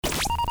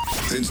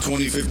Since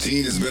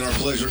 2015, it's been our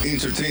pleasure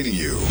entertaining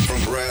you.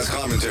 From brass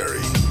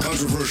commentary,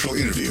 controversial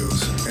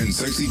interviews, and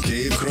sexy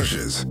cave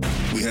crushes,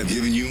 we have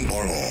given you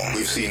our all.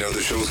 We've seen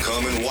other shows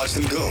come and watched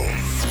them go.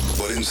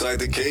 But Inside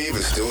the Cave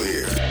is still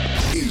here.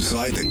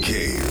 Inside the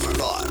Cave.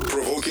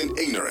 Thought-provoking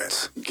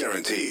ignorance.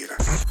 Guaranteed.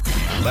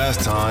 Last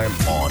time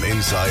on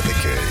Inside the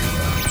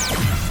Cave.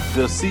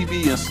 Does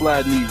CB and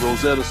Slide need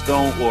Rosetta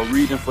Stone or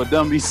Reading for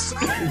Dummies? All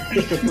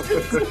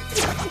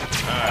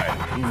right,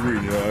 who's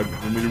reading it?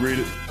 Want me to read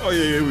it? Oh,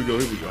 yeah, here we go.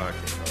 I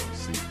can't hardly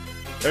see.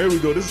 Here we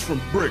go. This is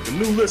from Brick, a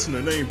new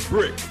listener named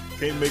Brick.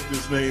 Can't make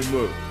this name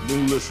up.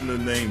 New listener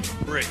named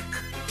Brick.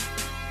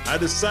 I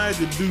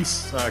decided to do...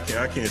 I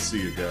can't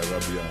see it, guys.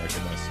 I'll be honest. I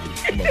cannot see it.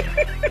 Come on.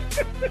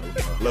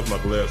 I left my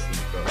glasses in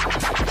the car.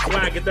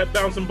 Slide, get that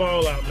bouncing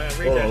ball out, man.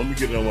 Read that. Let me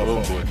get it on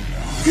my phone.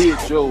 Big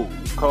Joe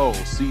calls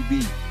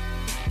CB.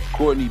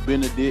 Courtney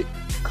Benedict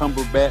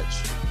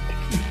Cumberbatch,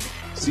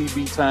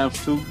 CB times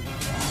 2.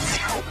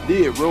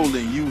 Did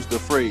Roland use the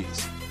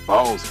phrase,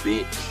 balls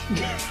bitch?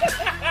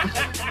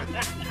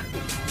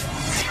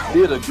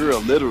 Did a girl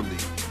literally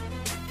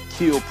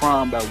kill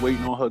prom by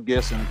waiting on her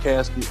guest in a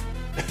casket?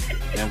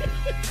 And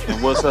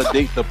was her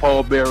date the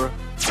pallbearer?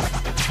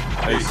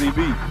 Hey,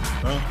 CB,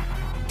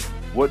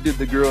 what did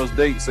the girl's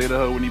date say to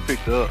her when he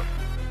picked her up?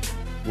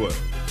 What?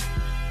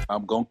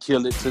 I'm gonna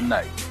kill it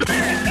tonight.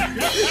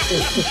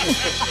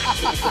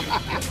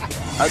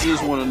 I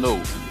just want to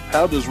know,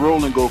 how does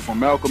Roland go from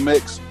Malcolm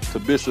X to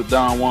Bishop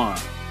Don Juan?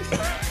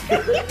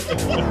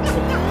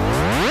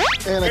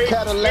 In a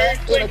Cadillac.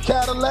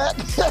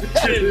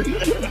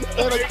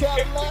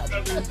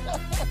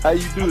 How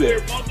you do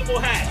that? Multiple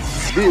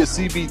hats. Did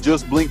CB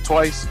just blink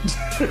twice?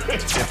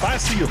 If I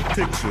see a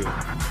picture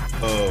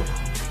of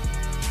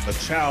a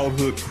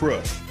childhood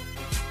crush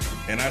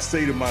and I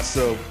say to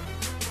myself,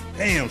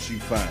 damn, she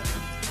fine.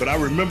 But I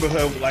remember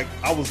her like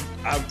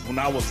when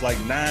I was like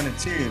 9 and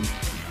 10,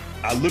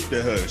 I looked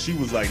at her. She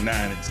was like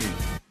 9 and 10.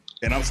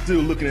 And I'm still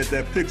looking at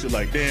that picture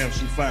like, damn,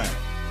 she fine.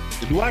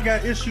 Do I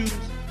got issues?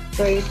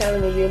 So you're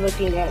telling me you're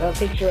looking at a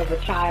picture of a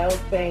child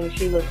saying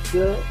she looks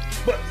good?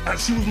 But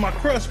she was my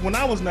crush when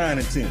I was 9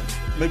 and 10.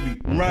 Maybe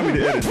remind me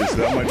to edit this.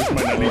 This might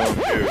not even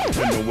care. I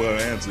don't know what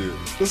her answer is.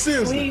 But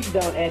seriously. Please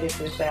don't edit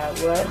this out,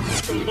 what?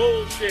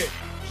 Bullshit.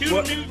 Cue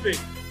the music.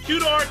 Cue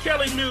the R.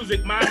 Kelly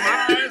music. My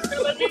mind's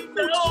telling me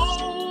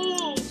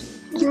no.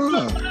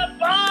 My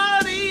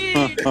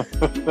body.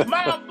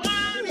 My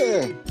body.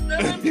 Yeah.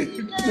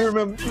 You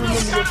remember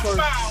your first...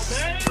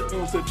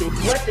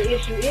 What the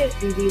issue is,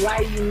 DB? Why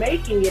are you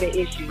making it an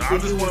issue? I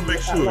just want to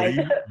make sure.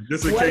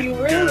 What do you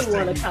really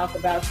want to talk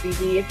about,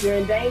 CB? If you're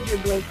in danger,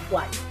 blink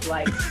twice.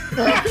 Like,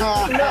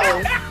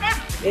 no,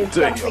 if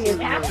something is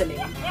happening.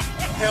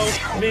 Help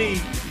me.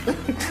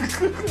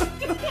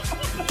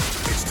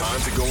 It's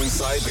time to go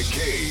inside the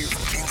cave.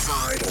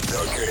 Inside the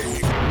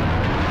cave.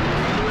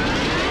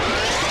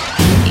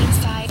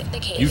 Inside the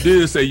Cave. You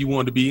did say you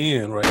wanted to be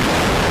in, right?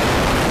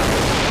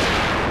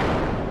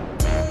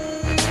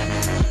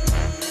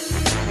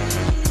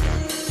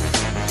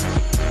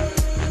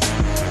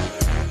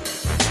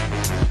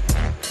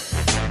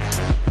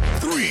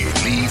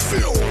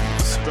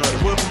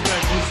 Welcome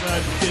back to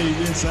Inside the Cave,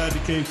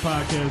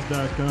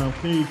 InsideTheCavePodcast.com,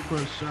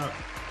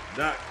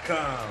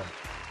 CaveCrushShop.com.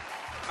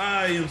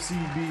 I am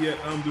CB at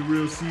I'm the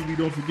Real CB.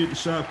 Don't forget to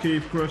shop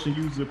Cave Crush and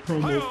use the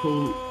promo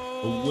code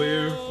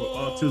AWARE for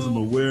autism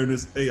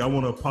awareness. Hey, I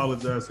want to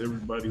apologize to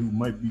everybody who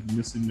might be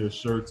missing their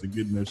shirts and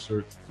getting their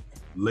shirts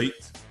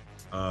late.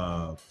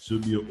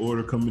 Should be an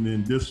order coming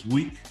in this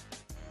week,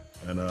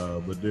 and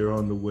but they're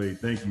on the way.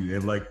 Thank you.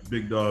 And like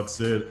Big Dog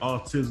said,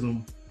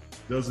 autism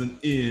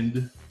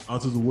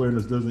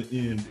awareness doesn't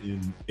end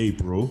in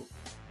April.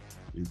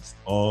 It's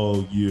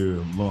all year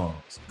long.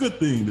 It's a good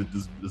thing that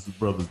this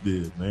brothers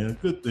did, man.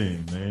 Good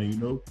thing, man. You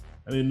know,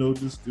 I didn't know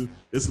this.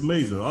 It's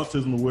amazing.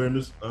 Autism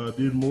awareness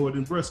did more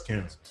than breast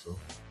cancer, so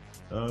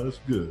that's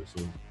good.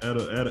 So add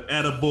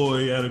a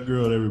boy, add a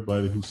girl,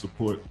 everybody who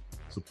support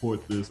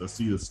this. I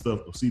see the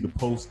stuff. I see the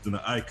posts and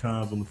the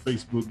icons on the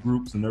Facebook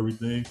groups and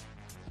everything.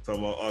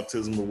 Talking about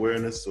autism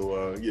awareness.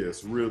 So yeah,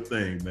 it's a real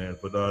thing, man.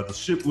 But the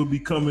ship will be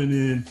coming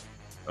in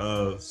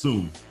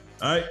soon.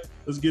 All right,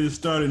 let's get it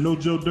started. No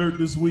Joe Dirt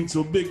this week,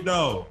 so Big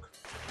Dog.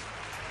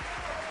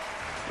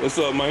 What's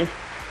up, man?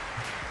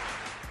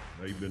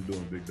 How you been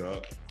doing, Big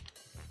Dog?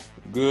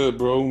 Good,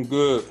 bro. I'm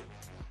good.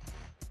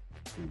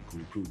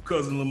 Cool.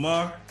 Cousin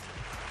Lamar.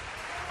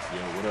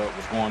 Yeah, what up?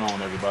 What's going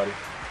on, everybody?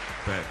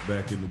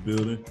 Back in the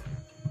building.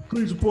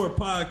 Please Report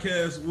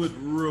Podcast with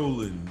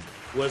Roland.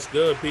 What's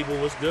good, people?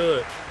 What's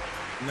good?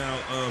 Now,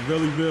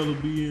 Velly Vale will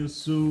be in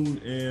soon,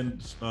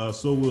 and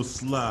so will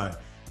Sly.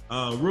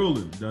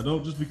 Roland, now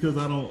don't just because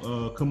I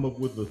don't come up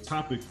with a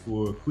topic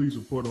for Cleve's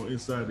Report on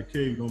Inside the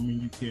Cave don't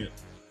mean you can't,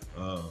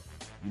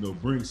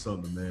 bring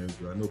something, man.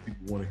 I know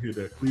people want to hear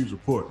that Cleve's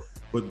Report.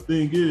 But the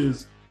thing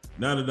is,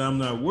 now that I'm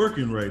not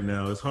working right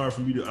now, it's hard for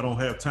me I don't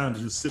have time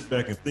to just sit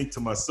back and think to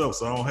myself.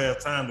 So I don't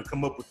have time to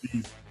come up with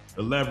these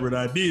elaborate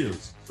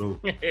ideas. So,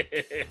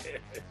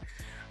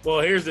 well,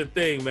 here's the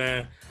thing,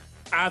 man.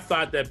 I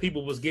thought that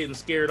people was getting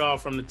scared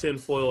off from the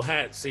tinfoil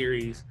hat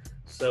series.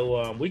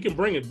 So we can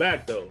bring it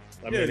back though.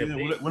 I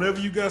mean, whenever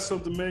you got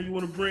something, man, you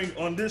want to bring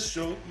on this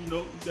show, you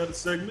know, you got a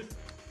segment.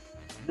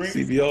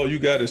 CB, all you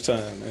got is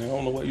time, man. I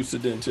don't know why you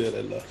sit there and tell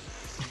that lie.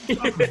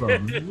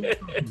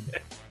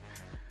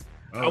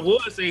 I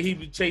would say he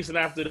be chasing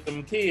after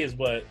them kids,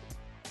 but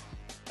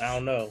I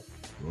don't know.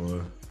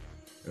 Boy,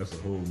 that's a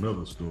whole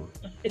nother story.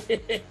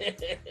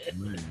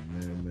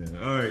 man.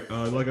 All right,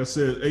 like I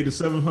said,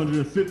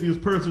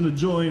 750th person to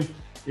join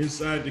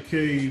Inside the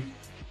Cave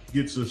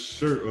gets a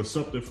shirt or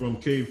something from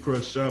Cave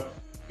Crush Shop.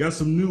 Got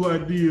some new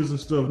ideas and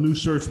stuff. New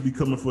shirts will be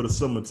coming for the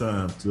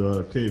summertime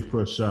to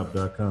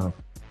cavecrushshop.com.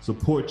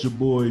 Support your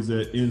boys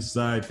at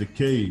Inside the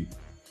Cave.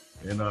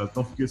 And don't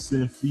forget to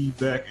send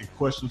feedback and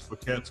questions for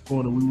Cat's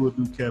Corner. We will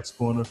do Cat's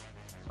Corner.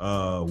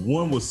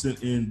 One was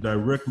sent in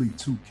directly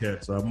to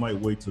Cat, so I might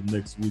wait till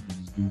next week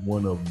and just do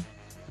one of them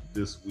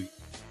this week.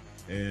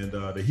 And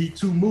the Heat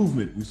 2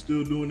 movement. We're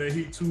still doing that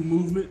Heat 2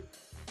 movement.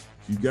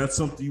 If you got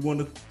something you want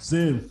to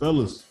send,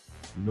 fellas,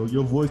 you know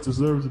your voice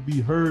deserves to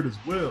be heard as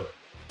well.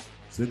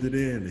 Send it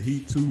in, the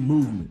Heat 2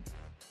 movement.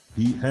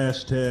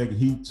 Hashtag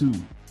Heat 2.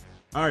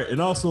 All right,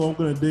 and also I'm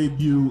going to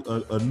debut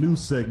a new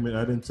segment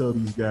I didn't tell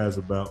these guys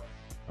about.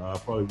 I'll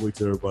probably wait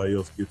till everybody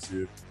else gets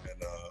here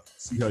and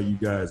see how you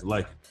guys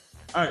like it.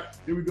 All right,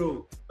 here we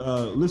go.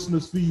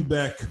 Listeners'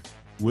 feedback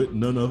with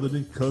none other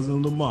than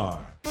Cousin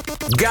Lamar.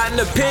 Got an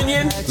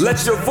opinion?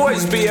 Let your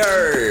voice be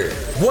heard.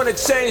 Want to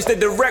change the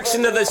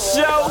direction of the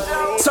show?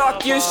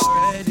 Talk your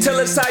tell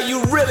us how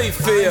you really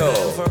feel.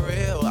 For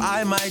real,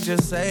 I might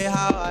just say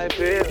how I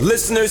feel.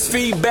 Listeners'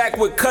 feedback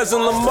with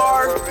Cousin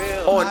Lamar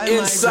on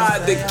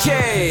Inside the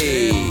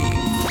Cave.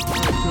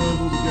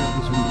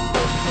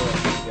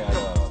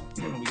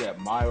 We got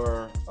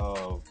Myra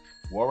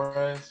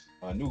Juarez,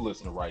 a new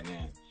listener right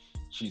now.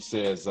 She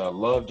says,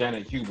 love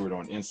Janet Hubert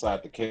on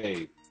Inside the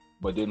Cave,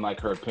 but didn't like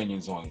her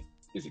opinions on,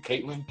 is it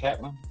Caitlyn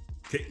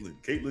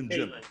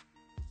Jenner.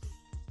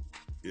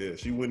 Yeah,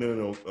 she went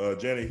in on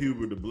Janet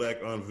Hubert, the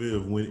Black Aunt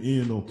Viv, went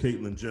in on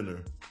Caitlyn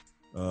Jenner.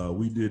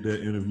 We did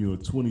that interview in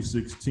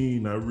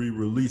 2016. I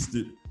re-released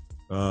it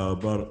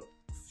about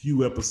a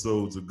few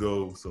episodes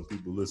ago, so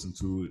people listened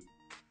to it.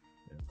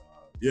 And,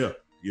 yeah,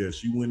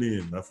 she went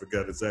in. I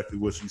forgot exactly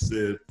what she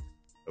said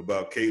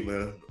about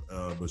Caitlyn,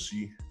 but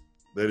she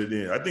let it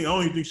in. I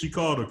don't even think she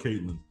called her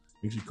Caitlyn.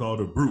 I think she called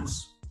her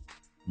Bruce,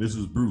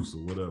 Mrs. Bruce or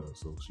whatever.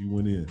 So she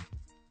went in.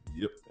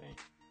 Yep. Dang.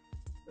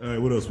 All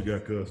right, what else we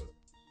got, cuz?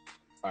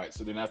 All right,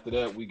 so then after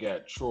that, we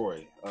got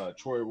Troy.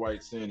 Troy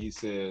writes in, he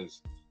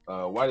says,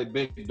 why did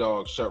Big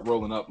Dog shut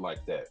rolling up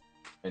like that?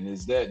 And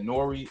is that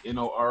Nori,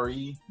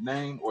 N-O-R-E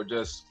name, or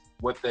just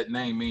what that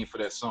name mean for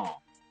that song?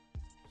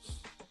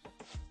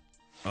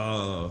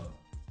 As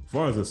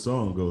far as the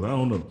song goes, I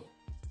don't know.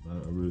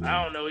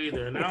 I don't know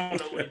either, and I don't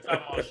know what he's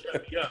talking about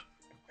shut me up.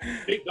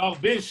 Big Dog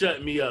been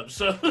shutting me up,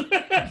 so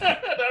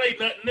that ain't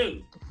nothing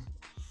new.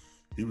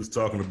 He was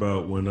talking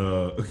about when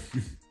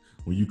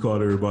when you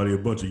called everybody a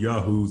bunch of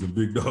yahoos, and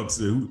Big Dog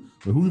said,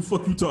 who the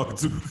fuck you talking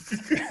to?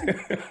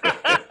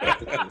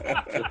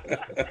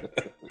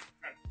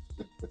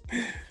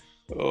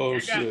 Oh,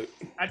 shit.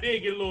 I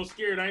did get a little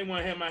scared. I didn't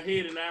want to have my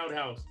head in the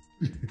outhouse.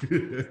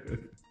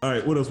 All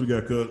right, what else we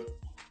got, cuz?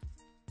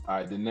 All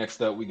right, then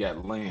next up, we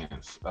got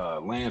Lance.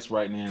 Lance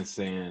writing in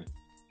saying,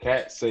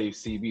 Kat saved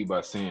CB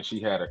by saying she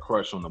had a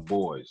crush on the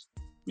boys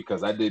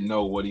because I didn't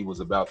know what he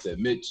was about to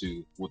admit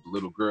to with the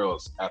little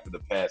girls after the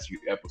past few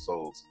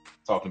episodes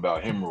talking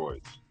about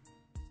hemorrhoids.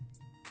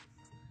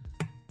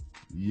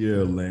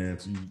 Yeah,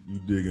 Lance, you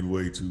digging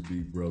way too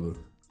deep, brother.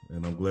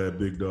 And I'm glad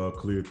Big Dog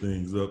cleared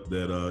things up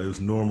that it's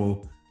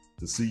normal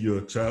to see your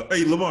child.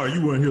 Hey, Lamar,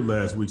 you weren't here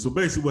last week. So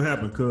basically what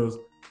happened, cuz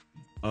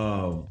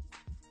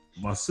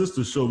my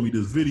sister showed me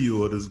this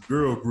video of this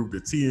girl group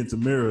that T and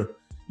Tamara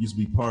used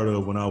to be part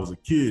of when I was a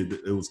kid.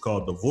 It was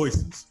called The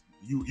Voices.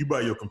 You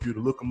buy your computer,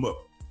 look them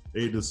up.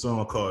 They had this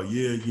song called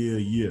Yeah, Yeah,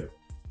 Yeah.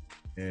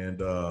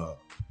 And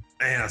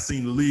I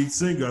seen the lead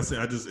singer.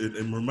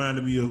 It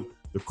reminded me of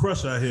the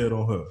crush I had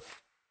on her.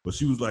 But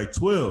she was like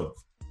 12.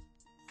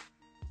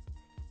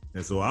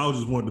 And so I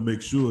just wanted to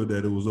make sure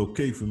that it was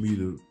okay for me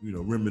to,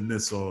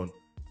 reminisce on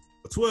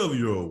a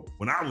 12-year-old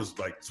when I was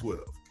like 12.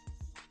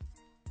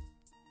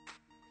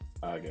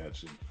 I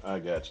got you.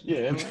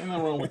 Yeah, ain't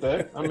nothing wrong with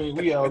that. I mean,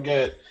 we all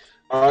get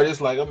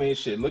artists like,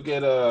 look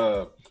at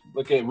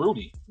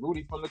Rudy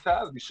from the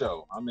Cosby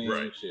Show. I mean,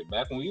 right. Shit,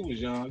 back when we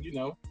was young,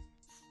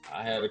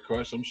 I had a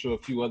crush. I'm sure a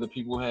few other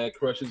people had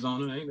crushes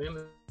on her. Ain't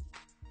nothing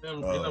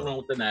wrong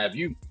with that. Now, if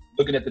you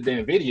looking at the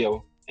damn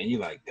video and you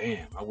like,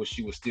 damn, I wish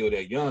she was still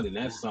that young, then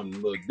that's something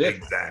a little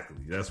different. Exactly.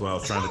 That's why I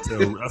was trying to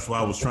tell. That's why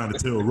I was trying to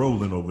tell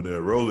Roland over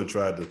there. Roland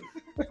tried to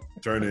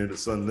turn it into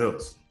something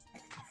else.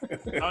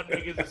 Y'all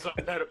niggas are some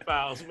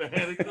pedophiles,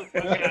 man.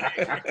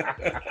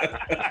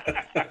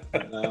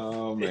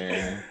 Oh,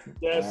 man.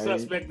 That's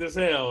suspect as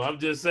hell. I'm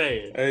just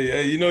saying.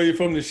 Hey, you're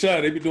from the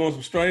shop. They be doing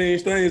some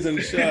strange things in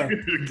the shop.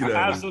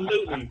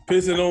 Absolutely.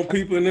 Pissing on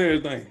people and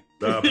everything.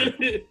 Stop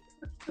it.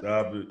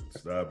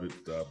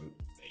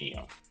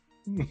 Damn.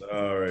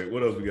 All right,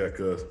 what else we got,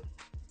 cuz?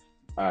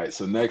 All right,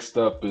 so next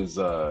up is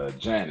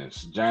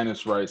Janice.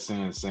 Janice writes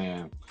in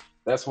saying,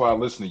 "That's why I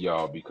listen to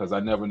y'all, because I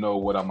never know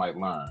what I might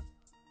learn.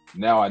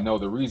 Now I know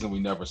the reason we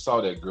never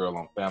saw that girl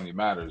on Family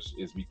Matters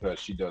is because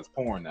she does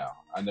porn now.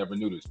 I never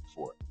knew this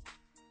before."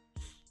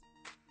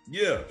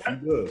 Yeah,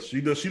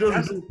 she does. She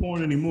doesn't do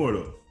porn anymore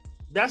though.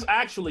 That's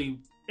actually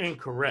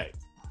incorrect.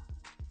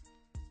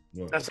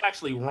 What? That's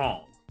actually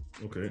wrong.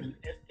 Okay.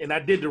 And I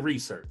did the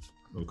research.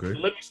 Okay. So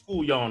let me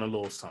school y'all on a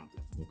little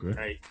something. Okay.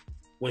 Right.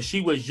 When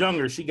she was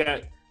younger,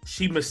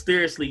 she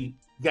mysteriously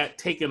got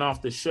taken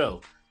off the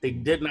show. They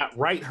did not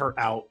write her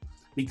out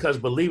because,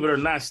 believe it or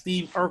not,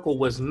 Steve Urkel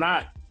was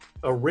not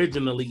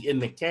originally in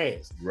the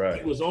cast. Right.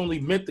 He was only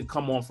meant to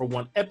come on for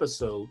one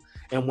episode.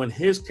 And when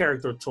his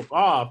character took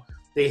off,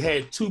 they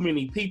had too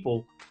many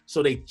people,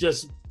 so they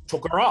just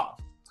took her off.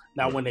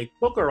 Now, when they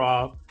took her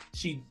off,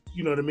 she,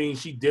 you know what I mean?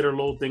 She did her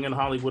little thing in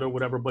Hollywood or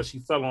whatever, but she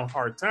fell on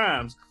hard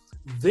times.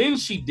 Then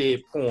she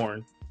did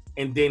porn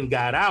and then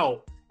got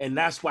out. And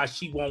that's why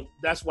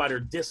that's why they're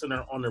dissing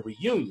her on the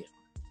reunion.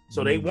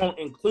 So they won't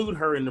include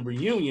her in the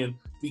reunion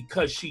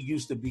because she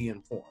used to be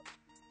in porn.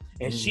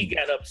 And she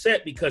got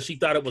upset because she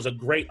thought it was a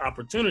great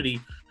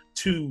opportunity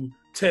to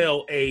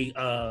tell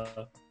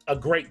a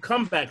great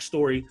comeback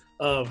story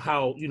of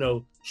how, you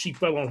know, she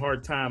fell on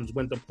hard times,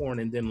 went to porn,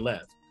 and then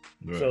left.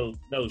 Right. So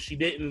no, she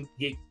didn't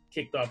get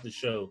kicked off the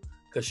show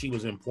because she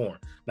was in porn.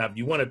 Now, if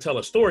you want to tell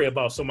a story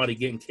about somebody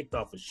getting kicked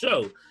off a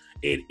show,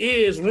 it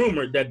is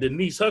rumored that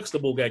Denise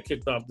Huxtable got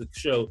kicked off the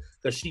show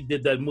because she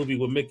did that movie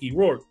with Mickey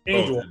Rourke.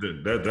 Angel.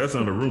 Oh, that's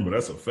not a rumor.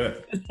 That's a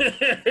fact.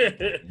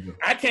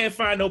 I can't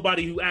find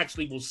nobody who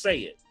actually will say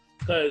it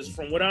because,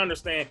 from what I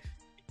understand,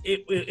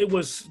 it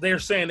was. They're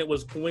saying it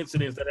was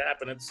coincidence that it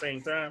happened at the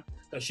same time.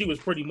 Because she was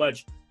pretty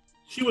much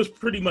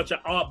an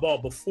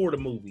oddball before the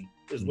movie,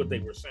 is what they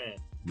were saying.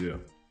 Yeah,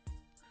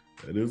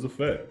 that is a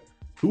fact.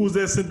 Who was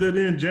that sent that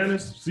in,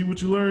 Janice? See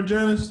what you learned,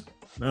 Janice?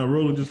 Now,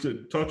 Roland just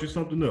taught you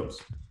something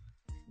else.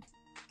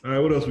 All right,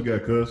 what else we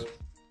got, cuz? All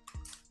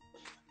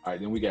right,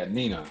 then we got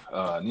Nina.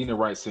 Nina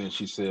writes in,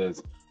 she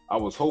says, "I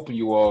was hoping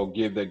you all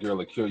give that girl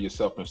a kill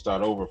yourself and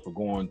start over for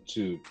going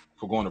to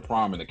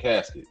prom in a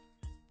casket."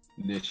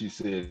 And then she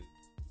said,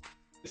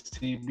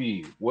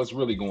 "TB, what's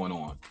really going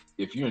on?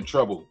 If you're in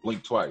trouble,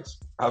 blink twice.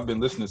 I've been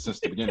listening since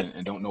the beginning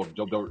and don't know if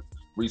Joe Dirt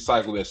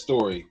recycled that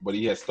story, but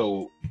he has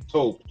told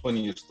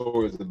plenty of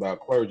stories about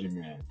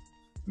clergymen.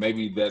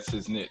 Maybe that's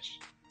his niche."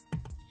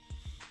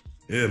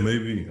 Yeah,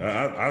 maybe.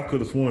 I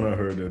could have sworn I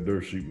heard that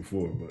dirt sheet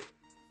before, but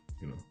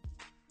you know,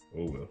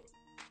 oh well.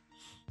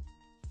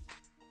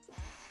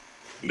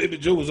 Maybe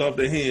Joe was off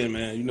the hand,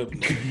 man. You never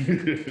know.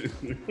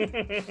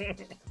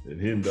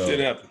 And him dog. Shit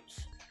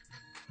happens.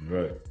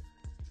 Right.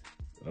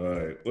 All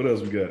right. What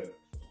else we got?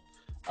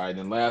 All right,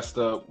 then last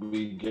up,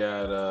 we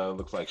got,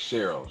 looks like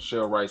Cheryl.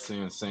 Cheryl writes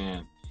in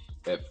saying,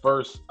 "At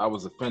first, I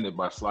was offended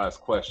by Sly's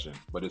question,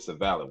 but it's a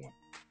valid one.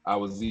 I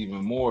was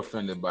even more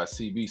offended by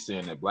CB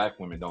saying that Black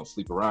women don't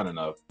sleep around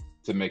enough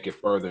to make it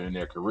further in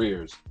their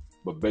careers.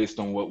 But based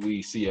on what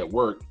we see at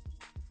work,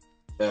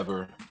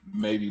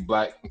 maybe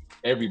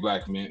every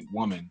Black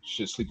woman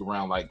should sleep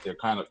around like their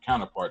kind of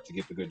counterpart to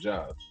get the good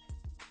jobs."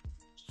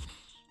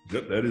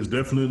 That is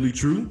definitely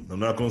true. I'm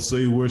not going to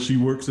say where she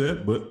works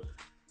at, but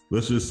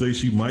let's just say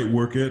she might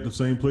work at the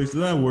same place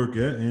that I work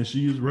at, and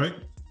she is right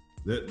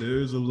that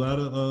there's a lot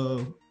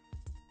of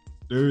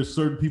there is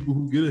certain people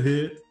who get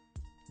ahead,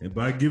 and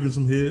by giving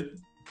some head,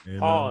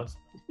 and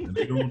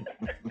they don't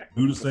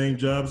do the same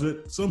jobs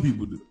that some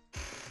people do.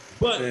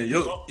 But man,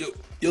 your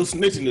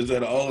snitching is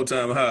at an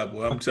all-time high,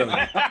 boy. I'm telling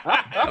you.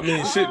 I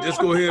mean, shit. Just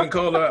go ahead and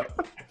call her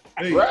out.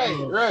 Hey,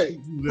 right.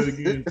 Who's that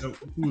again?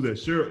 Who's that?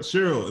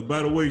 Cheryl.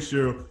 By the way,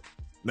 Cheryl,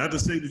 not to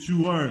say that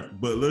you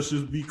aren't, but let's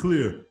just be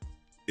clear.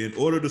 In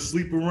order to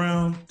sleep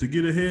around to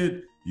get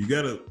ahead,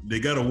 they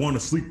gotta want to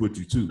sleep with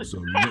you too. So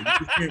you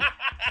can't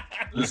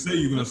just say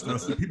you're gonna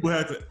start sleep.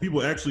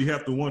 People actually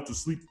have to want to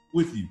sleep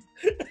with you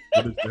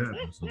for this to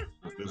happen. So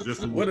it's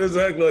just what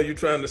exactly are you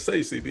trying to say,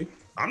 CB?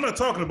 I'm not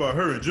talking about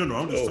her in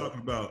general.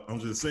 I'm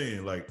just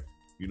saying, like,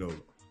 you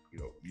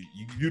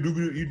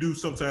do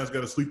sometimes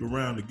got to sleep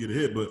around to get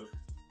ahead, but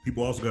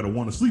people also got to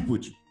want to sleep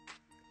with you.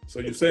 So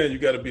you're saying you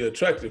got to be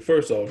attractive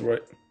first off,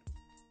 right?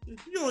 You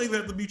don't even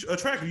have to be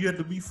attractive. You have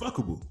to be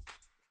fuckable,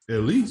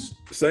 at least.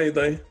 Same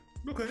thing.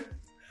 Okay.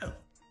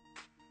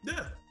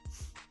 Yeah.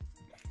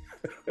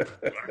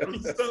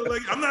 So,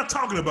 like, I'm not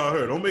talking about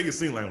her. Don't make it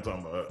seem like I'm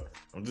talking about her.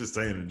 I'm just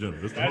saying in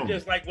general. That's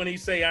just like when he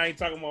say I ain't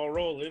talking about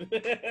rolling.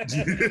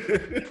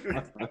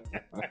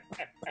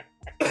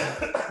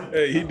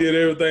 Hey, he did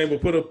everything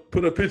but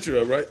put a picture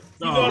up, right?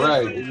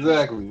 Right,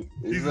 exactly,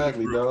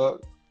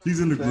 dog. She's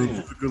in the group.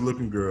 She's a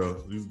good-looking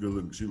girl. She's good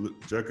looking.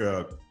 Check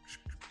out.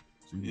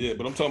 Yeah,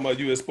 but I'm talking about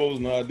you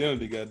exposing her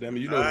identity. Goddamn it,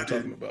 you know what I'm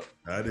talking about.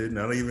 I didn't.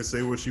 I don't even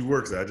say where she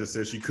works at. I just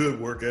said she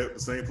could work at the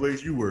same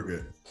place you work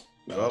at.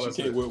 No,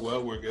 she can't work where I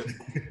work at.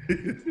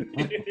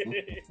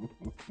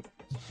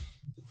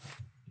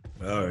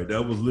 All right,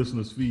 that was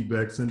listeners'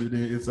 feedback. Send it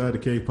in inside the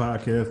K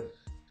podcast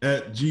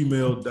at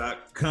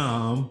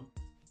gmail.com.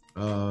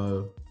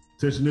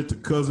 Attention it to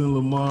Cousin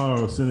Lamar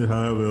or send it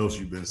however else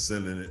you've been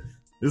sending it.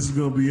 This is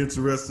going to be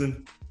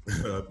interesting.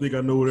 I think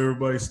I know what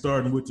everybody's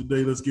starting with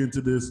today. Let's get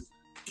into this.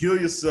 Kill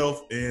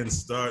yourself and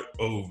start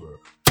over.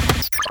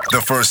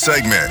 The first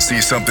segment, see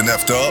something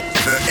effed up?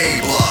 The A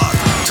block.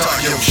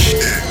 Talk your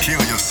shit, kill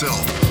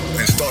yourself,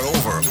 and start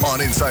over on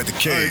Inside the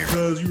Cave.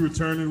 Cuz, you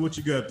returning. What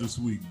you got this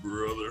week,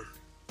 brother?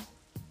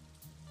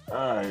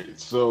 All right,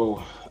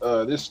 so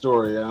this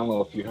story, I don't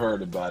know if you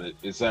heard about it.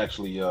 It's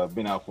actually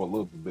been out for a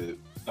little bit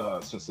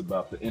since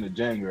about the end of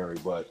January,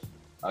 but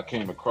I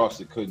came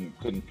across it,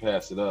 couldn't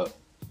pass it up.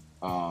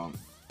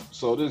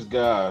 So this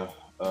guy,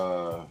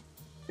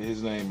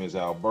 his name is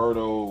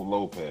Alberto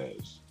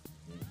Lopez.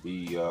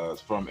 He is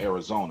from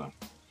Arizona.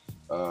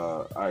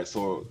 All right,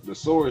 so the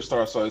story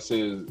starts out, it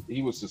says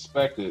he was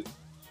suspected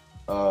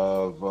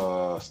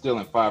of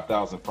stealing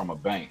 $5,000 from a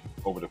bank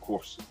over the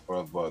course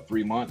of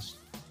 3 months.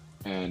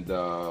 And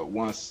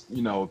once,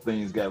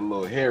 things got a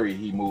little hairy,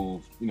 he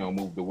moved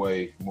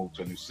away, moved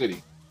to a new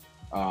city.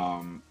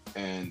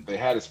 And they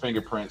had his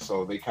fingerprints,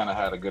 so they kind of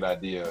had a good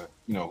idea,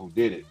 who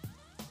did it.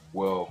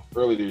 Well,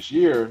 early this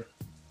year,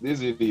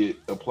 this idiot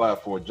applied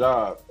for a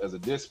job as a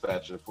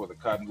dispatcher for the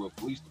Cottonwood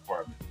Police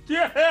Department,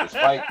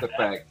 despite the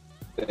fact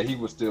that he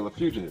was still a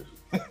fugitive.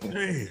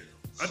 Man,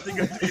 I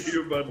think I did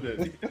hear about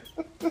that.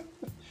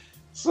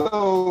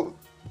 So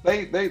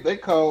they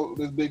called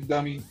this big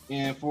dummy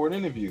in for an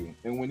interview,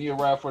 and when he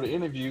arrived for the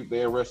interview,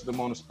 they arrested him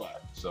on the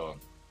spot. So,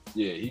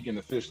 yeah, he can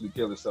officially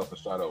kill himself and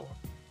start over.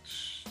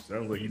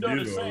 Sounds like You you know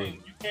did the already.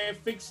 saying, you can't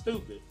fix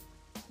stupid.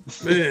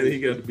 Man, he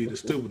got to be the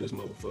stupidest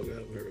motherfucker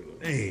I've heard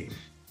of. Hey,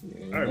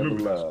 Yeah, I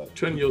remember lied.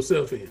 Turn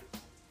yourself in.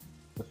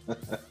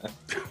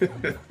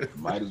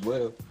 Might as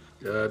well.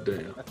 God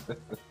damn.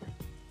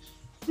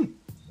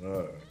 all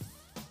right.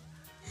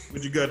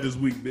 What you got this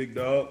week, big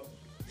dog?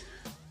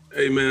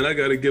 Hey man, I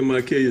gotta give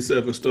my kill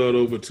yourself and start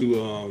over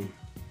to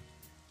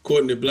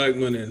Courtney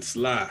Blackman and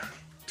Sly.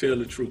 Tell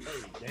the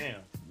truth. Oh,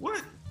 damn.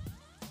 What?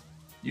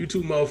 You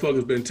two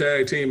motherfuckers been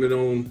tag teaming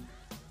on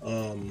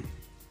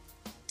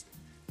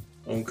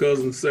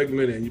Cousin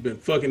segment, and you've been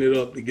fucking it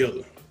up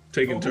together,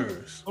 taking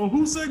turns. On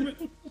whose segment?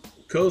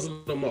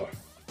 Cousin Lamar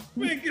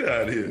Man, get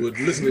out of here. with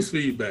listeners'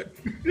 feedback.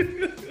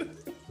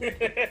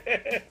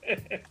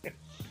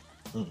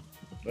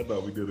 I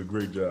thought we did a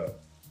great job.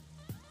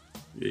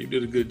 Yeah, you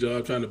did a good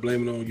job trying to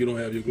blame it on you don't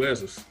have your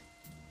glasses.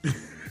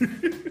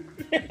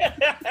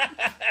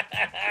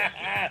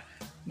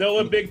 No,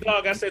 what big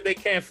dog? I said they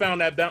can't find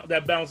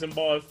that bouncing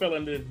ball. It fell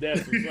into the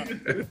desk or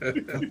something.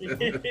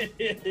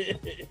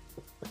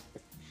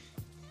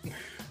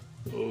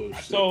 Oh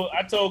shit. So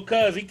I told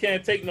Cuz he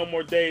can't take no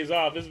more days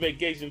off. His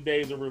vacation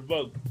days are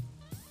revoked.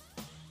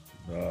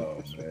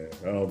 Oh, man.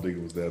 I don't think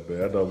it was that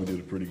bad. I thought we did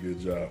a pretty good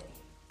job.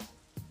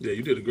 Yeah,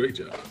 you did a great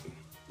job.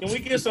 Can we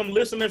get some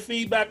listener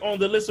feedback on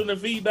the listener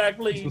feedback,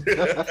 please?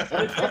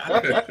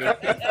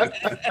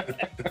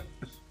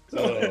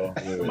 Oh,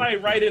 man. Somebody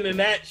write in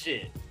that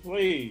shit,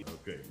 please.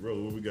 Okay,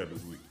 Ro, what we got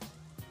this week?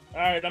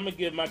 All right, I'm gonna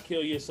give my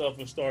kill yourself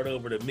and start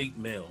over to Meek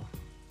Mill.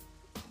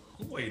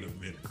 Wait a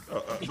minute.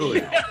 Go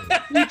ahead.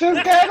 He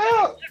just got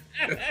out.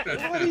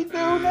 What he do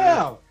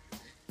now?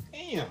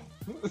 Damn.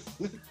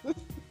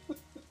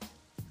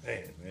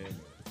 Man.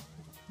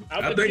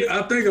 I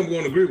think I'm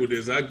going to agree with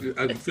this. I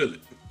can feel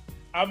it.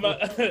 I'm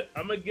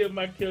gonna give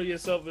my kill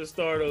yourself and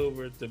start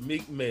over to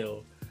Meek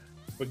Mill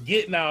for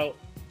getting out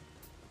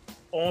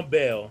on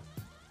bail,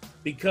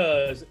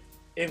 because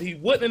if he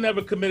wouldn't have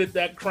never committed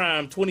that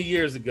crime 20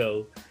 years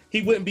ago,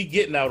 he wouldn't be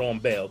getting out on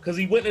bail, because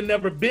he wouldn't have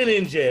never been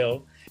in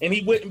jail, and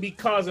he wouldn't be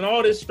causing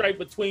all this strife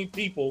between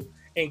people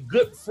and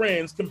good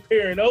friends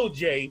comparing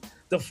OJ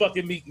to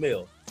fucking Meek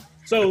Mill.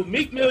 So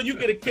Meek Mill, you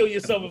get to kill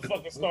yourself and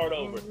fucking start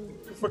over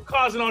for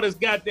causing all this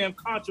goddamn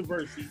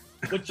controversy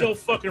with your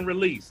fucking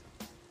release.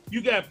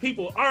 You got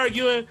people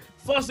arguing,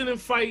 fussing and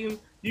fighting.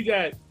 You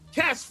got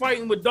cats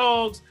fighting with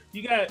dogs.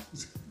 You got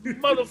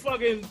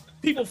motherfucking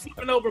people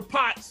flipping over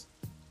pots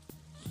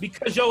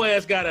because your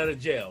ass got out of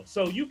jail.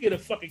 So you get to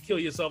fucking kill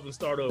yourself and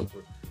start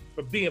over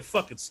for being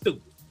fucking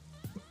stupid.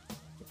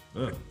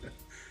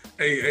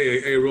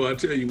 Hey, Ro, I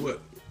tell you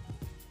what.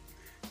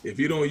 If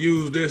you don't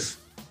use this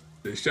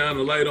to shine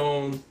a light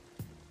on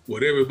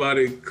what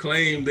everybody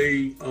claimed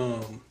they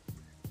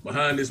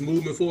behind this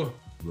movement for,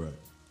 Right.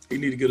 you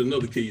need to get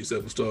another kill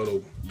yourself and start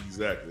over.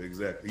 Exactly.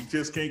 He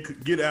just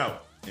can't get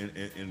out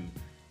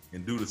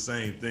and do the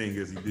same thing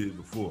as he did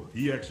before.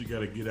 He actually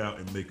got to get out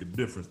and make a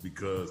difference,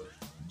 because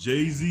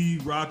Jay-Z,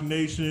 Rock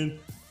Nation,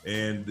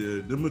 and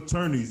them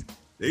attorneys,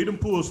 they done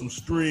pulled some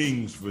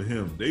strings for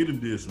him. They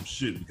done did some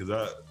shit,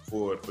 because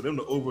for them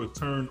to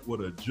overturn what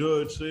a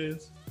judge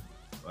says,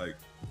 like,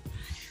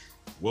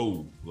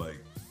 whoa, like.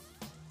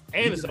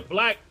 And it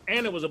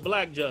was a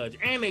black judge.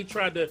 And they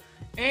tried to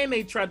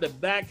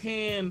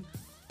backhand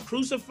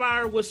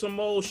crucify her with some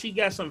old, she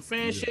got some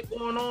fan shit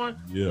going on.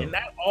 Yeah. And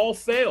that all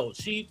failed.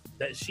 She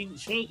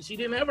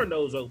didn't have her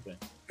nose open.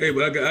 Hey,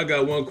 but I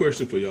got one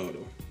question for y'all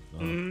though.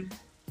 Mm-hmm.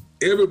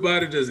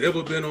 Everybody that's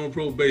ever been on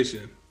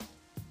probation,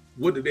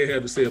 what did they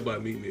have to say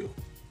about Meek Mill?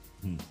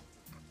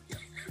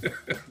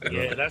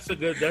 Yeah, that's a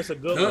good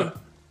one.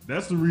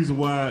 That's the reason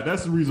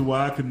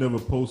why I could never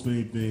post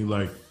anything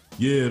like,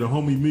 yeah, the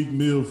homie Meek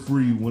Mill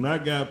free. When I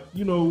got,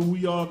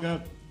 we all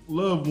got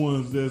loved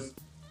ones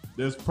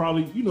that's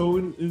probably,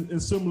 in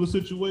similar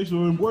situations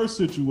or in worse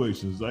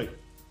situations. Like,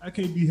 I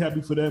can't be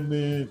happy for that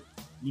man,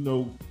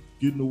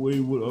 getting away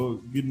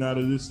with getting out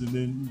of this, and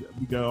then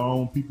we got our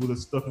own people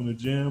that's stuck in the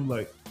jam.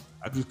 Like,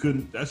 I just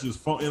couldn't. That's just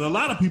fun. And a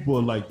lot of people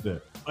are like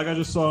that. Like, I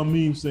just saw a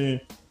meme saying,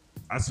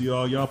 I see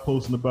all y'all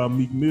posting about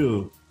Meek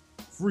Mill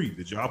free.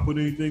 Did y'all put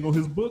anything on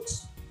his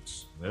books?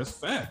 That's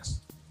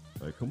facts.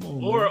 Like, come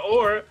on.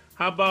 Or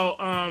how about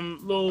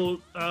the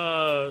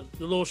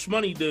little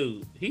shmoney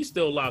dude? He's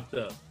still locked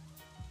up.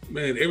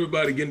 Man,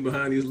 everybody getting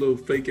behind these little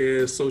fake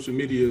ass social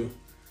media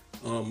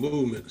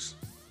movements.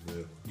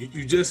 Yeah.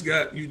 You just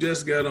got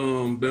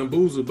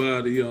bamboozled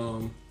by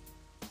the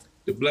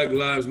Black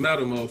Lives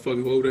Matter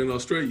motherfuckers over there in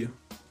Australia.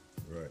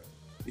 Right.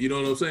 You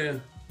know what I'm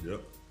saying?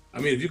 Yep. I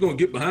mean, if you're gonna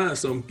get behind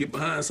something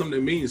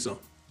that means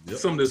something. Yep.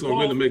 Something that's gonna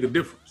really make a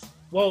difference.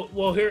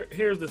 Well,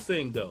 here's the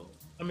thing, though.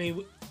 I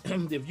mean,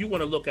 if you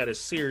want to look at it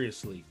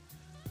seriously,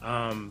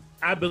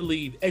 I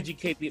believe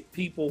educated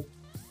people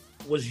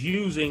was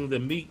using the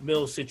Meek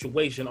Mill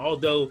situation,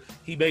 although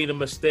he made a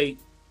mistake,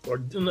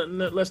 or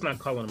let's not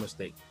call it a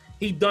mistake.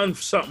 He done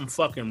something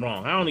fucking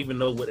wrong. I don't even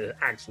know what it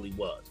actually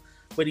was,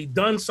 but he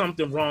done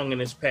something wrong in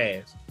his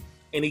past,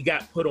 and he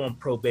got put on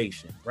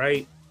probation,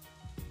 right?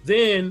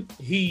 Then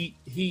he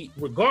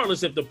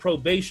regardless if the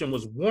probation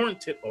was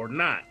warranted or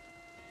not,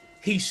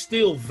 he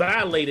still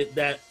violated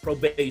that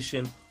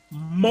probation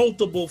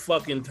multiple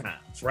fucking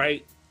times,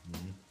 right?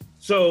 Mm-hmm.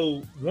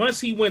 So once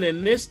he went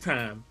in this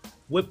time,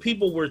 what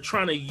people were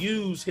trying to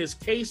use his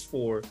case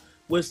for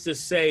was to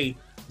say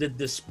the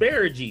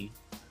disparity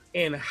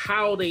in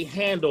how they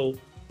handle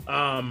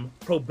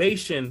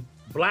probation,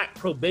 black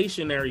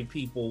probationary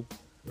people,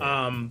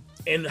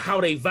 and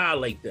how they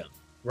violate them,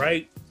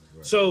 right?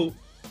 So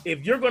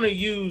if you're going to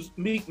use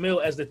Meek Mill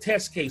as the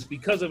test case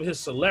because of his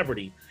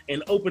celebrity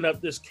and open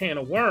up this can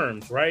of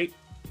worms, right?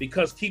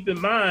 Because keep in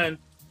mind,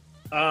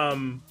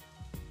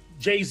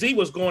 Jay-Z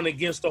was going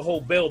against the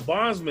whole bail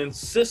bondsman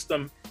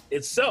system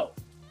itself.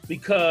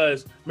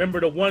 Because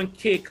remember the one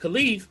kid,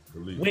 Khalif,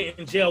 went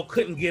in jail,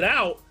 couldn't get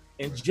out,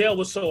 and jail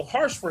was so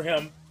harsh for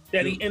him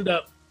that he ended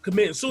up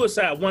committing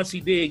suicide once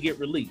he did get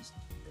released.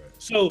 Right.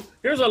 So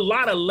there's a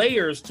lot of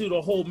layers to the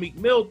whole Meek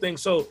Mill thing.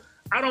 So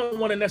I don't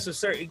want to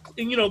necessarily,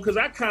 because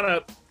I kind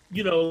of,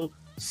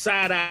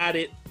 side-eyed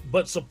it,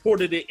 but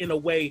supported it in a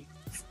way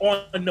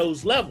on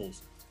those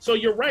levels. So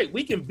you're right.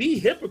 We can be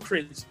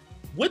hypocrites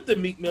with the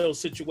Meek Mill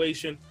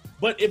situation,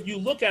 but if you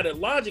look at it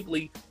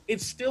logically,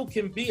 it still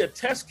can be a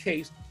test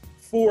case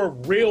for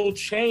real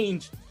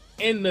change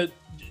in the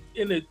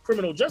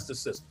criminal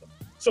justice system.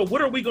 So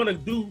what are we going to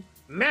do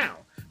now?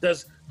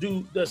 Does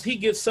he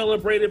get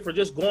celebrated for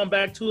just going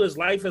back to his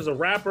life as a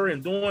rapper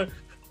and doing,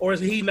 or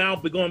is he now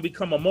going to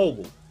become a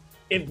mogul?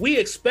 If we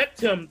expect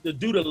him to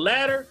do the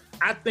latter,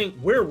 I think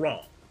we're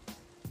wrong.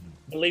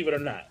 Believe it or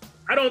not.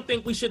 I don't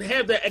think we should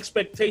have that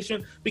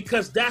expectation,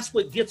 because that's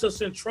what gets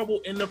us in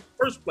trouble in the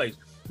first place.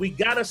 We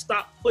got to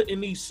stop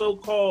putting these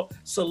so-called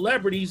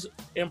celebrities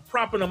and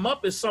propping them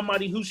up as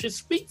somebody who should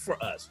speak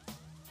for us.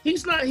 He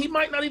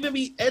might not even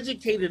be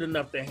educated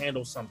enough to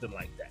handle something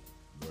like that.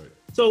 Right.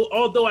 So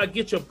although I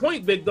get your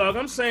point, Big Dog,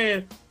 I'm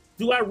saying,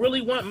 do I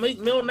really want Meek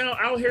Mill now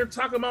out here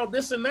talking about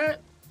this and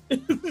that?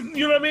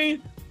 You know what I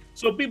mean?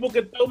 So people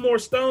can throw more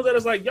stones at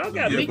us, like, y'all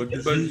got Meek.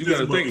 But you got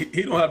to think,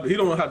 he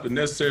don't have to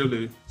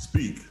necessarily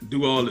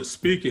do all the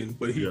speaking,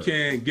 but he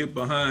can get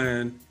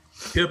behind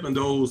helping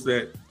those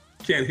that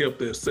can't help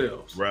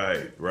themselves.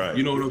 Right.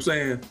 You know what I'm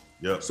saying?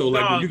 Yeah. So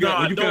like when you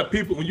got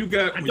people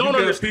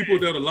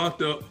that are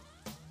locked up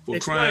for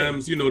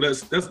crimes,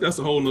 that's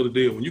a whole nother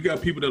deal. When you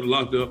got people that are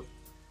locked up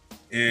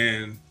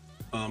and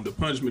the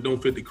punishment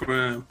don't fit the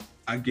crime,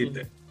 I get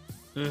that.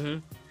 Mm-hmm.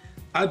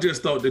 I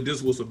just thought that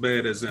this was a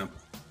bad example.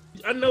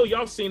 I know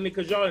y'all seen it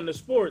because y'all in the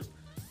sports,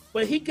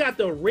 but he got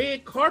the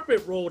red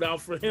carpet rolled out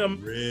for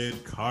him.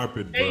 Red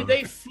carpet, bro.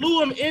 They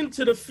flew him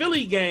into the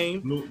Philly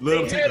game.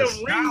 They had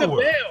him ring the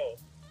bell.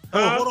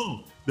 Hold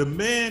on.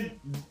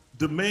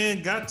 The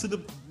man got to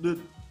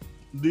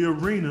the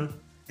arena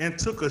and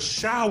took a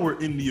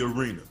shower in the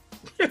arena.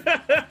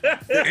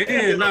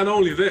 And not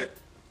only that,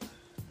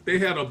 they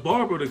had a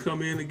barber to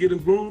come in and get him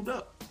groomed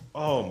up.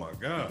 Oh my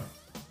God.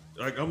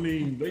 Like, I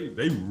mean,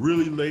 they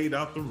really laid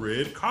out the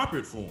red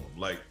carpet for him.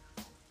 Like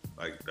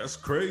that's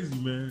crazy,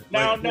 man.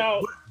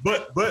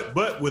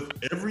 But with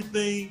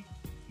everything,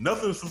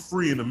 nothing's for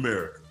free in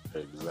America.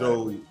 Exactly.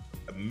 So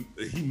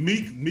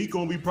Meek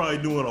gonna be probably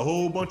doing a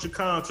whole bunch of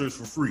concerts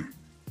for free.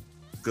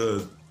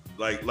 Cause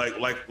like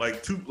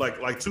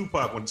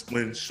Tupac, when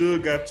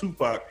Suge got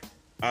Tupac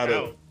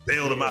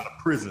bailed him out of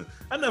prison.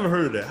 I never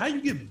heard of that. How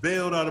you get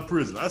bailed out of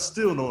prison? I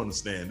still don't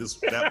understand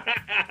this.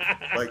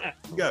 Like,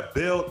 you got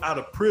bailed out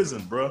of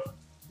prison, bro.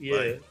 Yeah.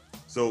 Like,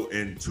 so,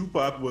 and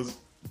Tupac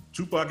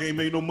ain't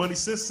made no money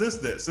since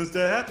that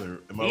happened.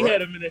 Am I right?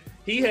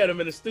 He had him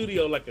in the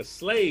studio like a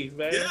slave,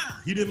 man. Yeah,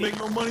 he didn't make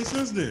no money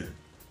since then.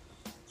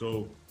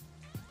 So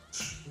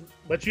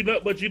But you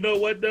know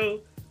what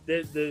though?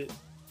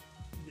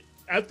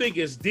 I think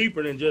it's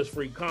deeper than just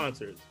free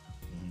concerts,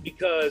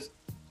 because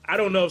I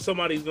don't know if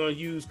somebody's going to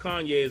use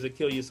Kanye as a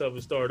kill yourself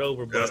and start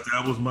over. But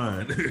that was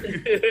mine.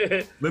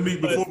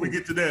 Before we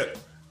get to that,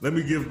 let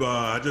me give.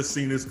 I just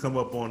seen this come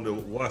up on the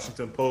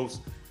Washington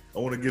Post. I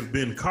want to give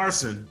Ben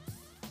Carson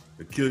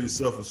the kill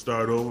yourself and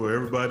start over.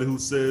 Everybody who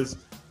says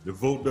the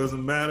vote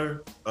doesn't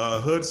matter.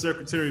 HUD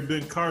Secretary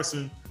Ben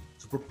Carson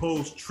to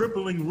propose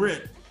tripling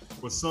rent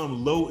for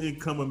some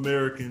low-income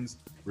Americans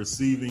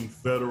receiving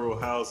federal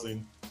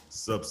housing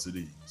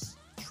subsidies.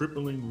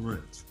 Tripling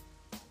rent.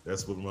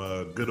 That's what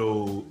my good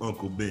old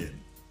Uncle Ben.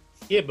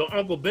 Yeah, but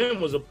Uncle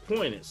Ben was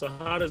appointed, so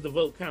how does the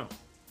vote count?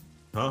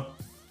 Huh?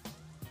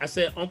 I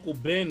said Uncle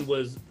Ben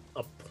was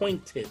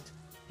appointed.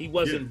 He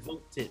wasn't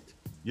voted.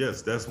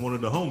 Yes, that's one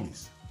of the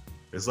homies.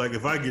 It's like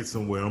if I get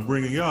somewhere, I'm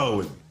bringing y'all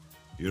with me.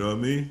 You know what I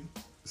mean?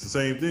 It's the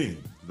same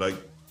thing. Like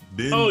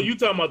Ben. Oh, you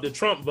talking about the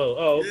Trump vote?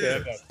 Oh, okay. I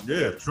got you.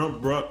 Yeah,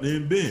 Trump brought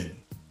in Ben,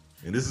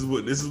 and this is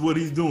what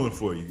he's doing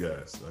for you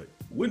guys. Like,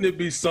 wouldn't it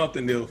be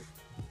something if,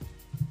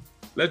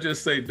 let's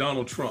just say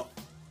Donald Trump,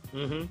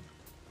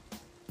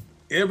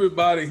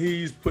 everybody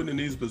he's putting in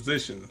these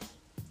positions,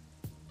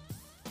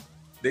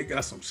 they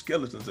got some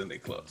skeletons in their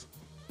closet.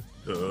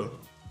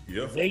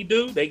 Yeah. They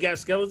do? They got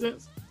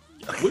skeletons?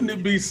 Wouldn't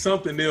it be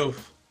something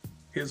if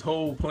his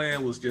whole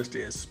plan was just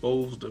to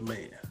expose the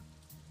man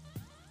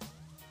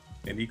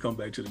and he come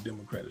back to the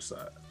Democratic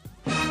side?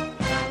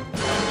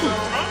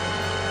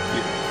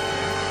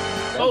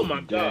 Oh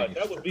my God,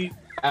 that would be.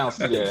 I don't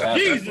see that.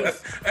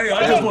 Jesus. Hey,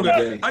 I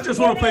just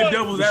want to play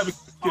devil's advocate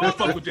and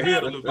fuck with your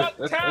head a little bit.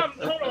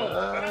 Hold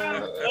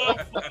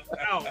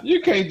on.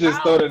 You can't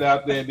just throw that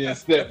out there and then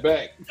step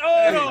back.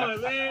 Hold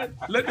on, man.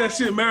 Let that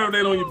shit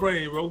marinate on your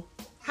brain, bro.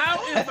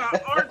 How is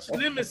our arch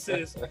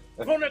nemesis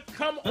gonna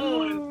come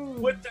on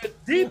with the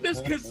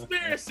deepest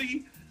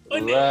conspiracy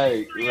in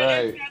the history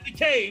of the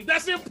cave?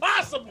 That's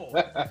impossible.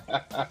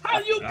 How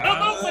you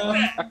come up with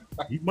that?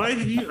 You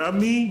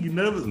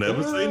never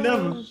say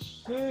never.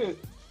 Shit.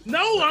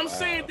 No, I'm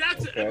saying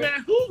that's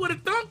man. Who would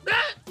have thought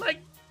that? Like,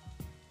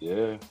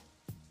 yeah.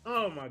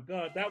 Oh my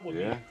God, that would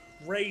be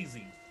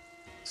crazy.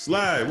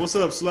 Sly, what's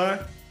up, Sly?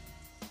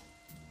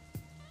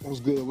 What's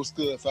good? What's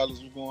good, fellas?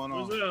 What's going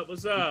on?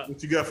 What's up?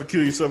 What you got for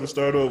kill yourself and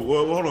start over?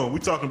 Well, hold on. We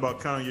talking about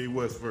Kanye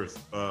West first.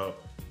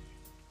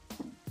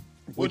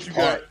 What you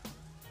got?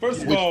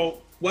 First of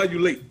all, why you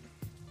late?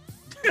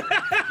 Tell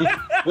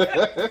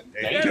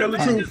the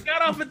truth.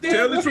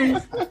 Tell the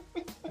truth.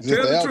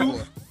 Tell the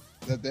truth.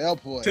 At the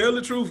airport. Tell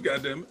the truth,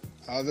 goddammit.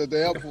 I was at the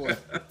airport.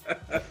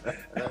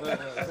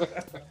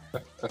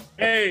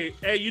 Hey,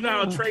 you know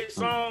how Trey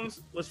Songz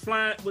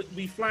would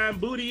be flying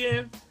booty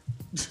in?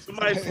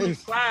 Somebody flew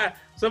Sly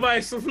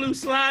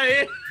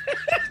in.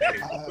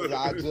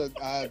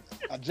 I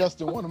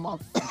adjusted one of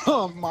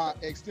my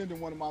extended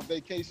one of my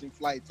vacation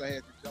flights. I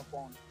had to jump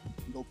on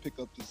and go pick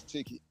up this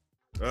ticket.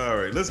 All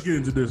right, let's get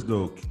into this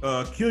though.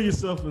 Kill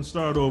yourself and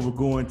start over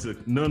going to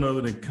none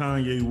other than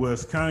Kanye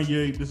West.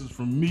 Kanye, this is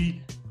from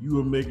me. You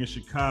are making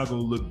Chicago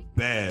look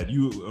bad.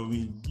 You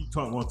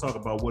want to talk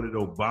about what did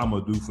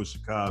Obama do for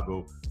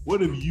Chicago?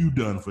 What have you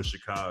done for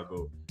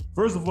Chicago?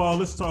 First of all,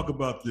 let's talk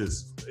about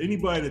this.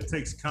 Anybody that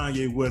takes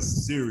Kanye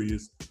West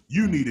serious,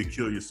 you need to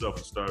kill yourself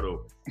and start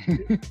over.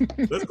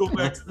 Let's go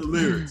back to the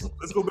lyrics.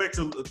 Let's go back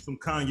to some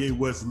Kanye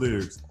West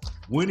lyrics.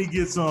 When he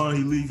gets on,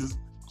 he leaves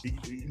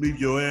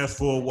your ass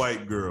for a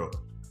white girl.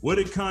 What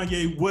did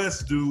Kanye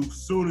West do as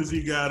soon as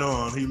he got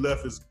on? He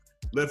left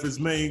his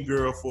main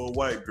girl for a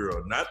white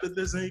girl. Not that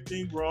there's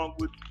anything wrong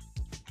with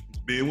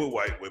being with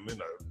white women.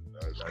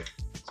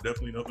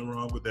 Definitely nothing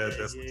wrong with that.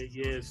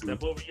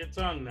 Step over your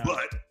tongue now.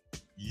 But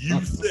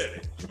you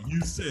said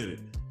it.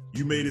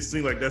 You made it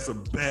seem like that's a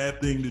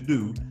bad thing to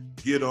do.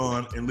 Get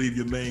on and leave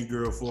your main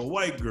girl for a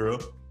white girl,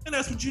 and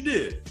that's what you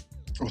did.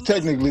 Well,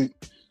 technically,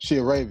 she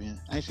Arabian,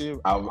 ain't she?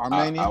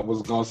 Armenian? I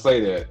was gonna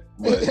say that,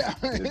 but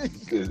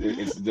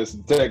it's just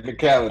a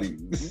technicality.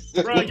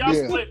 Bro,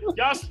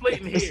 y'all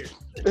splitting here.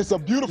 It's a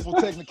beautiful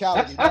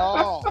technicality.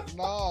 No,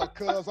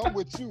 cuz I'm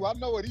with you. I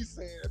know what he's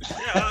saying.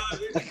 Yeah,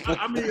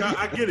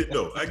 I get it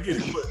though. I get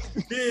it. But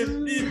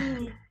then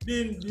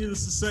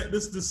this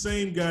is the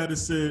same guy that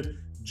said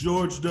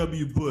George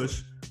W.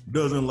 Bush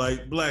doesn't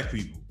like black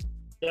people.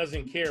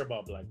 Doesn't care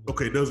about black people.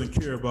 Okay, doesn't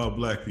care about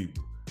black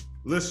people.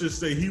 Let's just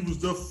say he was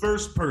the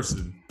first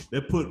person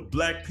that put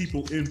black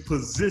people in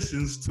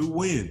positions to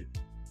win.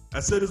 I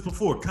said this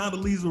before,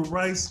 Condoleezza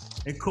Rice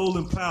and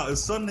Colin Powell, if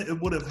something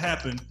would have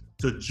happened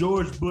to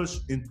George Bush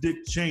and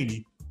Dick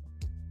Cheney,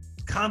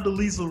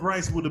 Condoleezza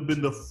Rice would have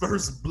been the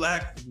first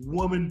black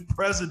woman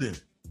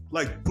president.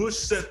 Like, Bush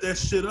set that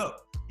shit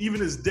up. Even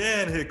his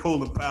dad had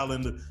Colin Powell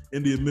in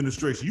the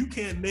administration. You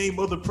can't name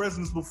other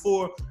presidents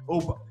before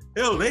Obama.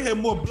 Hell, they had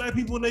more black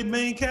people in their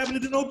main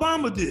cabinet than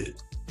Obama did.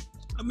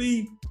 I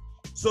mean,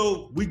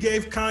 so we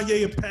gave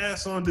Kanye a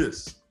pass on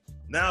this.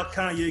 Now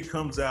Kanye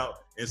comes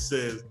out and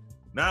says,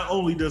 not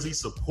only does he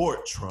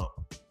support Trump,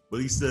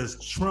 but he says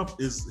Trump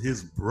is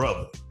his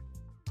brother.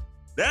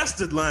 That's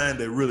the line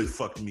that really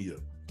fucked me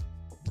up.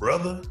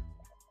 brother?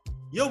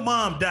 Your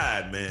mom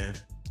died, man.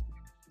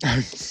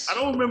 I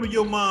don't remember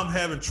your mom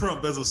having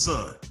Trump as a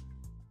son.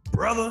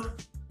 Brother?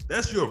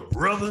 That's your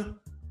brother?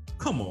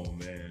 Come on,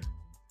 man.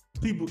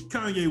 People,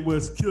 Kanye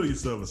West, kill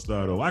yourself and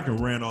start over. I can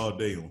rant all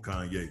day on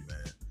Kanye,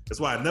 man. That's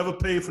why I never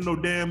paid for no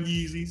damn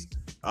Yeezys.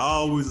 I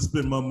always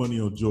spend my money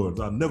on Jordans.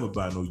 I'll never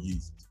buy no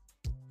Yeezys.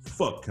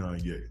 Fuck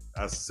Kanye.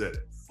 I said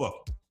it.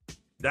 Fuck.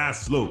 Die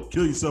slow.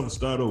 Kill yourself and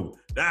start over.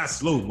 Die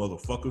slow,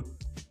 motherfucker.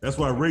 That's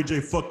why Ray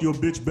J fucked your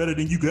bitch better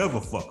than you could ever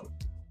fuck her.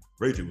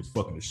 Ray J was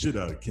fucking the shit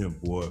out of Kim,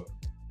 boy.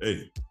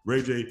 Hey,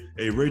 Ray J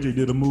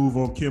did a move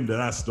on Kim that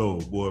I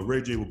stole, boy.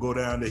 Ray J would go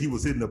down there. He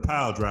was hitting the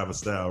pile driver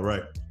style,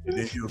 right? And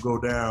then he'll go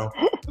down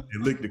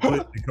and lick the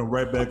clip and come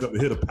right back up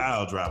and hit a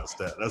pile driver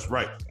style. That's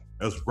right.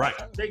 That's right.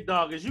 Big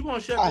Dog, is you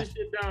gonna shut this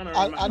shit down? Or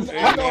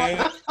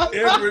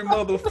every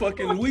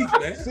motherfucking week,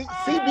 man.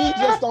 CB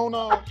just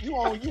on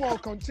you on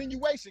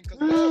continuation because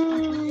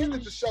last week we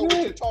ended the show with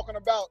you talking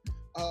about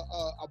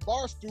a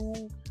bar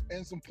stool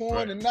and some porn,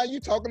 right. And now you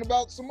talking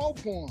about some more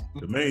porn.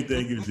 The main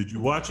thing is, did you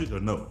watch it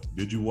or no?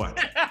 Did you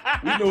watch it?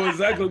 We know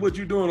exactly what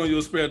you're doing on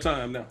your spare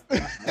time now.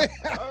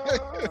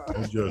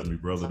 Don't judge me,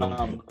 brother.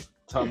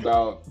 Talking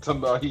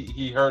about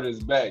he hurt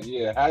his back.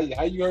 Yeah,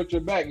 how you hurt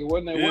your back? It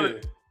wasn't that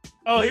work.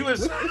 Oh, he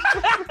was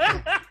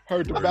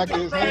hurt the back of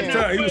his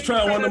hand. He was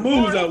trying one of the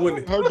moves out with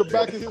it. Hurt the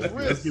back of his wrist.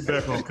 Let's get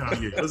back on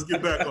Kanye.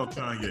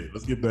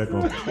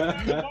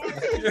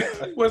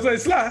 What's that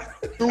slide?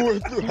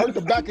 Hurt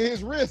the back of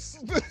his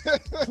wrist.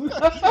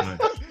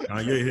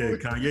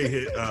 Kanye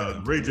hit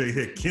Ray J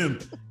hit Kim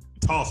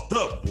tossed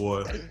up,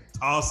 boy.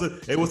 Toss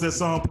it. Hey, what's that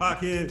song,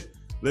 Pockhead?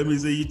 Let me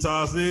see you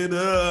toss it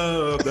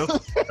up.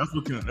 That's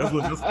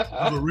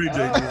what Ray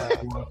J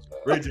did, boy.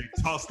 Ray J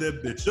tossed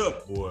that bitch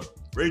up, boy.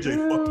 Ray J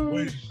fucking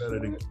way better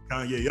than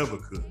Kanye ever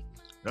could.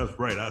 That's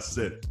right, I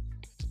said it.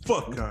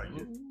 Fuck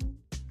Kanye.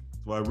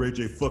 That's why Ray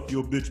J fuck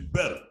your bitch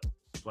better.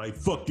 That's why he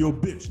fuck your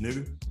bitch,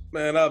 nigga.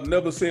 Man, I've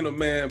never seen a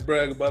man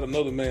brag about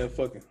another man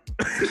fucking.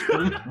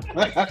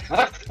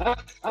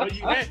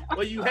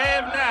 Well, you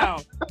have now.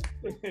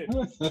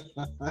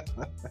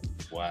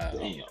 Wow.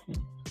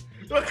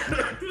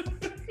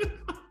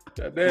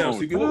 God damn,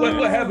 CB,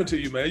 what happened to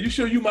you, man? You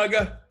sure you my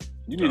guy?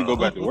 You need to go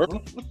back to work.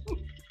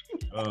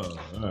 All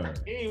right.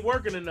 He ain't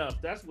working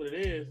enough. That's what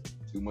it is.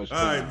 Too much.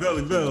 All right,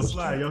 Velly,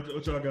 Sly,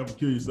 what y'all got for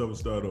kill yourself and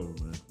start over,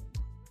 man?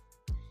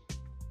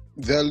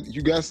 Velly,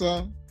 you got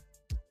some?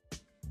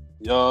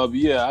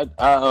 Yeah,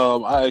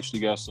 I actually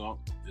got some.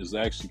 It's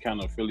actually kind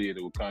of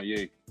affiliated with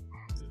Kanye.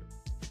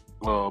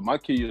 My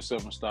kill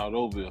yourself and start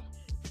over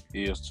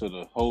is to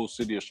the whole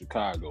city of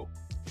Chicago.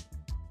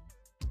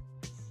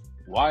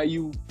 Why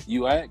you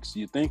ask?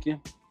 You thinking?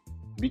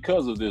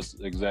 Because of this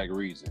exact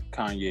reason,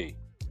 Kanye.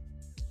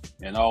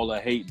 And all the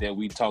hate that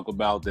we talk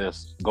about that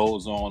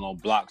goes on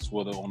blocks,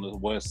 whether on the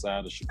west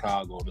side of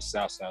Chicago or the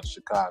south side of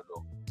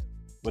Chicago.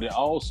 But it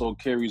also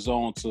carries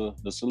on to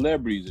the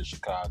celebrities in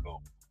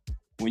Chicago.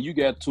 When you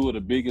got two of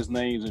the biggest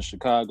names in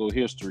Chicago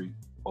history,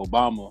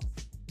 Obama,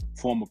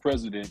 former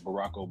President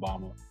Barack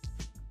Obama,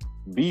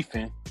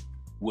 beefing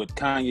with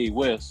Kanye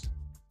West,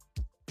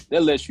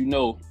 that lets you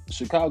know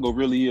Chicago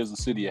really is a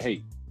city of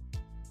hate.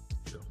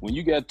 When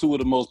you got two of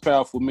the most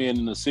powerful men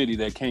in the city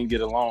that can't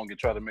get along and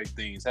try to make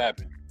things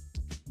happen,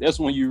 that's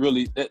when you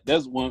really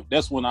that's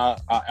when our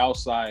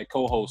outside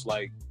co-hosts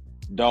like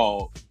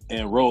Dog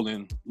and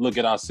Roland look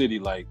at our city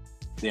like,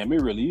 damn,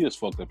 it really is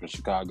fucked up in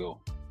Chicago.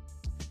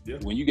 Yeah.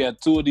 When you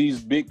got two of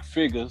these big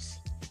figures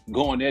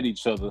going at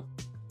each other,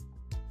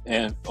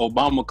 and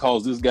Obama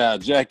calls this guy a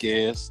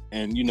jackass,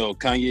 and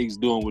Kanye's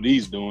doing what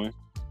he's doing,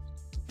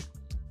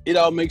 it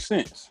all makes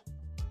sense.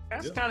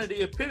 That's kind of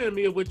the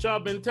epitome of what y'all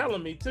been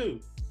telling me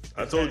too.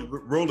 I told you,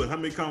 Roland, how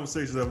many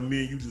conversations have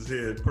me and you just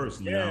had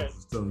personally? Yeah. I was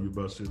just telling you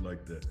about shit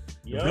like that.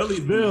 Yep. Belly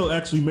Bell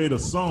actually made a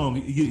song.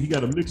 He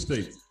got a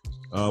mixtape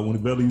when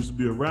Belly used to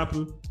be a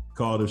rapper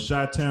called "If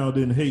Chi-Town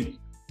Didn't Hate."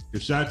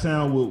 If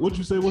Chi-Town, what'd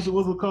you say? What's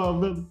it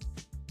called, Belly?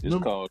 It's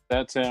called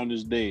Chi-Town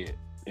Is Dead,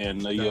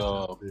 and the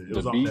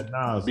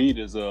beat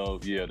is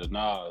the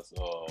Nas.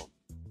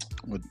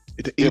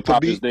 The hip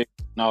hop is dead.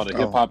 No, the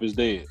hip hop is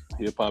dead.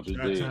 Hip hop is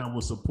dead. Chi-Town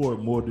will support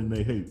more than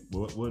they hate.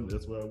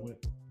 That's where I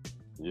went.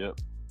 Yep.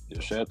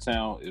 If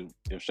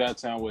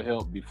Chi-Town would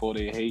help before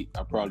they hate,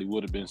 I probably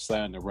would have been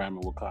signed to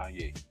rhyming with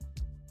Kanye.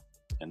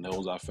 And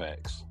those are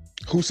facts.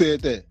 Who said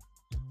that?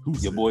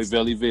 Your boy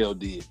Velly Vale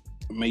did.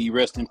 May you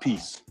rest in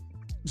peace.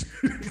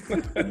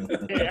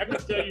 Hey, I can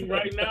tell you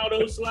right now,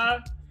 though, Sly.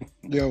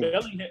 Yo,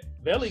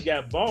 Velly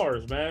got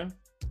bars, man.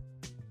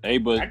 Hey,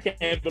 but I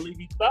can't believe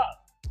he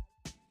stopped.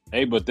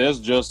 Hey, but that's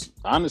just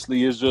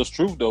honestly, it's just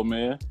truth, though,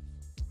 man.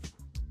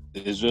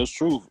 It's just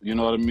truth. You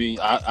know what I mean?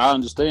 I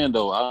understand,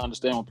 though. I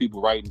understand when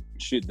people write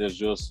shit that's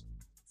just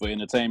for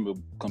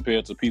entertainment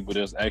compared to people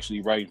that's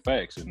actually writing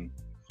facts. And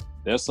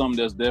that's something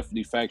that's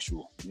definitely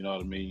factual. You know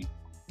what I mean?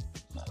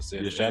 I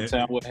said if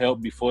Chi-Town would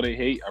help before they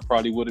hate, I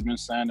probably would have been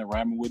signed and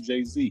rhyming with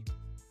Jay-Z.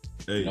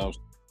 Hey,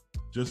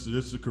 just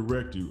to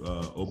correct you,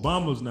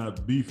 Obama's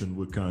not beefing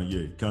with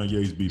Kanye.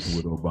 Kanye's beefing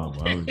with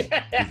Obama.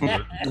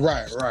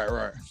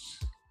 Right.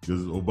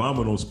 Because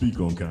Obama don't speak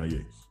on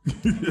Kanye.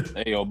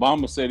 Hey,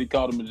 Obama said he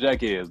called him a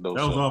jackass though.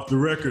 That was off the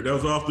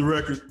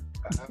record.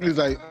 He's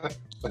like,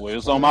 well,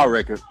 it's on my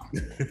record.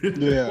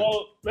 yeah.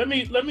 Well, let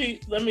me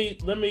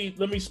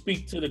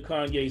speak to the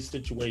Kanye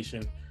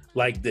situation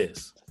like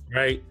this,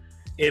 right?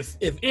 If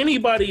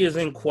anybody is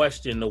in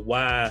question to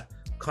why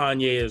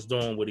Kanye is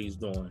doing what he's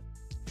doing,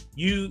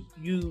 you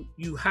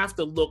have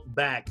to look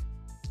back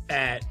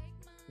at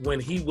when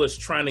he was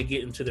trying to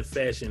get into the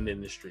fashion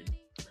industry,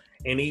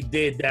 and he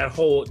did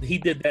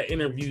that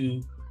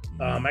interview.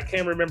 I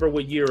can't remember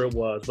what year it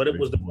was, but it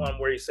was the one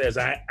where he says,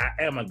 "I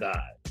am a god."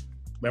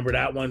 Remember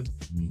that one?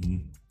 Mm-hmm.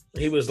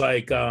 He was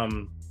like,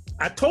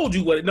 "I told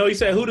you what." No, he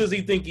said, "Who does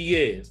he think he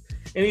is?"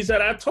 And he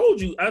said, "I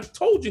told you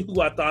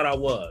who I thought I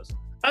was,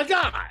 a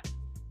god."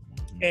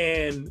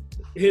 And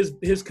his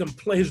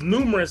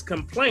numerous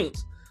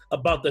complaints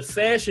about the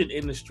fashion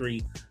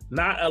industry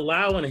not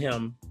allowing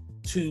him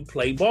to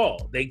play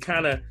ball. They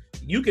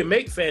you can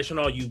make fashion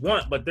all you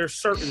want, but there's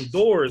certain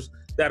doors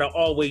that'll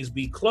always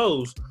be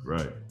closed.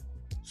 Right.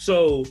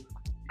 So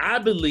I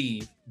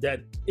believe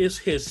that it's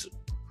his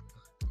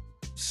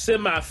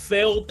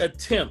semi-failed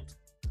attempt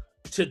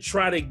to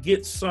try to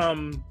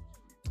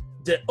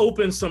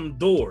open some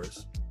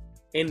doors.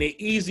 And the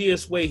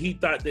easiest way he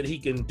thought that he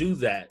can do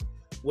that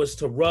was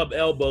to rub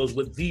elbows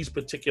with these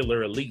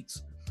particular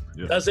elites.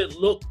 Yeah. Does it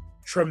look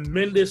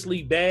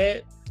tremendously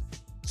bad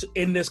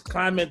in this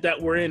climate that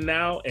we're in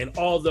now, and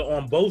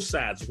on both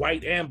sides,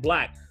 white and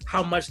black,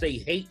 how much they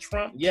hate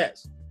Trump?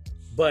 Yes.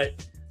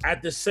 But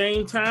at the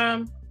same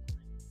time,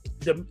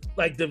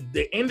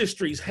 the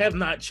industries have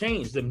not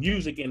changed. The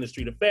music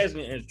industry, the fashion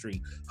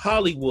industry,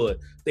 Hollywood,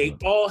 they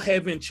all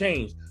haven't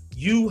changed.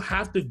 You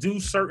have to do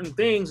certain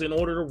things in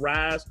order to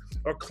rise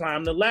or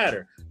climb the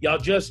ladder. Y'all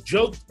just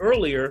joked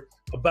earlier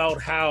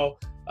about how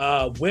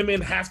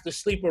women have to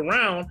sleep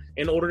around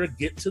in order to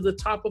get to the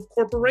top of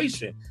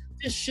corporation.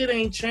 This shit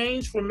ain't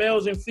changed for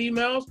males and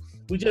females.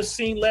 We just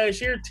seen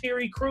last year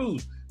Terry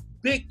Crews,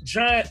 big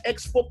giant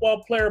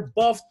ex-football player,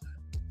 buff,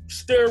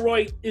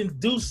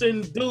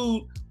 steroid-inducing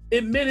dude,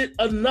 admitted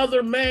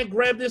another man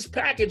grabbed this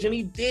package and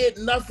he did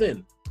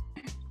nothing.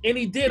 And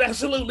he did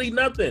absolutely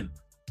nothing.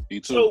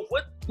 So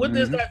what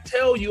does that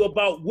tell you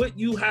about what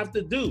you have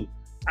to do?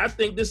 I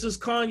think this is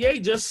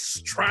Kanye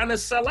just trying to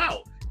sell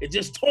out. It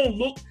just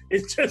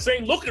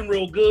ain't looking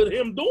real good,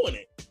 him doing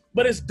it.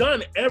 But it's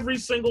done every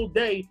single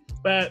day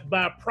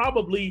by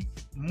probably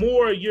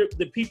more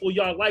the people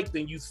y'all like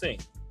than you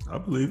think. I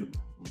believe it.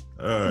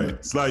 All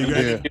right. Sly, you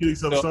got to kill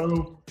something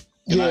started?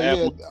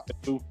 Yeah.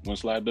 When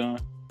Sly done?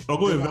 Oh,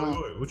 go ahead, man.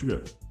 Go ahead. What you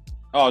got?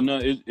 Oh, no,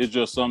 it's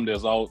just something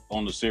that's all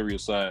on the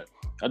serious side.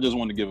 I just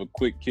want to give a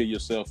quick kill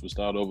yourself and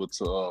start over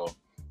to,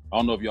 I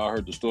don't know if y'all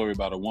heard the story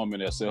about a woman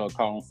that set her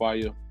car on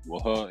fire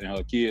with her and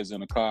her kids in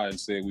the car and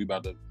said, "We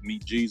about to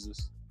meet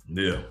Jesus."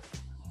 Yeah.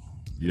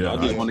 Yeah.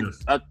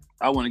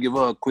 I want to give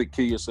her a quick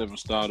kill yourself and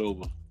start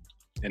over.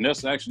 And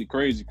that's actually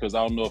crazy because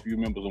I don't know if you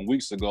remember some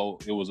weeks ago,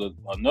 it was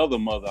another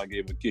mother I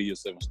gave a kill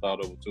yourself and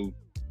start over to,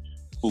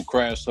 who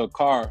crashed her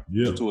car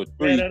into a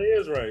tree. Yeah, that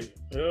is right.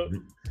 Yep.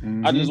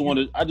 Mm-hmm. I just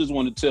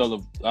want to tell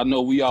her, I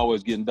know we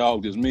always getting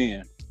dogged as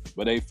men,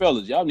 but hey,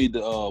 fellas, y'all need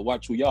to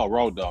watch who y'all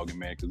raw dogging,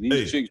 man, because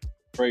these chicks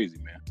crazy,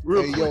 man.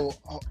 Yo,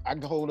 I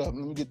can hold up.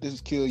 Let me get this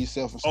kill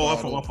yourself and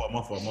start over.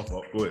 My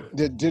fault. Go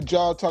ahead. Did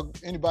y'all talk?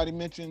 Anybody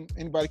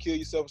kill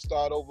yourself and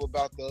start over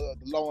about the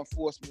law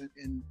enforcement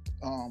in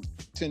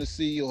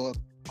Tennessee or?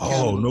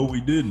 Oh no,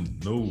 we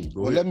didn't. No.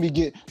 Well, let me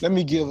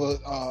give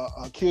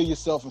a kill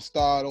yourself and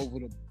start over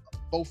to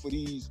both of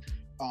these.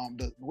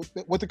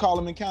 What they call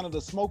them in Canada,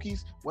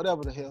 Smokies,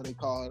 whatever the hell they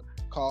called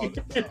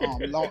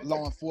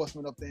law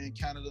enforcement up there in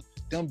Canada,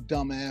 them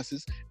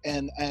dumbasses,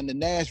 and the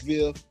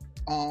Nashville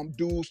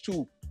dudes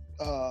too,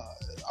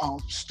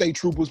 state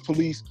troopers,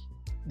 police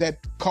that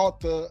caught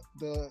the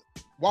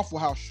Waffle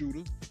House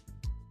shooter.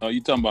 Oh,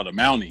 you talking about a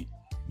Mountie?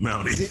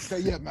 Yeah,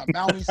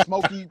 Mountie,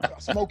 Smoky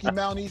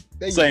Mountie.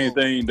 Same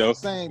thing though.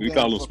 We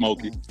call them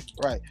Smoky.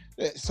 Right.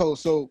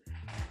 So.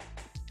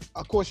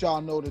 Of course,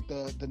 y'all know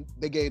that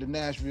they gave the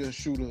Nashville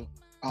shooter,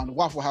 the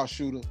Waffle House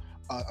shooter,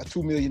 a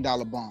 $2 million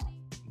bond.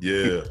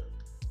 Yeah.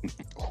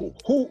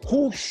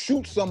 Who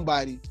shoots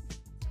somebody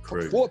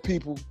for 4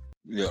 people?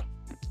 Yeah.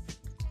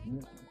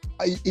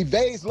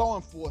 Evades law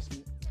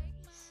enforcement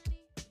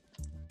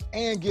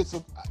and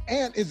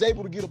is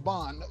able to get a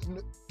bond,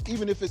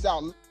 even if it's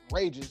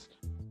outrageous.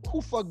 Who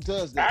fuck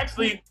does that?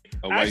 Actually,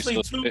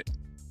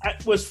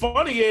 what's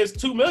funny is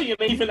 $2 million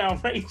ain't even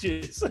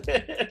outrageous.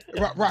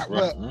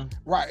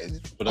 Right.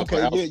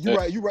 Okay,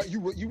 yeah, you're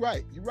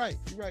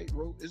right,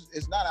 bro.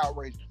 It's not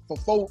outrageous. For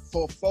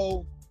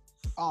four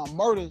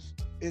murders,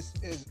 is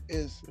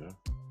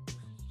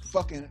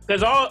fucking.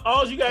 Because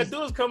all you gotta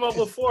do is come up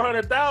with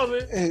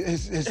 400,000.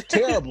 It's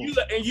terrible.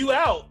 and you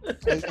out.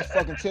 It's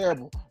fucking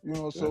terrible. You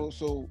know,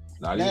 so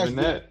not even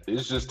that.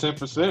 It's just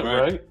 10%,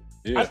 right?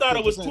 Yeah. I thought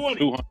it was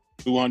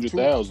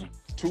 200,000.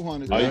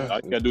 200. All you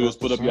gotta do is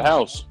put up your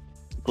house.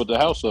 Put the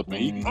house up, and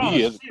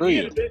he has a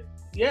crib.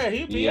 Yeah,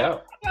 he'll be out.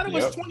 out. I thought it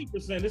was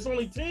 20%. It's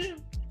only 10.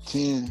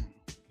 10.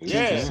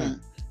 Yeah.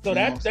 So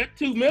that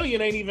 2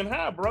 million ain't even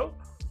high, bro.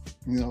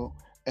 You know,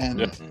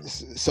 and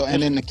so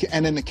and then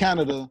the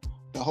Canada,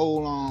 the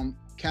whole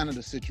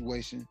Canada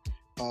situation,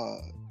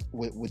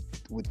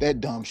 with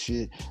that dumb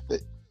shit.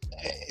 The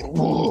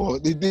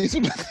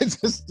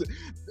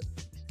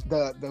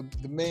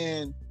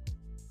man.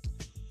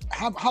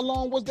 How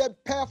long was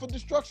that path of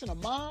destruction? A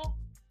mile?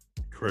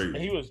 Crazy.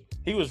 And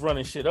he was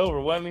running shit over,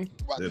 wasn't he?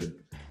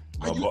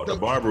 The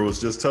barber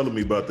was just telling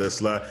me about that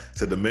slide.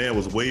 Said the man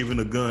was waving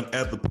a gun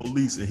at the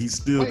police, and he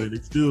still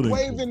didn't.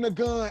 Waving the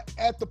gun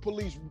at the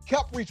police,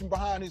 kept reaching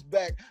behind his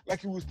back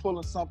like he was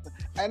pulling something,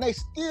 and they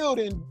still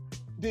didn't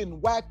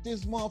whack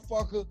this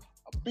motherfucker,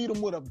 beat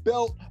him with a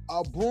belt,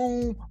 a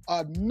broom,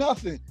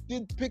 nothing.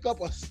 Didn't pick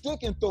up a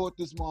stick and throw at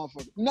this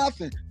motherfucker.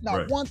 Nothing.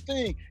 Not one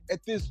thing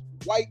at this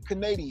white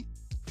Canadian.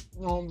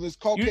 This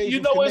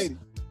Caucasian Canadian.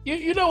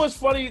 You know what's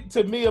funny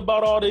to me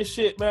about all this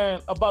shit,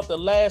 man? About the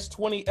last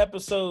 20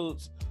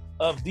 episodes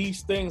of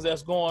these things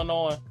that's going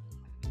on.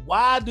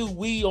 Why do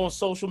we on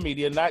social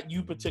media, not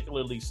you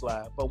particularly,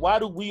 Sly, but why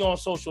do we on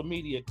social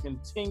media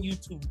continue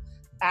to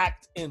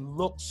act and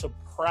look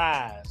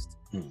surprised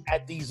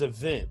at these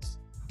events?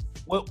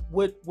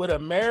 What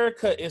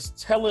America is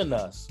telling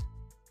us,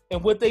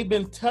 and what they've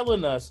been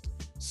telling us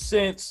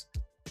since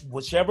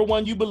whichever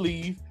one you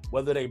believe,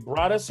 whether they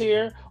brought us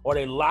here or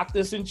they locked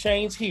us in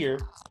chains here,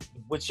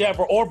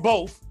 whichever or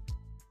both,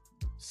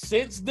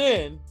 since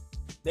then,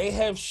 they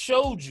have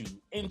showed you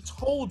and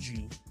told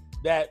you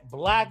that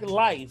Black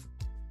life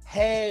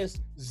has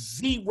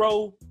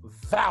zero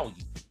value.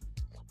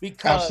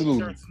 Because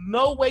there's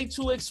no way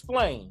to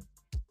explain,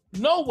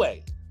 no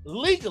way,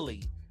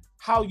 legally,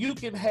 how you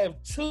can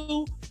have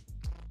two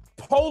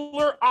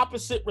polar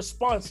opposite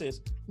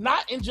responses,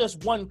 not in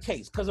just one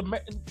case. Because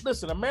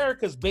listen,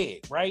 America's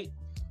big, right?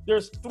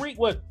 There's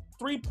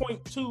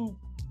 3.2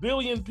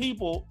 billion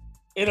people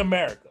in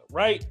America,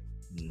 right?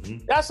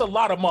 Mm-hmm. That's a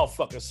lot of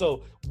motherfuckers.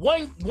 So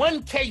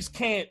one case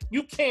can't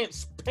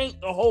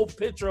paint the whole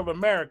picture of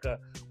America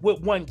with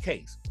one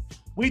case.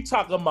 We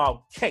talking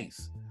about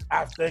case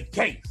after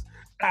case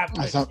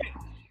after case.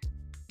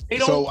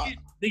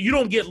 You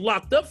don't get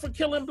locked up for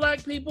killing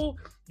Black people.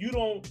 You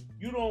don't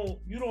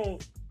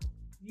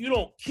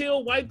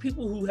kill white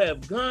people who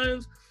have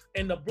guns.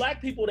 And the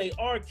Black people they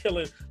are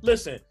killing.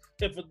 Listen,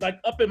 if like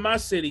up in my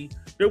city,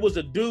 there was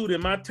a dude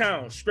in my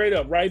town, straight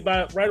up, right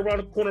around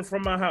the corner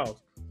from my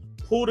house,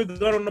 pulled a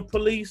gun on the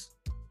police,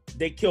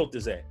 they killed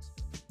his ass.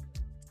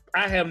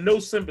 I have no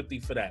sympathy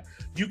for that.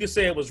 You can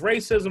say it was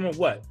racism or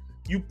what.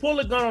 You pull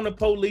a gun on the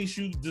police,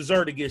 you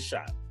deserve to get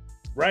shot,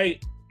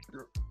 right?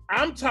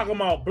 I'm talking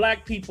about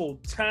Black people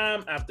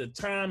time after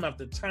time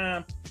after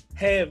time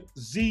have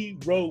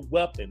zero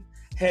weapon.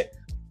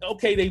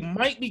 Okay, they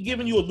might be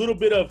giving you a little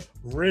bit of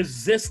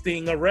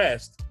resisting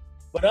arrest,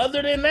 but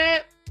other than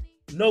that,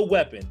 no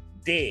weapon,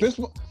 dead.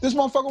 This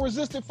motherfucker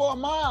resisted for a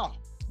mile,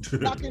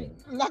 knocking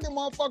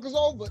motherfuckers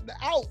over,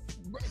 out,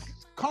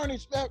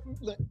 carnage.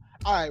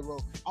 All right, bro,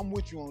 I'm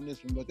with you on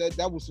this one, but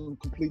that was some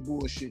complete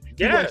bullshit.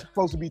 You weren't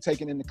supposed to be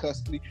taken into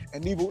custody,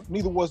 and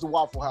neither was the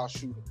Waffle House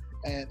shooter.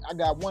 And I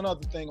got one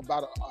other thing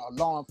about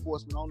law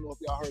enforcement. I don't know if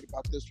y'all heard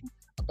about this one,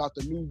 about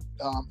the new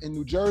in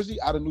New Jersey,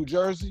 out of New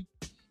Jersey,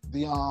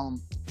 the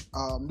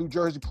New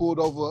Jersey pulled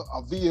over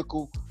a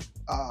vehicle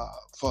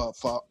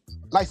for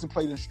license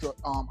plate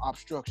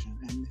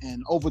obstruction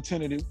and over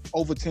tinted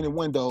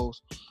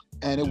windows,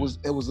 and it was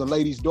a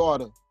lady's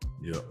daughter.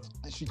 Yeah.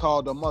 And she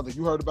called her mother.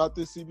 You heard about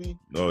this, CB?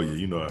 Oh yeah,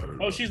 you know I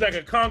heard. Oh, she's like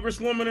a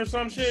congresswoman or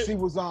some shit. She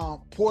was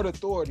Port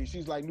Authority.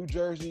 She's like New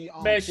Jersey.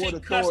 Man, she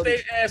cussed their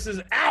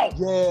asses out.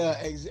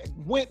 Yeah,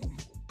 went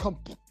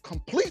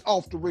complete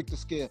off the Richter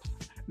scale.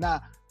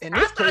 Now, in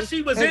this I thought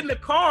she was in the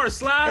car,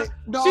 Sly.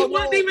 She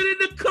wasn't even in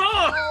the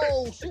car.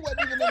 No, she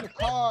wasn't even in the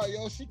car,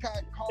 yo. She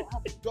called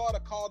her daughter,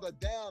 called her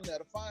down there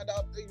to find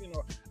out,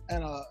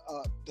 and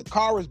the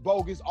car is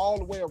bogus, all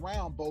the way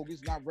around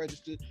bogus, not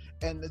registered,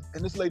 and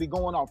this lady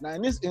going off. Now,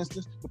 in this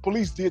instance, the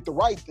police did the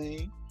right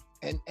thing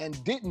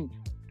and didn't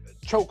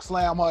choke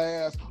slam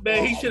her ass.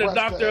 Man, he should have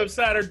knocked her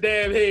upside her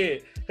damn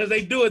head, because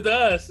they do it to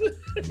us.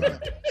 Man,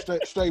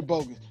 straight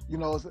bogus. You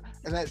know,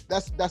 and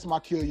that's my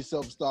kill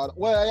yourself starter.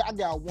 Well, I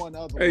got one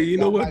other. Hey, you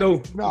know what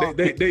though? No.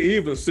 They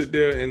even sit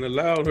there and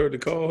allowed her to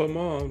call her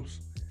moms,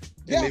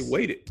 and they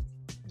waited.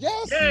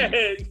 Yes. Yeah,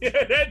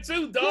 that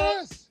too, dog.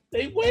 Yes.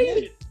 They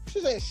waited. She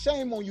said,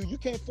 "Shame on you! You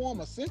can't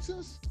form a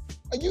sentence.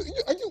 Are you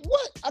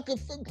what? I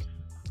could.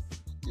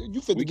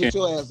 You finna get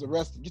your ass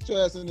arrested. Get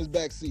your ass in this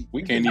back seat.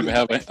 We can't even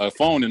have a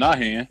phone in our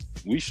hand.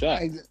 We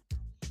shot."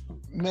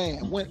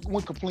 Man,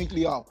 went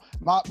completely off.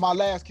 My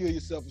last kill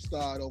yourself and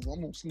start over.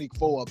 I'm gonna sneak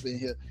 4 up in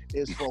here.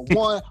 Is for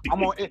one.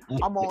 I'm on. It's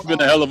been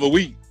a hell of a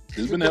week.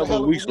 It's been a hell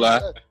of a week, Sly.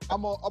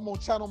 I'm gonna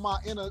channel my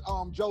inner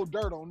Joe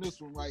Dirt on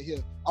this one right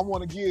here. I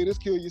want to give this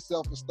kill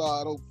yourself and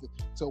start over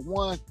to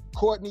one.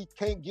 Courtney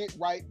can't get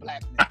right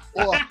black man,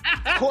 or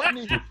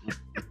Courtney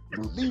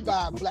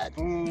Levi black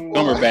man.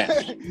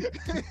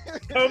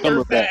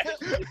 Cumberbatch.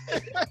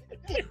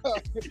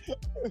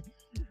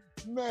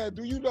 Man,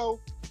 do you know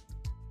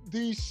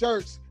these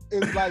shirts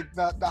is like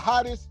the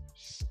hottest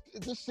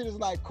this shit is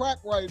like crack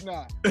right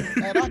now.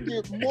 And I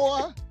get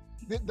more.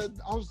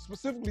 I'm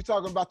specifically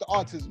talking about the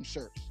autism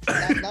shirts.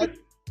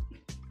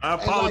 I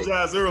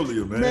apologized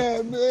earlier,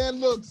 man. Man,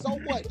 look, so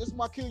what? This is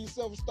my kill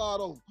yourself and start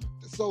over.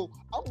 So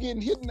I'm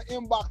getting hit in the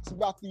inbox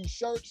about these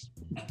shirts,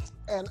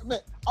 and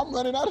man, I'm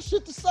running out of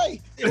shit to say.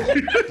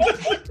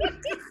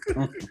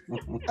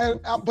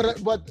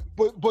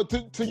 But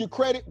to your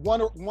credit, one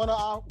of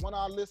our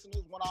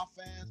listeners, one of our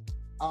fans,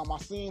 I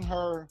seen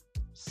her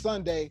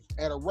Sunday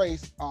at a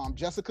race,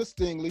 Jessica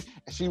Stingley,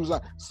 and she was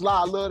like, Sly,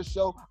 I love the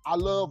show. I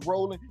love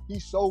Roland.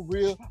 He's so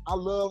real. I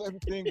love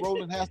everything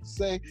Roland has to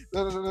say.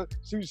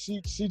 She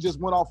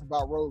just went off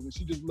about Roland.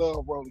 She just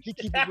loved Roland. He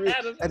keep it real.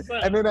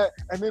 and then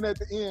at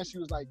the end, she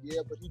was like,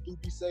 yeah, but he do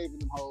be saving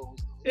them hoes.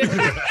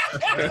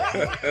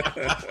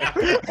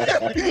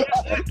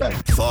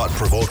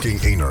 Thought-provoking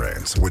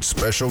ignorance with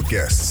special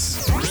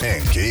guests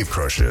and cave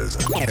crushers.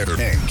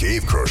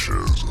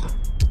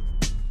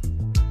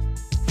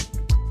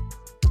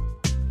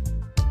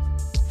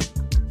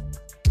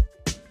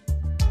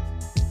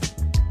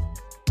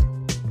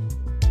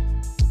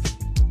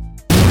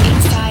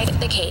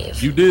 The Cave.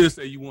 You did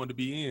say you wanted to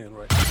be in,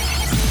 right?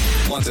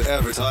 Want to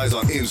advertise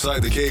on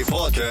Inside the Cave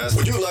podcast?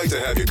 Would you like to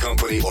have your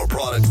company or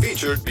product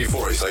featured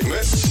before a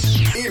segment?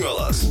 Email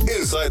us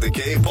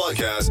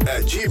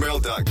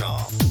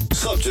insidethecavepodcast@gmail.com.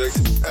 Subject: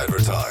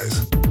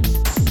 advertise.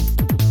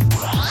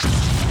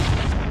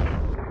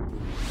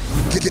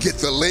 Get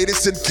the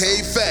latest in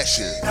cave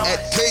fashion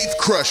at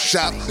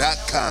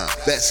cavecrushshop.com.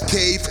 That's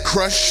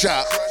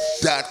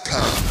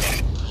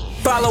cavecrushshop.com.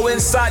 Follow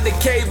Inside the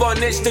Cave on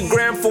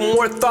Instagram for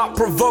more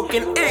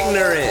thought-provoking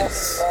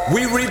ignorance.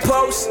 We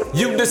repost,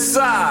 you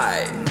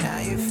decide. Now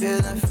you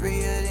feeling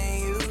freer than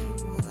you.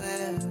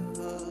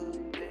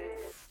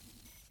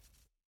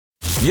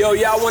 Yo,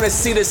 y'all want to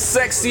see the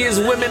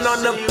sexiest women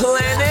on the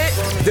planet?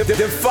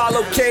 Then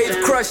follow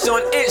Cave Crush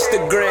on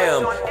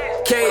Instagram.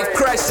 Cave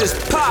Crush is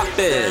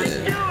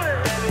poppin'.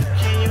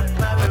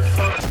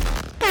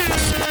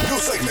 New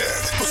segment.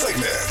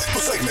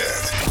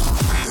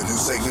 The new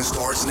segment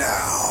starts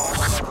now.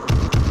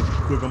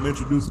 Quick, I'm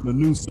introducing a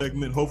new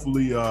segment.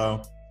 Hopefully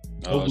it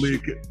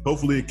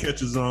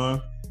catches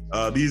on.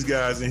 These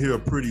guys in here are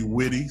pretty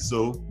witty,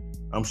 so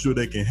I'm sure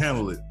they can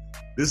handle it.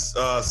 This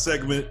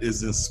segment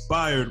is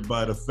inspired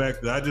by the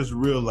fact that I just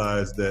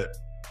realized that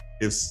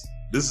this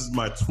is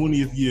my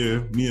 20th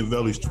year, me and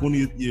Veli's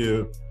 20th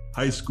year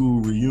high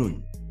school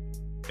reunion.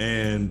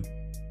 And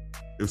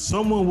if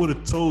someone would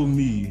have told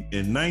me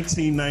in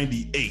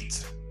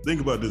 1998,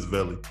 think about this,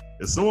 Veli,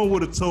 if someone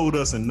would have told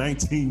us in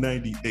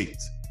 1998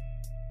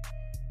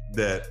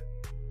 that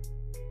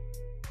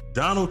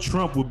Donald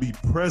Trump would be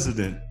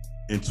president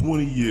in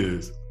 20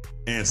 years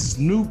and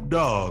Snoop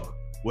Dogg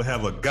would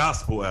have a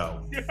gospel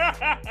album.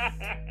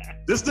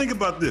 Just think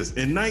about this.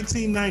 In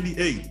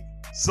 1998,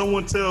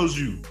 someone tells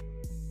you,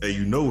 hey,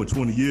 you know in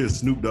 20 years,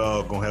 Snoop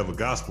Dogg gonna have a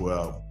gospel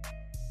album.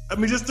 I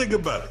mean, just think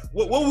about it.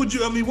 What would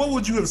you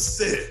have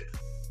said?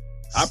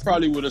 I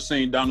probably would have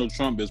seen Donald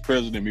Trump as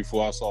president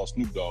before I saw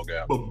Snoop Dogg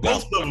album. But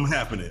both of them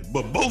happening.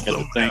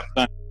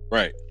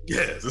 Right.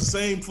 Yeah, it's the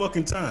same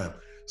fucking time.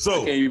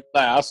 So I can't even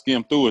lie, I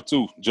skimmed through it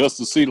too, just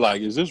to see,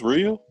 like, is this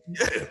real?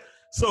 Yeah.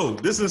 So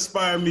this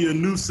inspired me a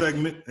new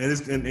segment,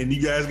 and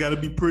you guys got to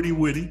be pretty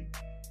witty.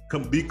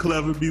 Come, be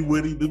clever, be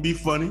witty, be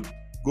funny.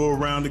 Go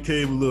around the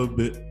cave a little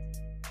bit.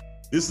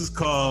 This is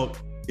called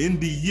In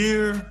the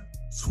Year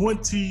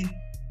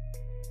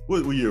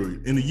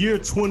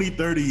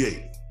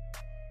 2038.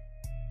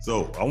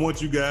 So I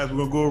want you guys, we're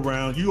gonna go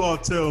around. You all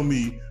tell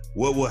me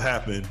what will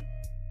happen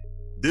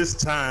this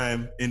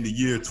time in the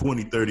year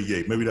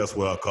 2038. Maybe that's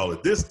what I'll call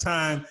it. This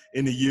time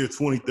in the year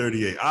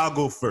 2038. I'll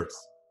go first.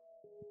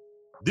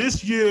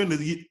 This time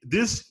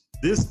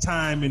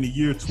in the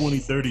year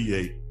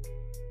 2038,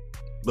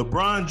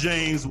 LeBron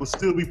James will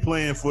still be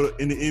playing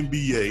in the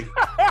NBA.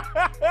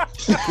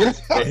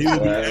 He will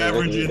be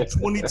averaging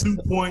 22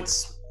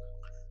 points,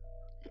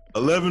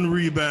 11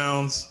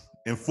 rebounds,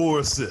 and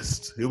 4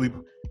 assists.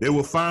 They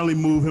will finally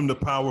move him to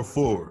power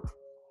forward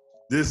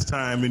this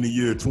time in the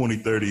year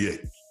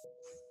 2038.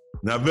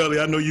 Now, Veli,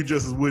 I know you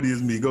just as witty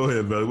as me. Go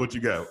ahead, Veli. What you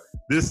got?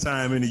 This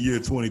time in the year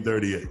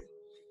 2038.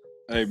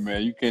 Hey,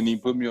 man, you can't even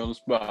put me on the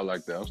spot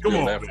like that. I'm still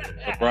laughing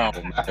at Brown.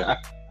 Roland, what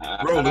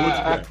you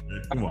got,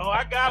 man? Come on. Oh,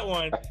 I got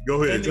one.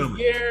 Go ahead, tell me. In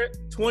the year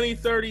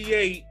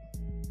 2038,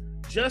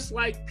 just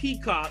like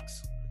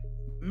peacocks,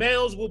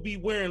 males will be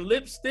wearing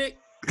lipstick,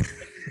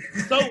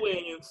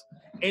 sew-ins,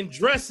 and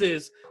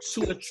dresses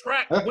to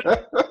attract women.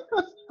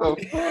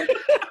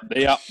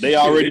 They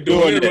already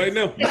doing it right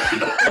now.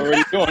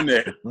 Already doing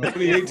that.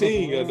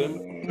 2018, goddamn.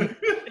 And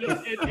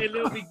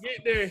they'll be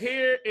getting their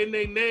hair and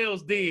their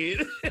nails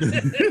did.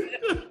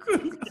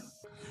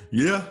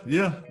 Yeah.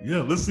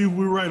 Let's see if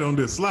we're right on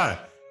this. Sly.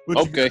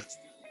 Okay.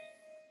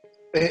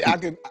 Hey,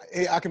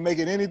 I can make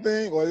it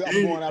anything, or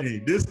I'm going out.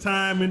 This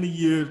time in the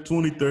year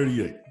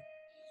 2038.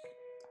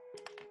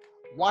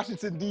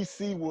 Washington,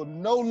 D.C. will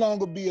no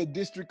longer be a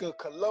District of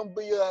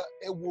Columbia.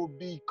 It will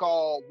be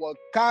called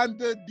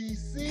Wakanda,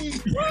 D.C.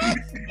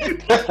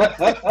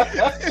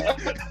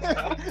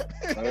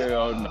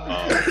 Hell no.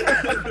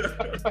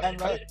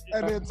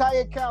 And the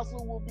entire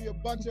council will be a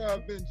bunch of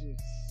Avengers.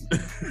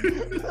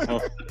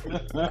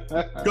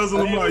 Cousin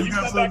Lamar, you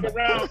got something?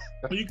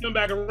 When you come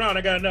back around,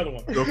 I got another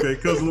one. Okay,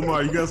 Cousin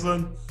Lamar, you got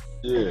something?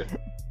 Yeah,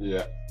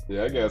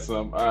 I got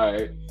some. All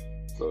right.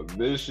 So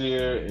this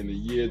year, in the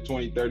year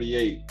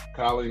 2038,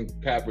 Colin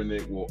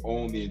Kaepernick will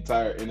own the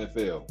entire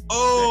NFL.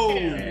 Oh,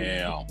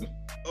 damn.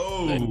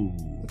 Oh,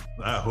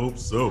 I hope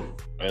so.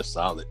 That's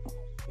solid.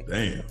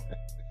 Damn.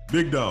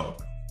 Big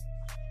dog.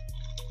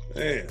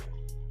 Man,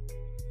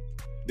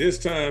 this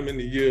time in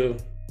the year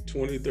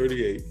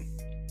 2038,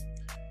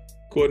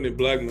 Courtney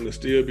Blackman will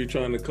still be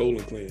trying to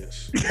colon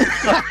cleanse.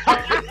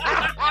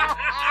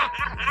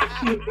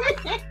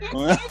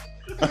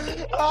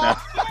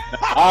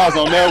 Odds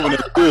on that one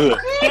is good.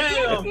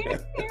 Damn.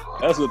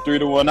 That's a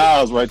 3-1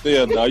 odds right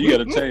there, dog. You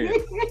got a chance.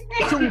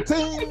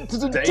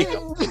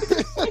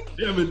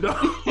 Damn it,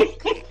 dog.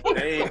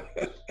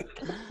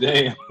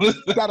 Damn.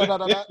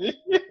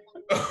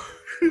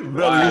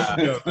 Wow.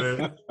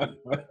 Man.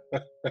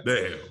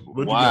 Damn.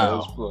 What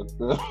wow.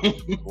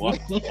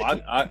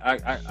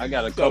 I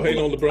got a couple. Stop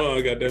hating on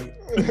LeBron, goddamn.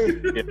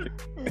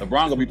 LeBron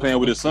gonna be playing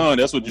with his son.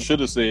 That's what you should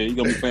have said. He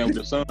gonna be playing with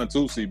his son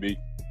too, CB.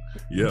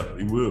 Yeah,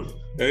 he will.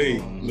 Hey,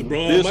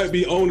 LeBron might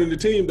be owning the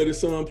team that his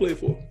son played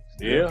for.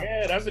 Yeah,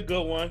 that's a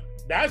good one.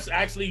 That's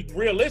actually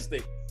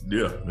realistic.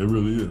 Yeah, it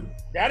really is.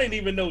 That ain't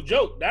even no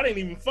joke. That ain't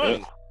even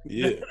funny.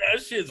 Yeah.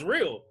 That shit's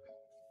real.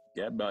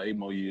 Got about 8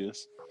 more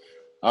years.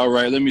 All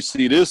right, let me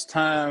see. This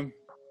time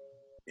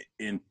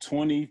in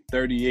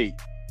 2038,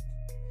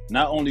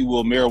 not only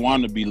will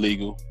marijuana be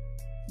legal,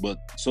 but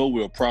so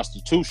will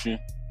prostitution.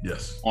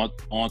 Yes. On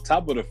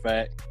top of the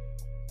fact,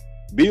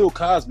 Bill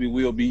Cosby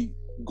will be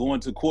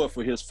going to court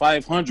for his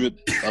 500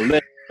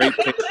 alleged rape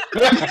case.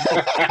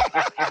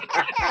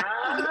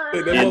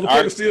 That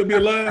motherfucker still be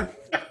alive?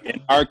 And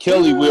R.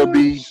 Kelly will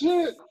be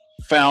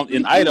found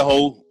in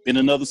Idaho in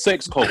another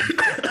sex cult.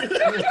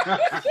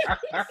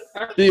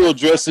 Still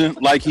dressing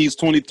like he's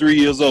 23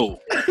 years old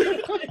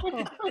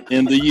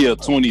in the year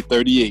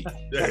 2038.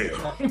 Damn.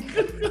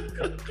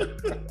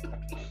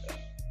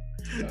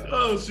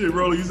 Oh shit,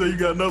 Rolly, you say you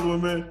got another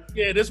one, man?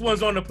 Yeah, this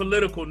one's on a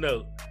political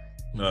note.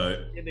 All right.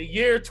 In the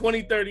year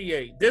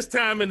 2038, this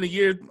time in the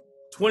year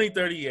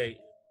 2038,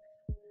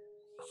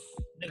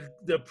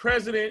 the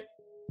president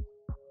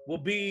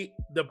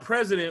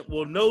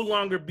will no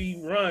longer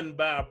be run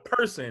by a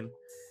person.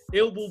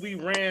 It will be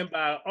ran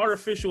by an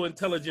artificial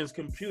intelligence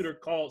computer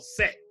called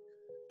SET.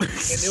 And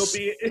it'll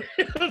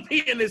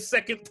be in his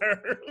second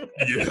term.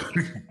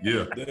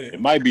 Yeah.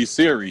 It might be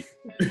Siri.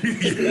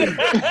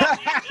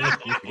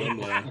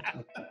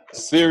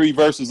 Siri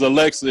versus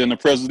Alexa in the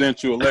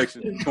presidential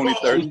election in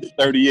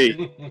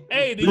 2038.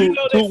 Hey, did you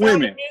know they found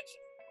women. that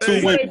bitch? Two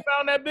women. They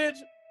found that bitch?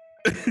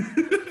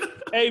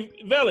 Hey,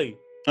 Velly.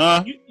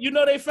 Huh? You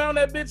know they found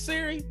that bitch,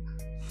 Siri?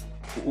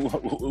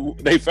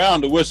 They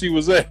found her where she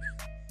was at.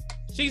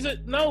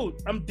 No,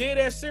 I'm dead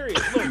ass serious.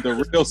 Look.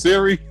 The real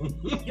Siri?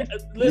 Yeah,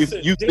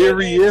 listen. You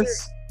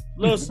serious?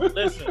 Listen.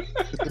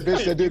 The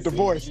bitch that did the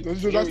voice.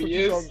 That's what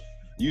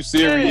you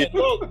serious? Yeah,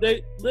 look,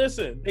 they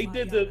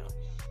did the.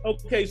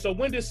 Okay, so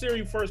when did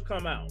Siri first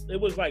come out? It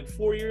was like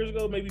 4 years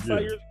ago, maybe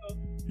 5 years ago.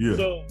 Yeah.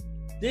 So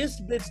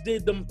this bitch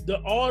did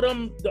the all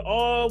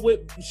with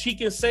she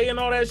can say and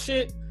all that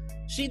shit.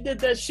 She did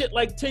that shit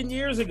like 10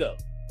 years ago.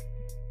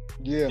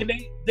 Yeah. And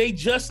they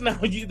just now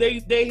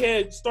they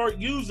had start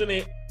using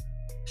it.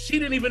 She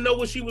didn't even know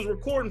what she was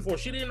recording for.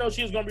 She didn't know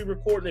she was gonna be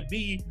recording to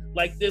be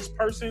like this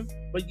person.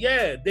 But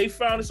yeah, they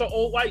found it's an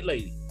old white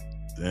lady.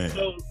 Damn.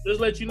 So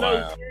just let you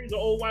know, Siri's an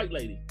old white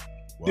lady.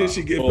 Wow. Did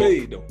she get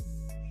paid though?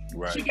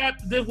 Right.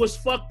 What's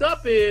fucked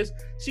up is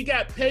she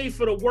got paid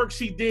for the work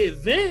she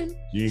did then.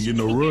 You ain't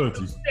getting no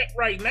royalties.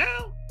 Right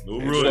now. No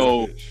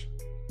royalties.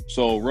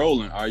 So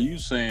Roland, are you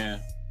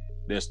saying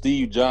that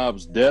Steve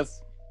Jobs'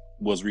 death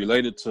was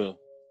related to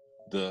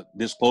the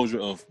disclosure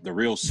of the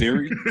real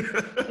Siri?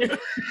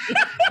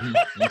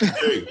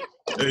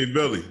 Hey,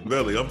 Belly,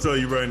 I'm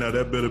telling you right now,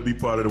 that better be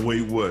part of the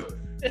wait what?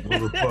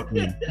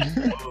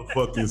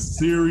 Motherfucking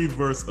Siri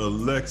versus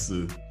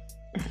Alexa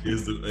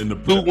is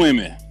the two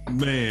women.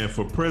 Man,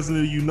 for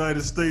president of the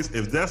United States,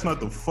 if that's not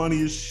the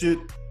funniest shit,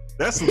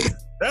 that's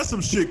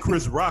some shit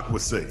Chris Rock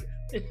would say.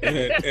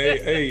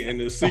 Hey, and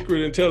the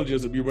secret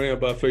intelligence will be ran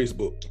by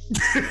Facebook.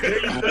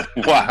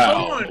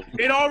 Wow.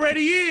 It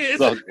already is.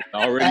 So, it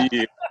already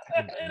is.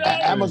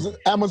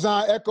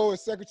 Amazon Echo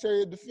is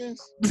Secretary of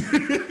Defense.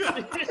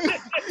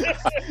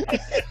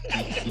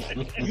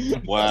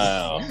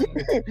 Wow.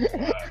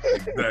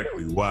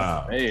 Exactly.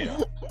 Wow. Hey,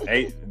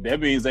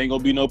 that means ain't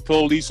gonna be no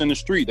police in the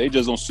street. They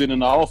just gonna sit in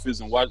the office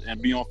and watch and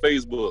be on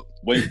Facebook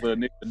waiting for a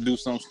nigga to do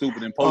something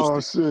stupid and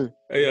post it. Shit.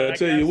 Hey, I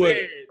tell you what.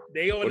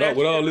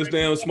 With all this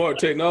damn smart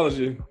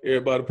technology,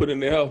 everybody put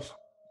in their house.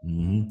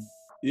 Mm-hmm.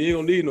 You ain't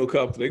gonna need no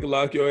cops. They can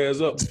lock your ass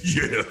up.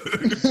 Yeah.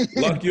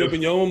 Lock you up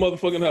in your own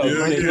motherfucking house.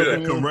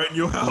 Yeah. Come right in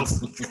your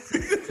house.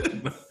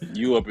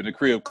 You up in the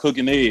crib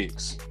cooking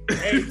eggs.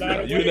 Hey, You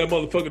and that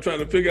motherfucker trying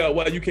to figure out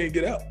why you can't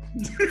get out.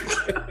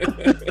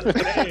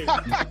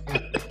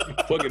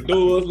 Fucking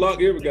doors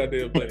locked, every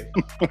goddamn thing.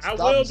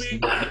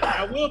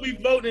 I will be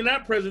voting in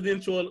that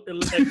presidential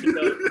election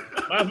though.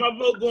 My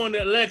vote going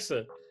to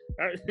Alexa.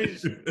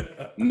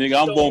 Nigga,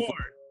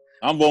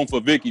 I'm voting for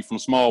Vicky from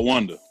Small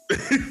Wonder.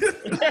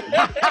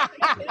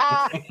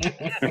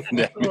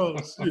 Oh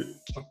shit.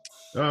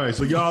 All right,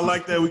 so y'all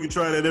like that? We can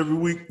try that every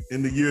week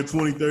in the year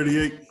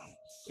 2038.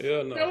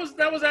 Yeah, no.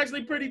 That was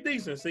actually pretty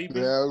decent. See,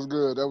 Yeah, that was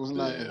good. That was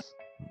nice.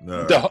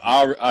 Nah.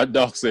 Our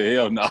dog said,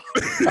 hell no.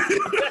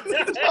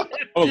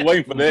 I was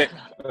waiting for that.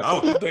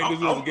 You think this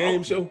was a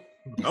game show?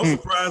 I'm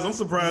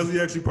surprised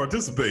he actually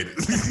participated.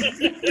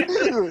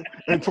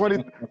 In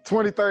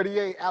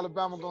 2038,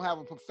 Alabama gonna have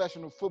a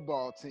professional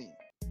football team.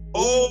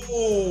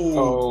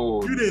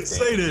 Oh, you didn't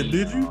say that,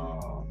 did you?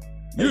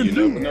 You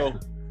never know.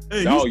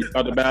 Hey, dog, you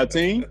about to buy a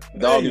team?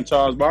 Dog and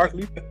Charles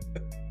Barkley?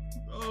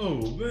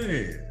 Oh,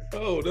 man.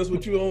 Oh, that's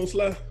what you on,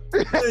 Sly?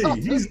 Hey,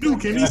 he's new.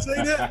 Can he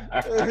say that?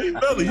 Hey,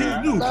 fella, he's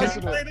new. Can he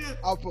say that?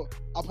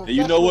 And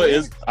you know what?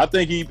 I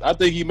think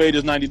he made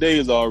his 90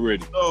 days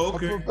already. Oh,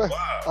 okay.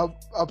 Wow.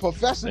 A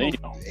professional,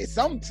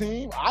 some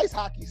team, ice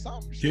hockey,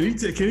 something.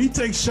 Can he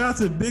take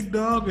shots at Big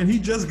Dog and he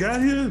just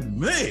got here?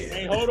 Man.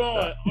 Hey, hold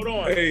on.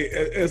 Hey,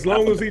 as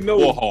long as he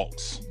knows,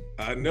 Hawks.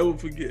 I never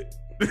forget.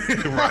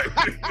 Right.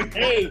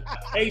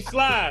 Hey,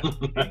 Sly.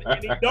 And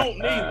he don't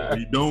neither.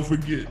 He don't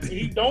forget.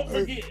 He don't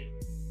forget.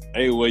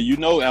 Hey, well, you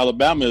know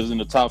Alabama is in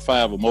the top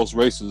 5 of most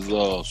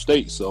racist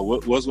states. So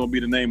what's going to be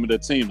the name of the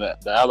team? The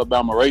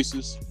Alabama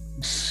Racists?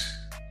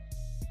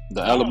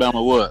 The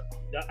Alabama what?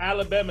 The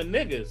Alabama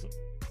niggas.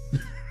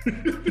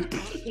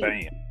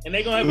 Damn. And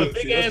they going to have a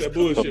big-ass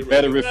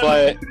Confederate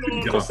flag.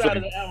 On the side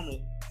of the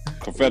helmet.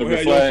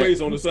 Confederate flag. flag. Your face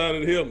on the side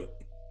of the helmet.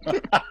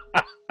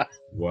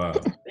 Wow.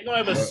 They're going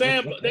to have a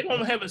sambo. They're going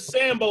to have a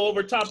sambo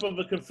over top of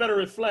a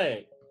Confederate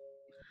flag.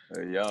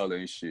 Hey, y'all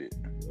ain't shit.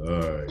 All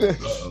right.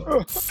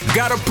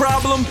 Got a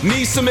problem?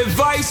 Need some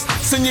advice?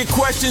 Send your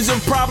questions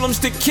and problems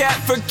to Cat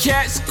for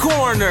Cat's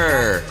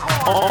Corner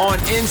on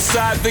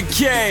Inside the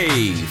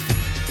Cave.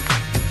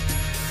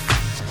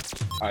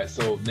 All right,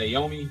 so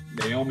Naomi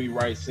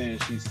writes in.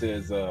 She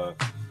says,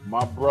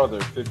 "My brother,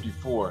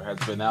 54, has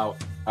been out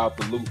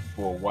the loop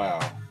for a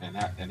while and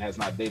has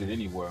not dated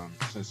anyone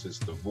since his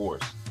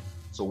divorce.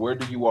 So where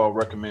do you all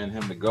recommend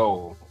him to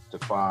go to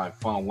find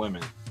fun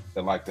women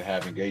that like to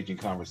have engaging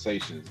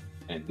conversations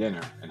and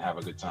dinner and have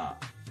a good time?"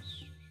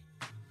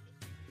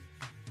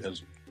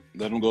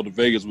 Let him go to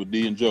Vegas with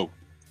D and Joe.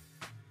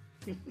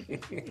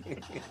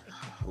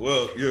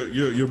 Well,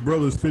 your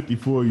brother's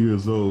 54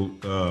 years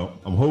old.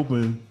 I'm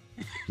hoping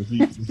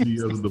since he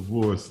has a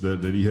divorce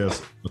that he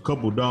has a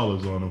couple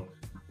dollars on him.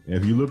 And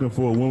if you're looking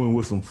for a woman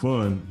with some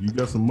fun, you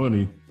got some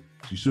money,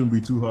 she shouldn't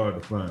be too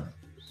hard to find.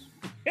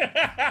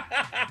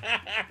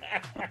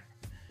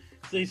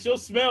 See, she'll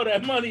smell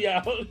that money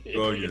out.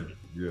 Oh yeah.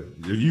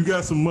 If you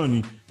got some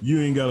money,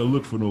 you ain't got to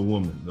look for no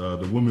woman.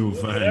 The woman will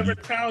find whatever you.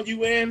 town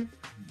you in,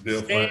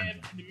 They'll stand find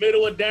in the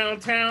middle of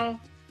downtown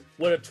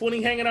with a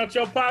 20 hanging out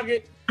your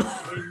pocket,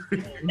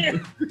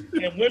 and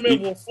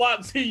women will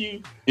flock to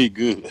you. He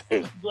good.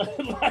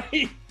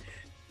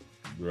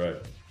 Right.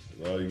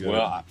 All you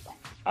got.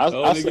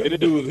 All you got to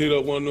do is hit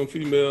up one of them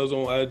females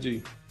on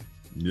IG.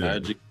 Yeah.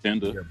 IG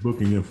Tinder. Yeah,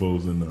 booking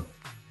info's in there.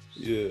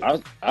 Yeah.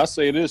 I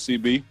say this,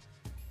 CB.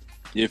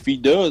 If he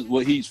does,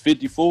 he's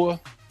 54.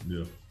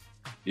 Yeah.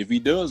 If he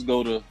does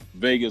go to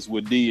Vegas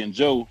with D and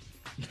Joe,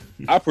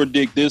 I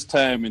predict this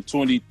time in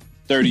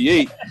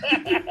 2038,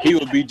 he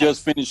will be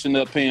just finishing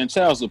up paying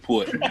child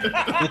support.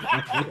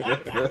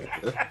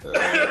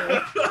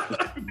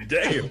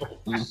 Damn.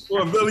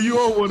 Boy, Billy, you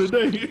on one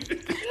today.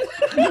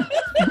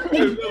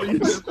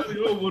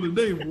 You on one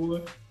today,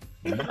 boy.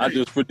 I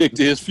just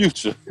predicted his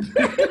future.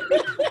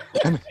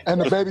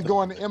 And the baby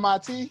going to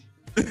MIT?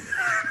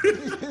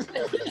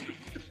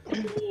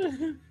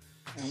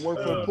 And work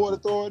for the Port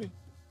Authority?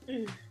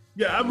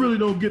 Yeah, I really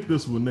don't get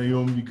this one,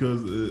 Naomi,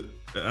 because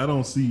I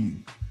don't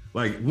see,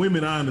 like,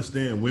 women, I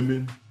understand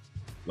women,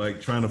 like,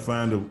 trying to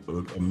find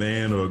a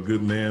man or a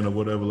good man or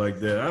whatever like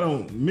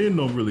that. Men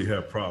don't really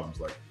have problems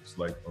like this.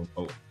 Like,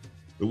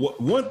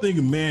 one thing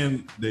a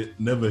man that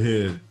never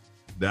had,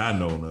 that I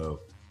know of,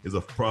 is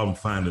a problem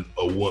finding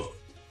a woman.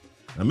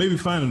 Now, maybe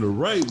finding the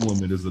right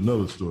woman is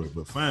another story,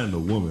 but finding a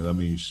woman, I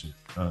mean, shit.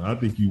 I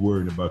think you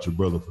worried about your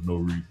brother for no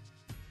reason.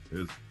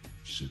 There's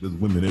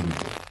women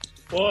everywhere.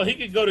 Well, he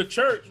could go to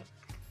church.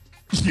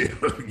 Yeah.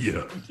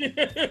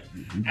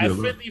 At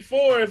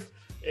 54,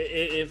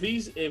 if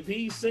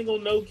he's single,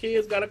 no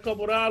kids, got a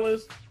couple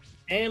dollars,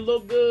 and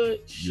look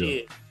good,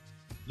 shit,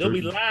 they'll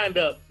be lined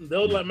up.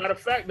 Matter of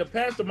fact, the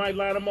pastor might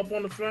line them up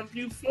on the front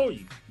pew for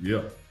you.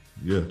 Yeah.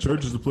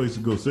 Church is the place to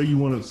go. Say you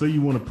want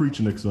to preach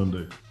next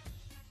Sunday.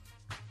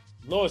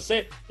 Lord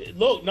said,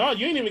 look, no,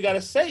 you ain't even got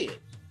to say it.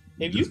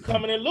 If you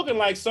coming in looking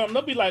like something,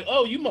 they'll be like,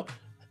 oh,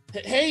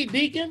 Hey,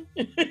 Deacon.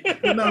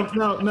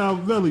 now,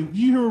 Velly,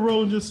 you hear what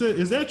Roland just said?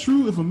 Is that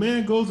true? If a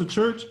man goes to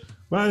church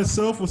by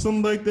himself or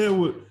something like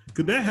that,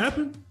 could that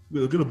happen?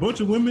 Could a bunch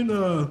of women?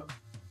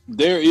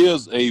 There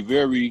is a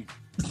very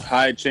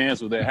high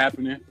chance of that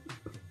happening.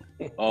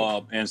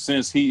 And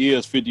since he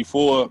is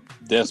 54,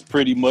 that's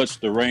pretty much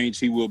the range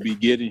he will be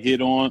getting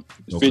hit on.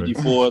 Okay.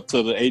 54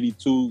 to the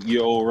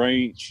 82-year-old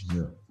range.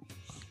 Yeah.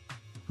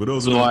 For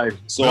those I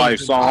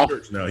saw.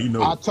 Now he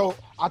knows.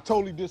 I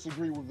totally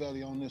disagree with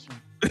Velly on this one.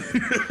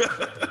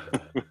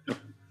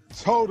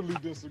 Totally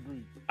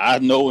disagree. I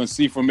know and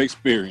see from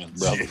experience,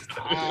 brother.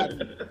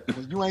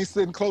 You ain't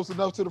sitting close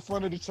enough to the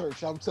front of the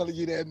church. I'm telling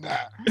you that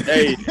now.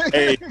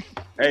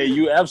 Hey,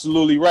 you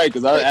absolutely right,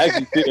 because I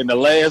actually sit in the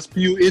last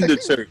pew in the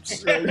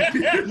church.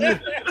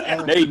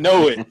 They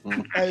know it.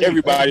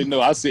 Everybody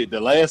know I sit the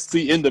last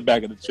seat in the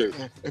back of the church.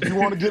 If you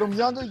want to get them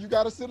younger, you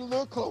got to sit a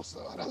little closer.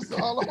 That's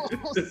all I'm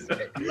gonna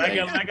say.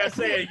 Like I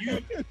said, you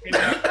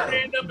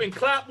stand up and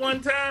clap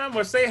one time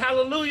or say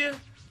hallelujah.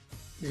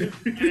 And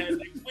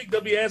next week they'll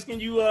be asking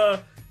you,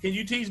 can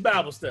you teach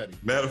Bible study?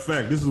 Matter of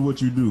fact, this is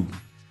what you do.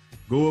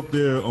 Go up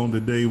there on the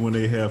day when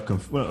they have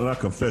not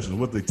confession,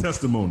 what they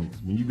testimonies.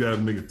 When you got to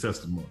make a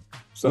testimony.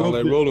 Sound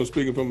like Roland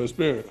speaking from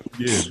experience.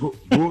 Yeah,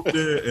 go up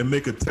there and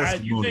make a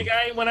testimony. You think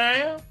I ain't what I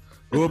am?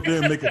 Go up there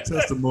and make a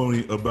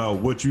testimony about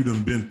what you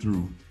done been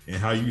through and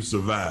how you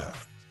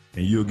survived,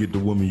 and you'll get the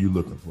woman you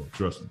looking for.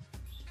 Trust me.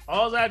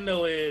 All I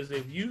know is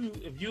if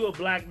you a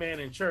black man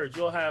in church,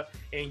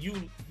 and you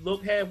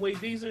look halfway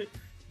decent,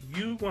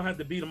 you gonna have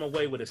to beat them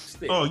away with a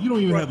stick. Oh, you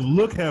don't even have to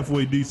look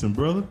halfway decent,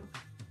 brother.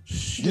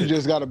 Shit. You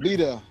just gotta be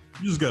there.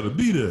 You just gotta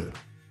be there.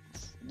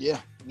 Yeah,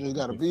 you just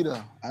gotta be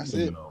there. That's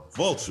it.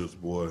 Vultures,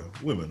 boy.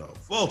 Women are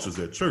vultures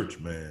at church,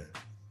 man.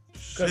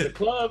 Because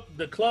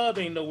the club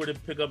ain't nowhere to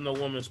pick up no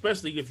woman,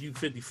 especially if you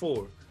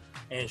 54.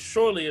 And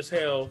surely as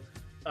hell,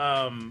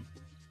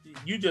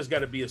 you just got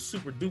to be a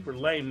super duper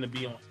lame to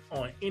be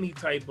on any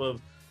type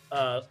of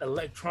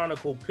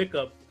electronical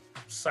pickup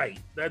site.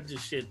 That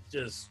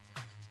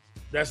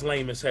that's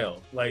lame as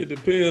hell. Like, it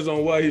depends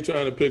on why he's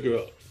trying to pick her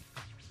up.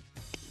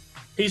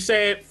 He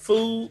said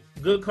food,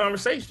 good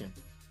conversation.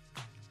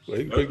 Well,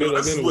 he can pick that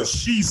up anyway. What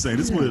she's saying.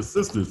 This is what his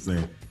sister's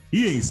saying.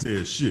 He ain't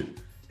said shit.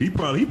 He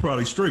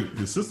probably straight.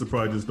 His sister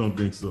probably just don't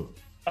think so.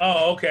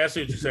 Oh, okay. I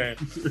see what you're saying.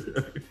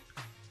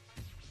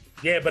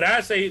 Yeah, but I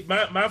say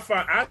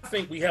I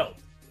think we help.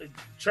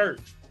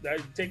 Church.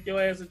 Take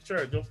your ass to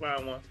church. You'll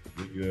find one.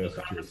 Good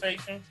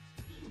conversation.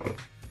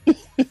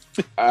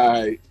 All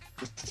right.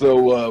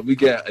 So we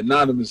got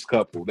anonymous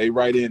couple. They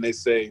write in. They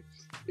say,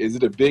 "Is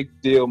it a big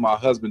deal my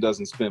husband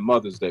doesn't spend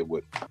Mother's Day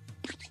with me?"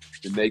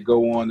 And they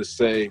go on to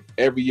say,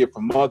 "Every year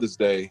for Mother's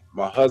Day,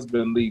 my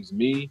husband leaves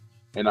me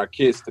and our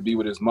kids to be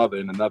with his mother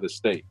in another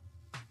state.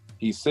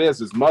 He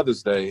says it's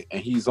Mother's Day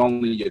and he's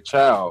only a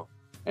child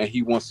and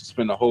he wants to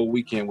spend the whole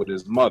weekend with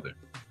his mother.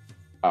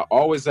 I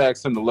always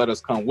ask him to let us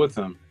come with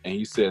him and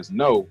he says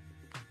no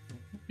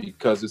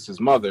because it's his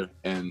mother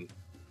and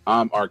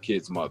I'm our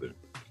kid's mother.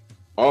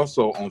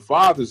 Also, on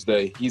Father's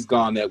Day, he's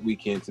gone that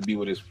weekend to be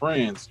with his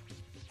friends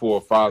for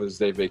a Father's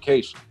Day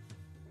vacation.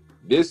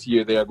 This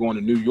year, they are going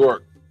to New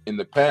York. In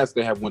the past,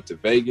 they have went to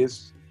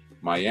Vegas,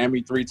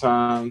 Miami 3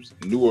 times,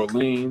 New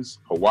Orleans,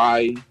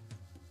 Hawaii.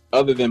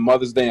 Other than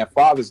Mother's Day and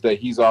Father's Day,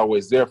 he's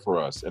always there for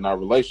us, and our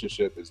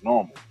relationship is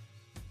normal.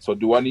 So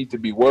do I need to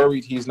be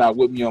worried he's not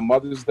with me on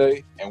Mother's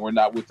Day and we're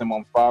not with him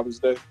on Father's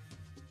Day?"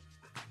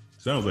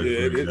 Sounds like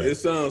it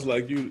sounds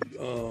like you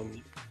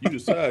the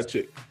side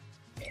chick.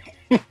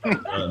 You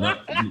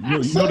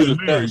know they're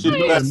married. She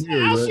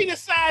the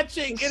side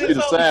chick. She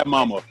the side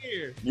mama.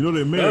 You know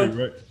they're married,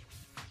 right?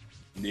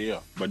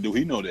 Yeah, but do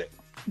he know that?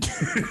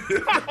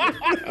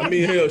 I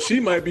mean, hell, she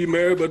might be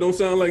married, but don't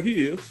sound like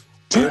he is.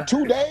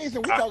 2 days,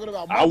 and we're talking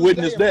about Mother's I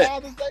witnessed Day and that.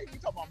 Father's Day. We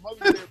talking about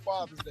Mother's Day and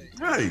Father's Day.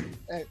 Right.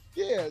 And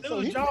yeah. Dude, So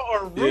y'all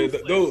are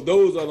ruthless. Yeah,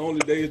 those are the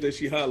only days that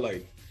she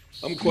highlight.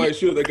 I'm quite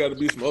sure there got to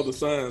be some other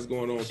signs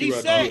going on. She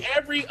said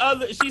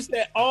she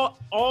said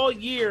all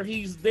year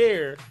he's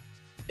there,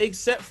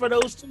 except for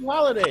those 2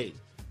 holidays.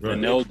 Right.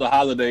 And those the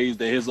holidays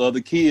that his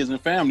other kids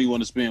and family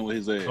want to spend with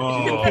his ass.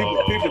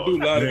 Oh, people do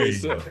lie to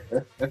themselves.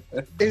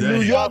 In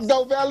New York,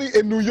 though, Valley.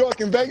 In New York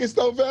and Vegas,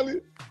 though,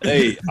 Valley.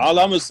 Hey, all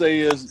I'm gonna say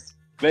is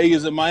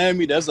Vegas and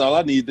Miami. That's all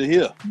I need to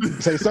hear.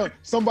 Say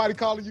somebody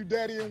calling you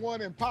daddy in one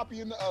and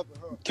poppy in the other.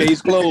 Huh?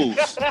 Case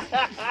closed.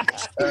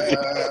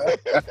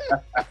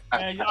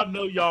 Man, y'all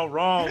know y'all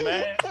wrong,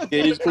 man.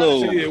 Case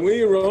closed. Yeah,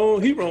 we ain't wrong.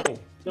 He wrong.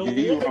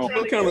 He wrong.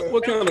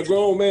 What kind of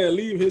grown man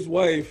leave his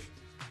wife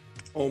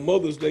on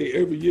Mother's Day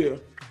every year?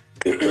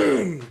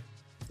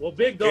 Well,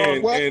 big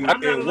dog. And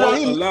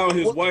allow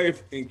his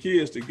wife and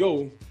kids to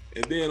go,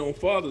 and then on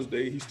Father's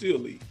Day he still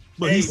leave.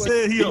 But he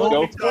said he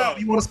want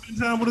to spend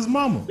time with his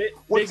mama.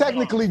 Well,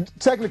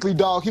 technically,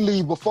 dog, he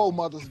leave before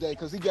Mother's Day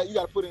because you got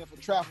to put in for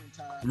traveling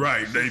time.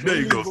 Right,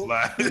 there you go,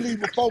 Sly. He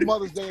leave before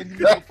Mother's Day and he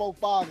leave before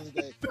Father's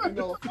Day. You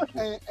know,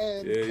 and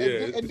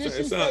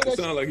it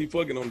sounds like he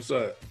fucking on the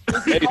side.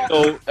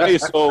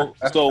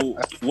 So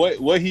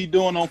what he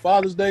doing on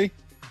Father's Day?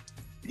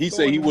 He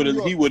said he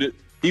would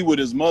He with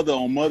his mother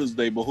on Mother's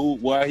Day, but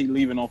why he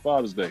leaving on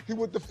Father's Day? He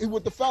with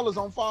the fellas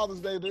on Father's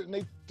Day.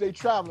 They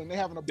traveling. They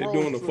having a They're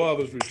bros doing the trip.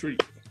 Father's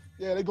Retreat.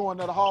 Yeah, they going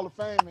to the Hall of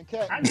Fame and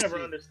cat. I never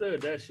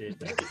understood that shit.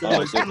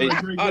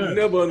 I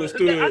never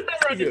understood.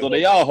 So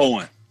they all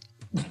hoeing.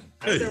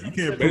 Hey, you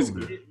can't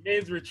prove it.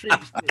 Men's retreat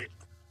shit.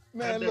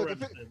 Man, look,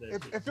 if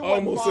it wasn't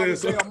Almost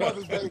Father's said Day or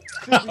Mother's Day,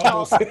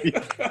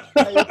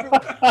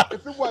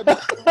 if it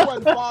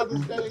wasn't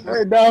Father's Day,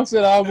 Hey, Dom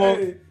said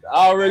I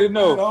already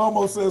know. I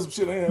almost said some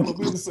shit I had no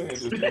business saying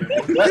just now.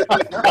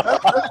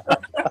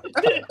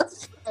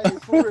 hey,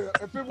 for real,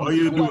 if it All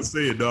you do is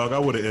say it, dog. I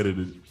would have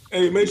edited it.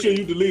 Hey, make sure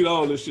you delete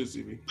all this shit,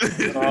 CB.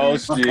 Oh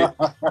shit!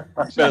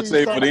 Better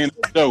say it for the end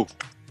of the show.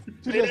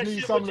 She just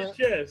needs something.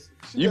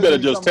 You better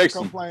just text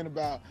him. Complain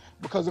about,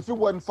 because if it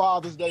wasn't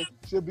Father's Day,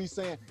 she'll be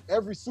saying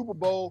every Super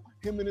Bowl,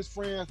 him and his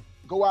friends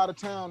go out of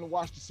town and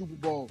watch the Super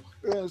Bowl.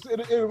 It'll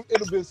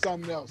been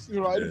something else. You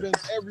know, it'll been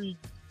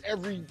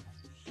every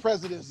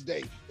President's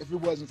Day if it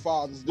wasn't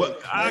Father's Day. Well,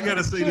 I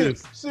gotta say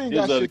this: his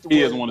other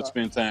kids want to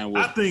spend time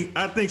with.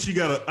 I think she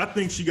got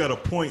a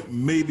point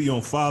maybe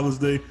on Father's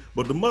Day,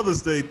 but the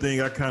Mother's Day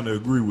thing I kind of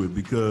agree with,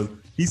 because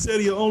he said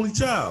he's an only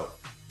child,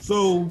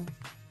 so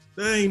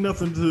there ain't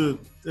nothing to.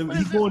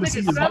 He's going to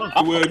see his mother.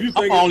 Well, if you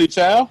think I'm only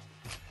child,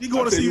 he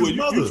going to see his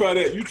mother. You try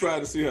that. You try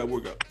to see how it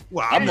work out.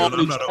 Well, I'm not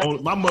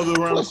only. My mother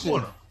around the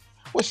corner.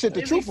 Well, shit,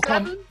 the truth will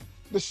come.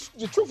 The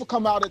truth will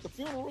come out at the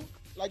funeral.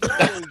 Like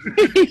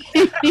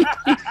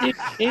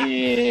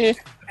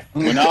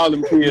when all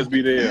them kids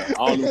be there,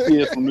 all them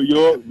kids from New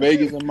York,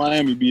 Vegas, and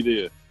Miami be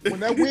there. When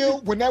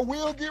that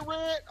wheel get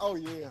read, oh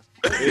yeah.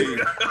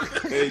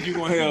 Hey, you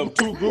gonna have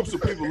two groups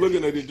of people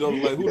looking at each other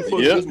like, who the fuck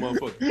is this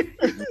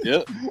motherfucker?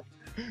 Yep.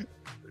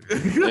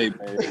 Hey,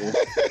 man.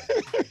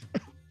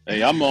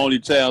 Hey, I'm the only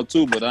child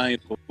too, but I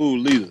ain't a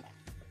fool either.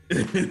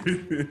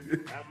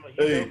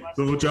 Hey,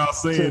 so what y'all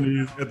saying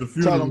is at the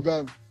funeral,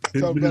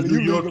 his New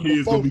York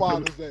kids gonna be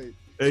coming.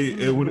 Hey,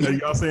 and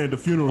y'all saying at the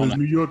funeral, his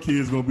New York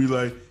kids gonna be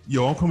like,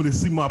 "Yo, I'm coming to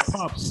see my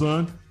pop,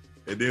 son."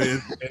 And then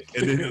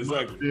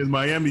his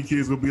Miami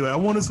kids will be like, "I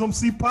want to come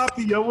see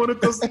Poppy. I want to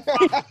go see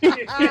Poppy."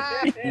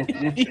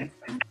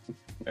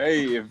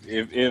 Hey,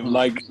 if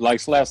like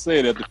Slash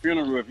said at the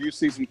funeral, if you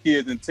see some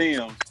kids in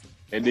Tim's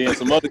and then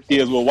some other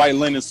kids with white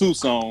linen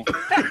suits on,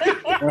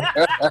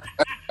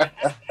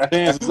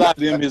 chances are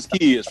them his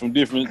kids from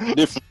different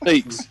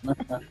states.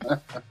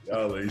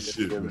 Y'all ain't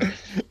shit, man.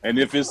 And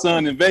if his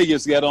son in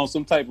Vegas got on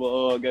some type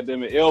of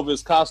goddamn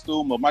Elvis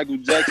costume or Michael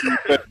Jackson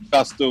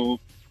costume,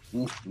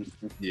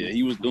 yeah,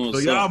 he was doing. So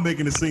something. y'all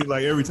making it seem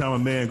like every time a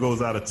man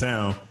goes out of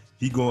town,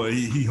 he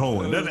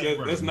hoeing.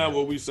 That's not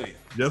what we saying.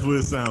 That's what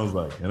it sounds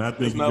like, and I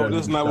think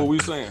that's not what we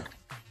saying.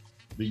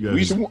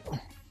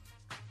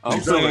 I'm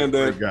He's saying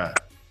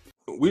that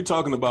we're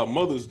talking about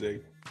Mother's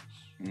Day.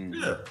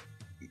 Yeah.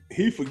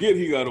 He forget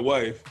he got a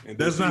wife, and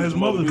that's not his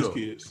mother. His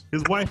kids.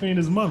 His wife ain't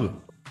his mother.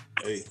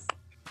 Hey,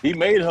 he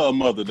made her a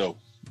mother though.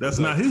 That's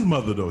not his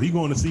mother though. He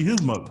going to see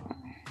his mother.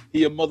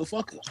 He a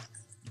motherfucker.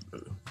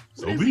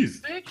 So be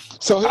it.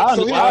 So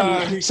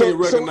he can't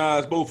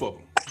recognize both of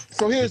them.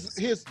 So here's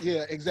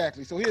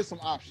exactly. So here's some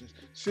options.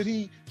 Should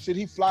he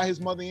fly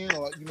his mother in,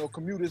 or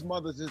commute his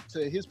mother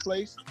to his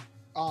place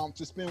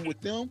to spend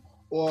with them,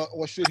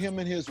 or should him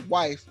and his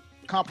wife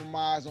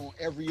compromise on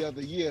every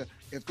other year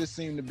if this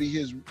seemed to be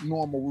his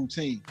normal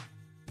routine?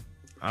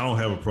 I don't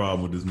have a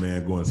problem with this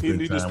man going to spend time.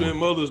 He need to spend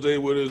Mother's Day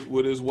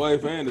with his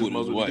wife and his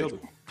mother together.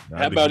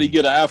 How about he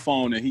get an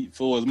iPhone and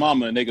for his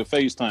mama and they can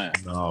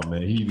FaceTime? No,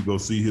 man, he need to go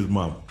see his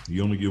mama.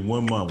 You only get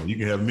one mama. You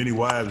can have many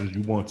wives as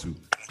you want to,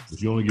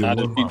 but you only get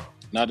one mama.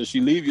 Not that she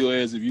leave your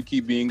ass if you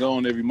keep being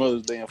gone every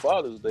Mother's Day and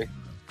Father's Day.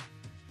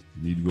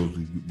 You need to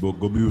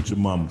go be with your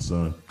mama,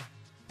 son.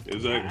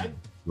 Exactly.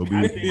 Go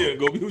be with your mama.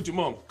 Go be with your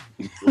mama.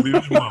 Go be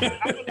with your mama.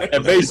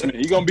 That basement.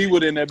 He gonna be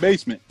with her in that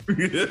basement.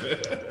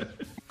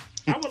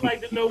 I would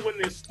like to know when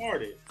this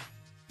started.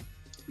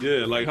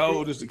 Yeah, like how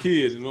old is the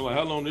kid? Like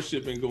how long this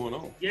shit been going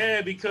on?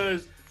 Yeah,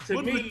 because to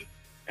me,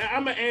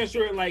 I'm gonna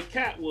answer it like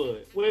Cat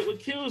would. What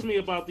kills me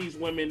about these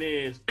women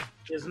is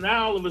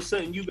now all of a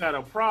sudden you got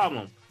a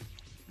problem.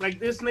 Like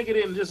this nigga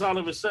didn't just all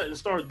of a sudden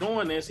start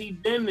doing this. He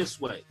been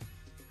this way.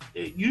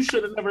 You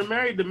should have never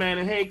married the man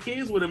and had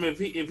kids with him if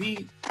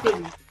he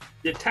couldn't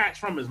detach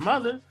from his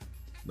mother.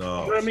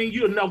 No, you know what I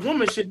mean? A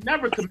woman should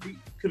never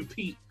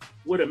compete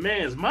with a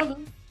man's mother.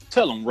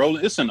 Tell him,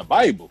 Roland, it's in the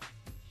Bible.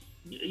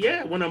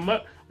 Yeah, when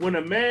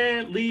a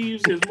man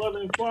leaves his mother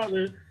and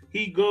father,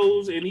 he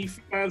goes and he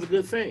finds a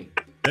good thing.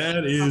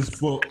 That is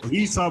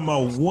he's talking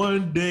about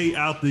one day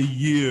out the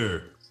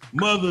year,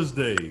 Mother's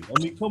Day.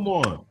 I mean, come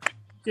on.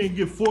 Can't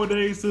get 4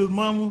 days to his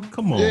mama?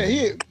 Come on. Yeah,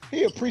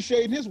 he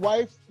appreciating his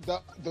wife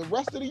the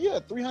rest of the year,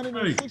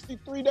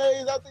 363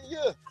 days out the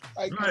year.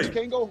 Like you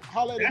can't go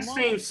holler at his mom.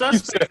 That seems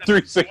suspect.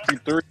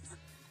 363.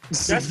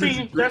 That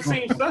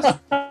seems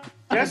suspect.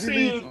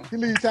 He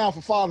leaves town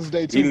for Father's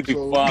Day too. He leaves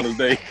for Father's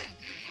Day.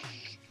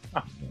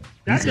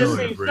 That just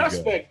seems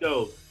suspect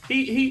though.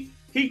 He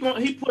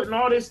putting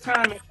all this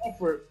time and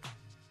effort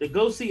to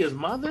go see his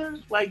mother?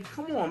 Like,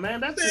 come on, man.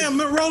 That's damn,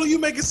 Roller, you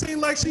make it seem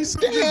like she's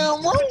some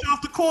Damn, bro. bitch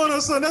off the corner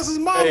or something. That's his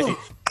mama.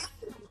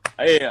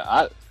 Hey,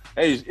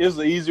 it's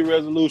an easy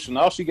resolution.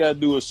 All she gotta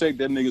do is shake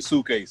that nigga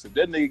suitcase. If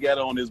that nigga got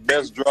on his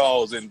best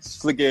drawers and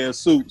slick ass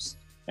suits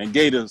and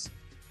gaiters,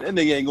 that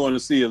nigga ain't going to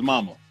see his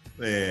mama.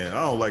 Man,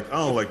 I don't like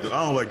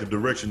the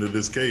direction of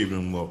this cave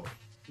anymore.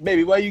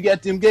 Baby, why you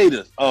got them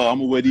gators? Oh, I'm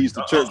gonna wear these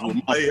to church with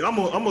my. Hey, I'm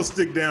gonna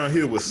stick down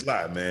here with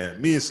Sly,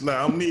 man. Me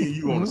and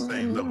you on the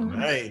same level,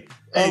 man. I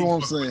ain't what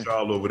I'm saying.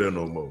 all over there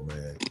no more,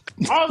 man.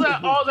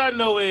 All I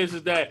know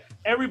is that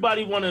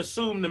everybody want to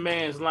assume the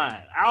man's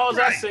lying. All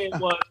I said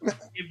was,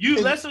 if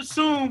you let's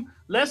assume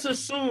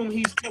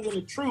he's telling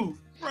the truth.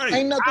 Right.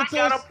 Ain't nothing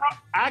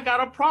I got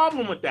a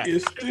problem with that.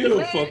 It's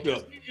still fucked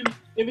up.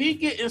 If he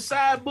get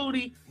inside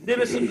booty,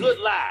 then it's a good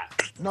lie.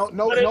 No.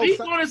 But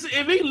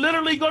if he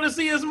literally going to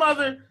see his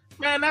mother,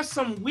 man, that's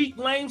some weak,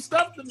 lame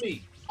stuff to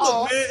me.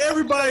 Oh man,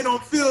 everybody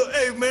don't feel.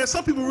 Hey man,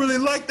 some people really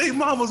like their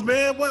mamas,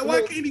 man.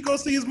 Why can't he go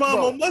see his mom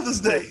on Mother's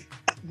Day?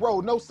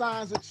 Bro, no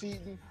signs of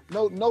cheating,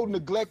 no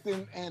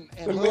neglecting and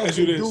let me ask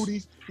you this.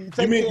 Duties.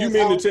 You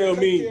mean to tell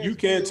me you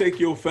can't take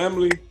your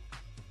family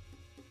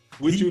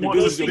with you to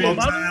visit your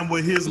mom? Time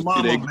with his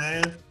mama,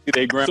 man.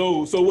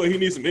 So what? He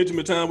needs some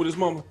intimate time with his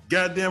mama.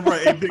 Goddamn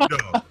right. Hey,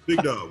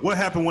 big dog. What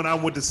happened when I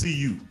went to see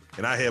you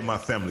and I had my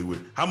family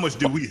with? How much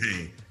did we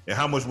hang? And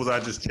how much was I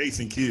just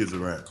chasing kids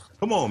around?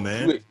 Come on,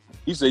 man.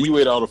 He said you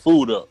ate all the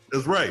food up.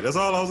 That's right. That's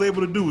all I was able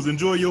to do was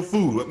enjoy your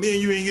food. But me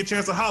and you ain't get a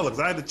chance to holler because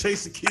I had to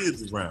chase the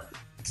kids around.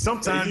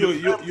 Sometimes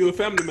you're a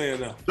family man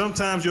now.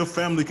 Sometimes your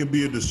family can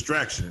be a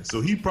distraction.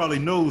 So he probably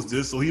knows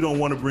this, so he don't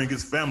want to bring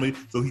his family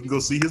so he can go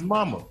see his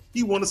mama.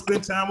 He want to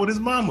spend time with his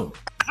mama.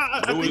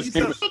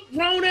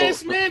 Grown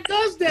ass man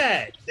does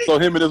that. So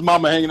him and his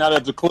mama hanging out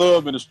at the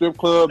club and the strip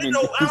club. I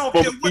don't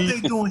care what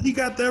they doing. He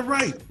got that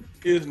right.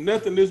 There's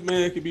nothing this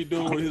man can be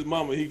doing with his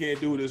mama he can't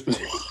do with his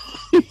family.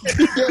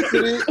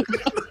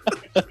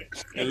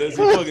 Unless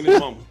he's fucking his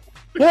mama.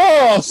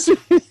 Oh, shit.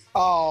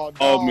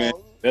 Oh man.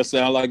 That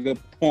sounds like a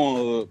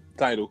porn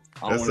title.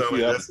 That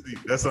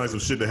sounds like some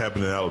shit that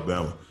happened in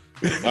Alabama.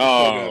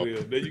 Oh,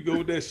 there you go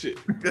with that shit.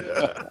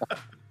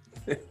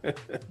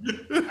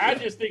 I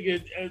just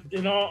think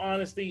in all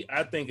honesty,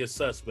 I think it's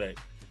suspect.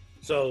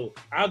 So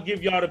I'll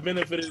give y'all the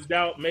benefit of the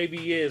doubt. Maybe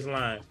he is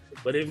lying,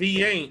 but if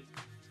he ain't,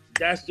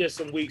 that's just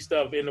some weak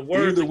stuff. In the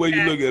words, either way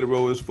you look at it,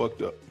 bro, it's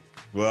fucked up.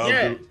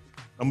 Well,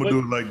 I'm gonna do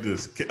it like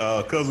this.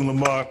 Cousin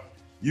Lamar,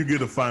 you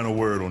get a final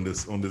word on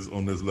this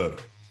letter.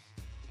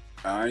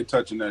 I ain't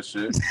touching that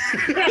shit.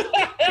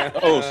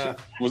 Oh,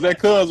 was that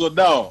cuz or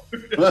dog?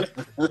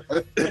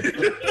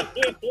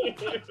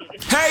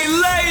 Hey,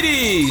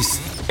 ladies,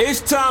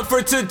 it's time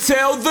for To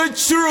Tell the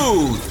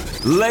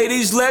Truth.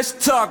 Ladies, let's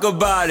talk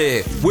about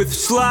it with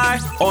Sly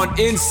on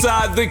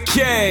Inside the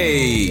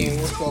Cave.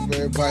 What's up,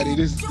 everybody?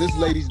 This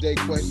Ladies' Day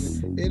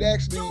question. It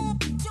actually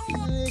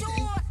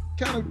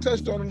kind of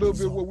touched on a little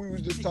bit what we were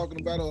just talking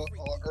about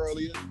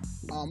earlier.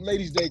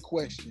 Ladies' Day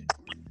question.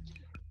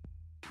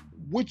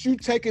 Would you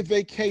take a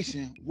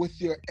vacation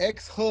with your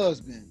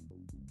ex-husband,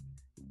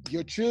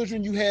 your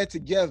children you had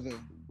together,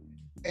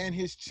 and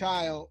his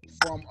child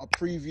from a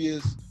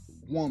previous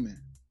woman?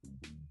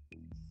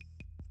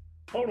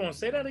 Hold on,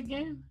 say that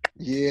again?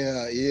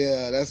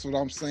 Yeah, that's what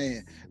I'm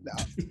saying.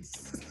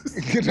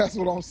 That's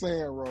what I'm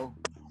saying, bro.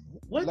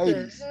 What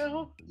the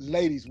hell?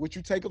 Ladies, would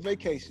you take a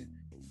vacation?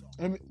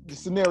 The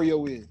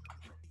scenario is,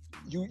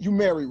 you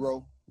married,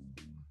 bro.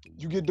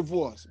 You get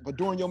divorced, but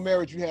during your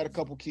marriage, you had a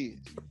couple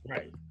kids.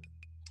 Right.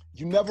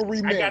 You never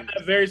remarried. I got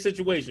that very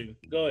situation.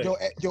 Go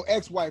ahead. Your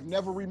ex-wife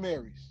never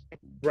remarries.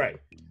 Right.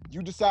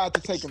 You decide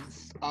to take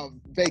a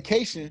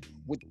vacation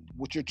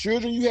with your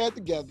children you had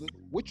together,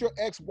 with your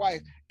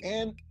ex-wife,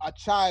 and a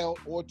child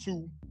or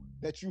two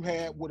that you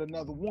had with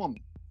another woman.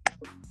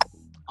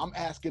 I'm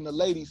asking the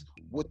ladies,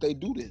 would they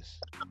do this?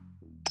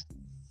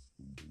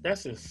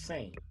 That's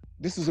insane.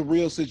 This is a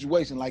real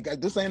situation. Like,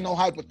 this ain't no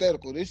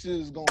hypothetical. This shit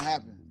is gonna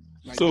happen.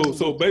 Like,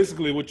 so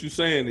basically what you're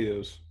saying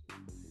is,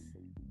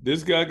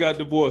 this guy got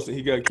divorced and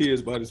he got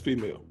kids by this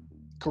female.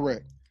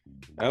 Correct.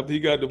 After he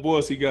got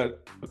divorced, he got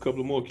a couple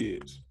of more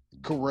kids.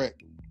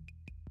 Correct.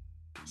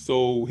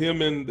 So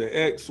him and the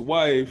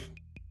ex-wife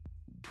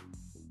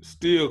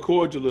still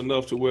cordial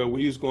enough to where when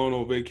he's going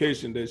on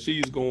vacation that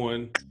she's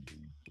going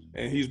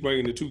and he's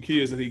bringing the two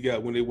kids that he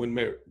got when they weren't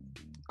married.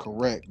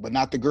 Correct, but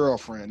not the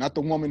girlfriend, not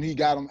the woman he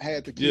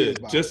had the kids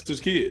by. Just his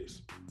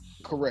kids.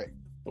 Correct.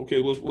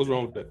 Okay, what's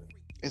wrong with that?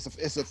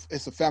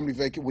 It's a family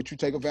vacation. Would you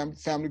take a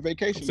family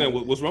vacation? I'm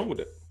saying, what's wrong with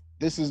that?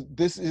 This is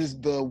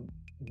the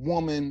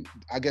woman.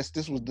 I guess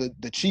this was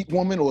the cheat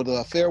woman or the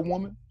affair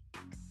woman.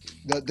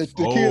 The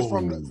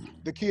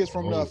kids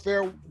from the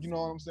affair. You know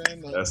what I'm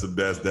saying?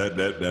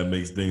 That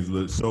makes things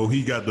look. So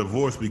he got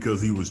divorced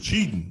because he was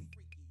cheating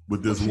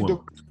with this woman.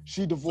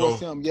 She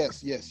divorced him.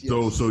 Yes.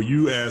 So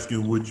you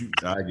asking? Would you?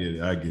 I get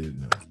it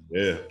now.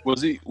 Yeah.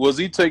 Was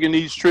he taking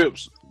these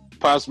trips?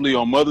 Possibly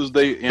on Mother's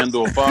Day and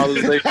or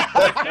Father's Day.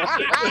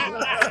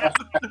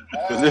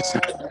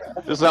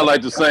 This sound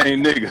like the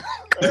same nigga.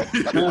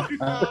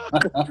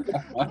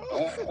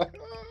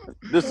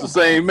 This the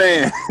same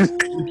man.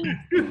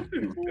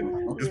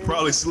 It's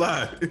probably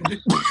Sly.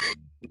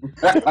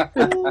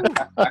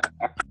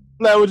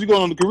 Sly, what you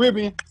going on the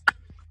Caribbean?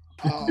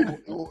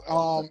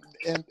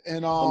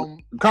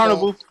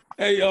 Carnival.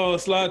 Hey,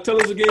 Sly,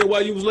 tell us again why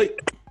you was late.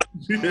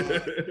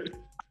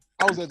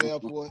 I was at the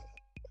airport.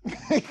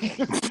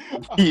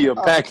 Yeah,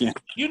 packing.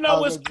 You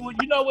know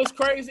what's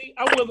crazy?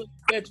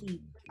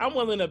 I'm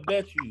willing to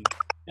bet you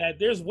that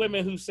there's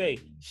women who say,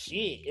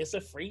 "Shit, it's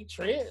a free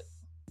trip."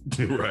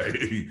 Right?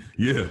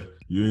 Yeah,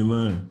 you ain't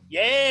lying.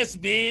 Yes,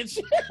 bitch.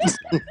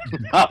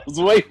 I was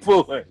waiting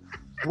for it.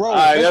 Bro, all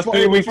right, that's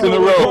 3 weeks in a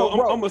row.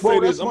 I'm gonna say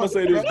this.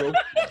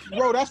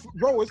 Bro.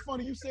 Bro, it's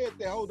funny you said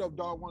that. Hold up,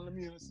 dog. Let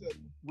me intercept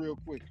real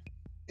quick.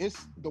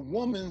 It's the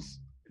woman's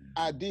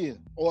idea,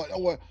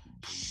 or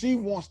she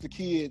wants the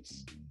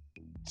kids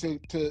to.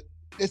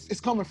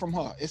 It's coming from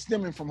her. It's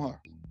stemming from her.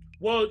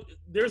 Well,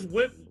 there's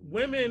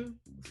women,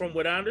 from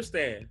what I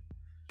understand,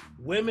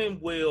 women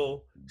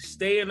will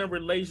stay in a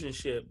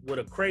relationship with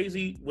a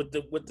crazy with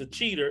the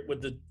cheater,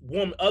 with the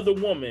other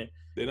woman.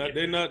 They're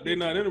not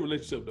in a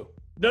relationship though.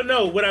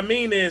 No. What I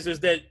mean is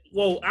that,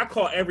 well, I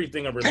call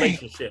everything a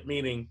relationship,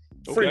 meaning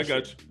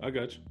friendship. I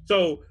got you.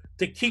 So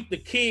to keep the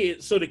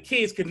kids, so the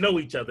kids can know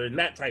each other and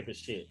that type of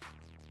shit.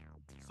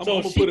 I'm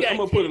gonna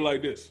put it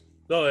like this.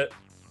 Go ahead.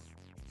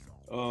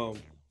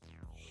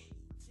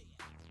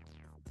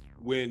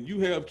 When you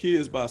have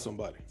kids by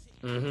somebody,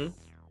 mm-hmm.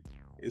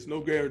 it's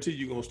no guarantee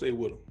you're gonna stay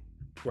with them.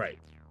 Right.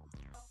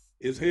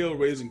 It's hell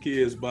raising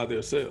kids by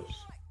themselves.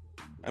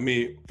 I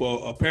mean,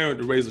 for a parent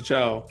to raise a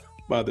child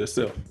by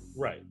themselves.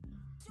 Right.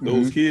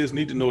 Those kids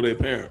need to know their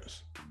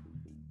parents.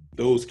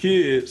 Those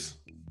kids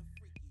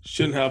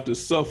shouldn't have to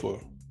suffer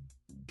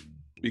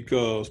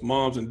because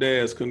moms and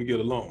dads couldn't get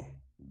along.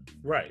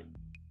 Right.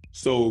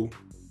 So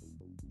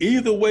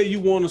either way you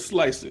want to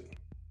slice it,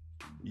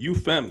 you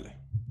family.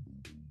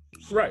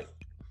 Right.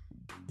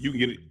 You can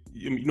get it.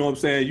 You know what I'm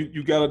saying?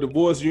 You got a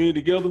divorce, you ain't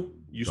together,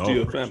 you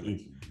still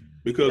family.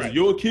 Because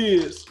your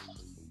kids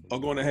are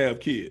going to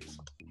have kids.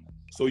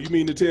 So you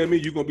mean to tell me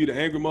you're going to be the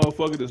angry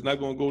motherfucker that's not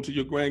going to go to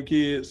your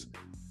grandkids?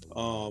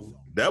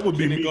 That would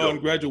be me.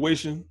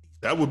 Graduation.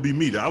 That would be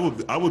me. I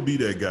would be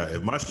that guy.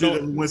 If my shit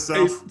ever went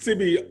south. Hey,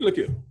 CB, look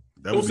here.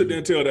 Don't sit there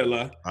and tell that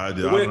lie. I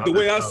did. The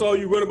way I saw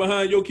you running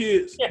behind your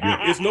kids,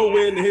 it's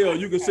nowhere in the hell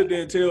you can sit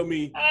there and tell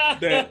me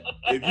that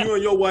if you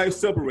and your wife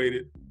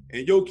separated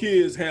and your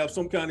kids have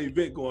some kind of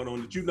event going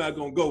on that you're not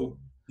going to go,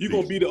 you're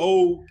going to be the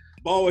old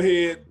bald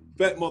head,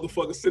 fat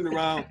motherfucker sitting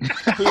around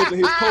cleansing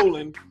his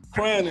colon,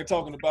 crying and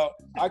talking about,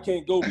 I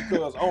can't go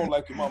because I don't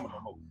like your mama no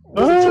more.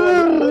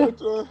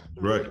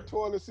 Right.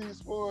 Toilet seat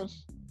sponge.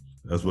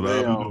 That's what I'll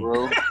be doing.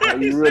 Bro. How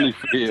you really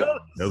feel?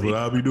 That's what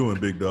I'll be doing,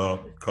 big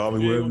dog. Call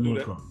me wherever you want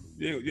to call.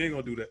 You ain't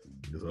gonna do that.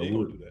 Yes, I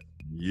would.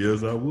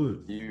 Yes, I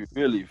would. You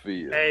really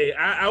feel? Hey,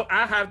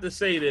 I have to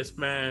say this,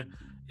 man,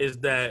 is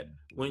that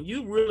when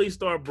you really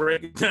start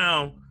breaking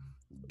down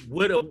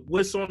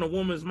what's on a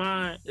woman's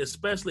mind,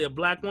 especially a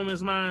black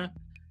woman's mind,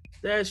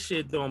 that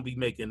shit don't be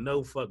making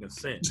no fucking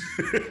sense.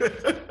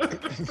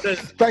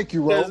 Thank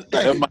you, Ro.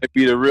 That might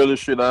be the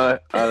realest shit I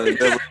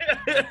ever.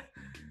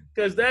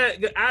 Because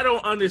I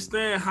don't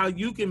understand how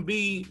you can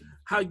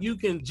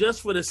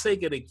just for the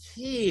sake of the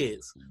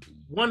kids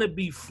want to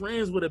be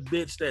friends with a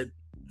bitch that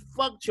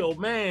fucked your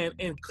man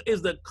and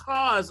is the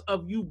cause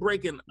of you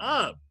breaking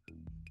up.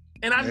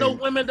 And I know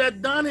women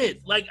that done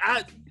it. Like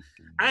I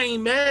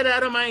ain't mad at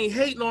them. I ain't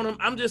hating on them.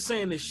 I'm just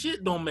saying the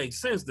shit don't make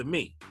sense to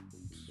me.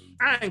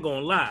 I ain't gonna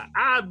lie.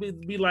 I'd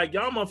be like,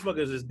 y'all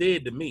motherfuckers is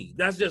dead to me.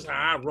 That's just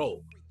how I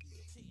roll.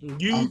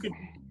 You can.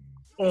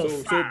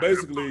 So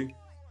basically,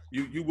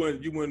 you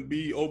wouldn't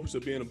be open to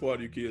being a part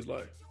of your kid's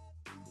life.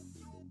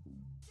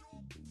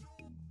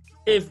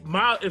 Let's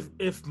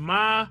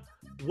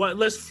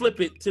flip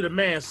it to the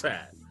man's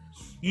side.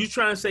 You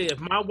trying to say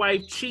if my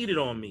wife cheated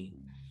on me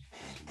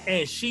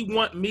and she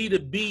want me to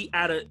be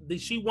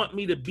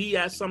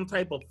at some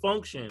type of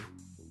function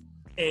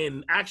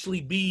and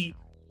actually be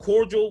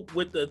cordial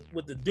with the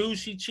dude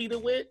she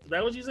cheated with? Is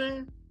that what you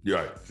saying? Yeah,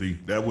 right. See,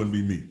 that wouldn't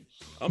be me.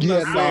 I'm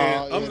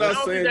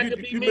not saying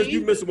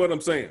you missing what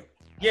I'm saying.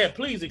 Yeah,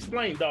 please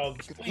explain,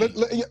 dog.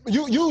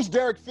 You use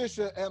Derek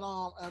Fisher and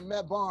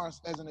Matt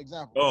Barnes as an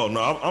example. Oh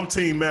no, I'm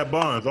Team Matt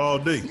Barnes all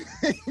day.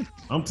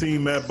 I'm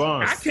Team Matt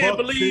Barnes. I can't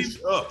believe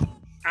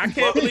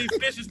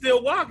Fisher's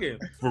still walking.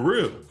 For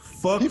real,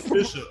 fuck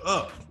Fisher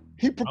up.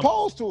 He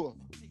proposed to her.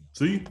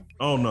 See?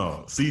 Oh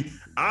no. See,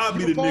 I'll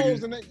be the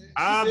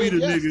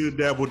nigga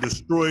that will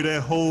destroy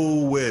that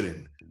whole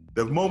wedding.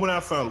 The moment I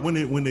found when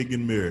they get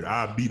married,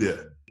 I'll be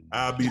there.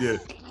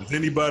 Does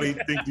anybody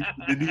think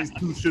that these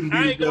two shouldn't be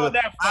I ain't together? going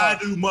that far. I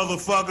do,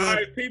 motherfucker. All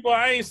right, people,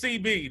 I ain't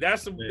CB.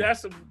 That's some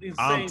insane.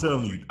 I'm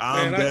telling you,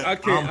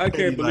 I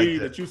can't believe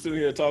that you sitting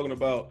here talking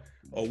about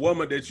a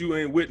woman that you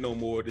ain't with no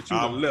more, that you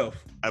done left.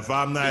 If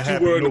I'm not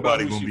happy,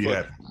 nobody gonna be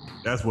happy.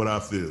 That's what I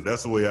feel.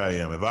 That's the way I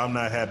am. If I'm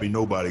not happy,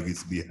 nobody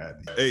gets to be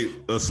happy. Hey,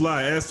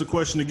 Sly, ask the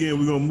question again.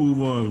 We're gonna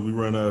move on. We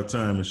run out of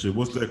time and shit.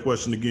 What's that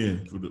question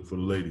again for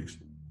the ladies?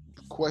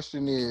 The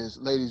question is,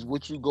 ladies,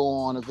 would you go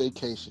on a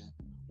vacation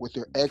with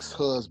your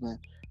ex-husband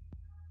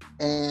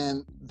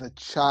and the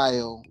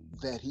child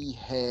that he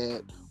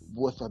had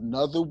with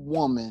another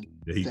woman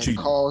that he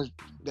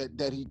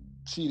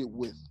cheated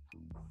with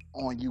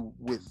on you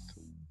with,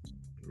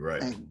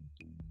 right? And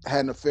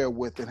had an affair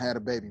with and had a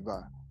baby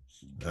by.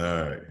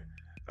 All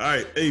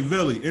right. Hey,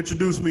 Velly,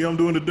 introduce me. I'm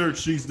doing the dirt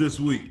sheets this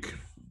week.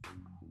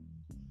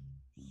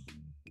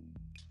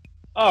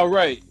 All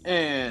right,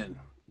 and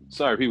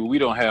sorry, people, we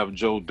don't have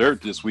Joe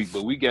Dirt this week,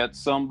 but we got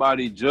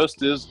somebody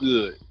just as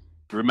good.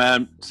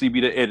 Remind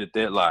CB to edit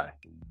that lie.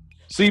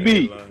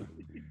 CB,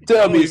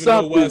 tell me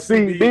something,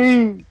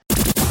 CB.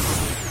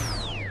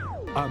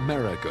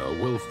 America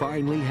will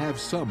finally have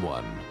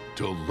someone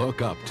to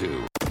look up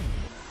to.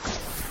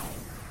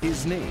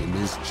 His name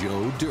is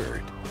Joe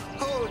Dirt.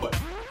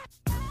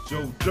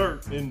 Joe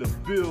Dirt in the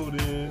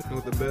building.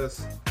 With the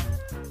best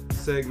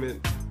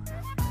segment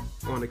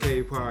on the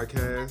Cave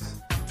podcast.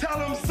 Tell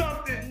him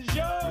something,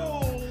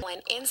 Joe.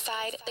 Went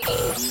inside the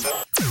cave.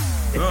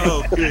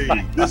 Okay,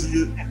 this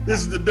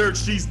is the Dirt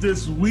Sheets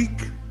this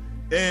week.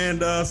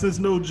 And since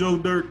no Joe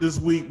Dirt this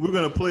week, we're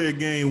going to play a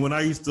game. When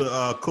I used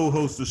to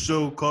co-host a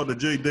show called The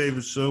Jay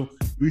Davis Show,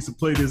 we used to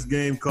play this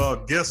game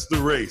called Guess the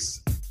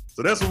Race.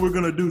 So that's what we're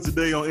going to do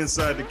today on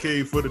Inside the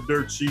Cave for the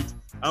Dirt Sheets.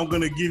 I'm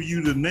going to give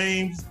you the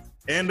names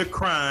and the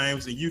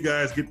crimes, and you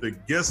guys get to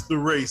guess the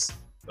race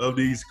of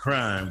these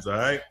crimes, all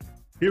right?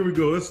 Here we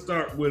go. Let's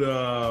start with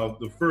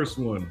the first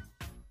one.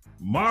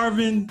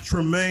 Marvin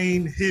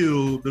Tremaine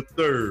Hill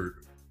III.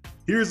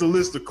 Here's a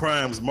list of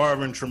crimes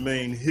Marvin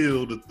Tremaine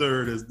Hill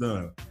III has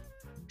done.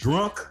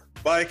 Drunk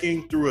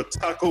biking through a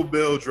Taco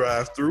Bell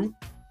drive-thru,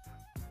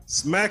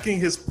 smacking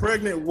his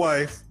pregnant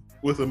wife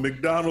with a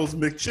McDonald's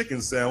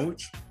McChicken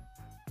sandwich,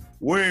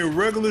 wearing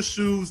regular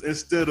shoes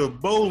instead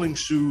of bowling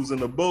shoes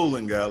in a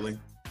bowling alley,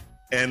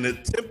 and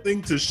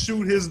attempting to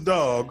shoot his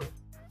dog,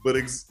 but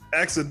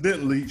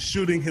accidentally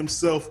shooting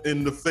himself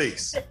in the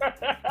face.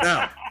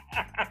 Now,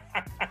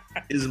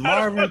 is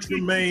Marvin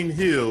Tremaine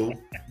Hill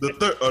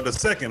the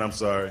second,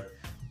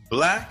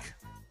 black,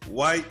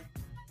 white,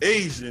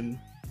 Asian,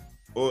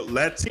 or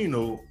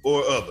Latino,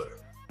 or other?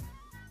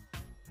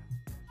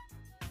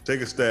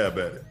 Take a stab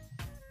at it.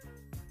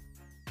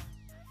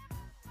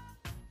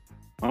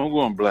 I'm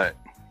going black.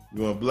 You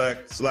going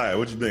black? Sly,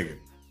 what you thinking?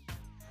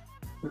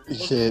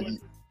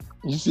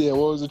 You said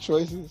what was the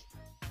choices?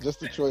 Just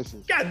the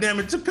choices. God damn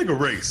it! Just pick a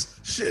race.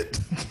 Shit.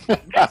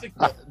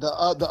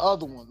 the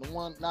other one, the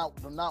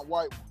not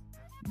white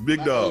one.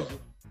 Big dog.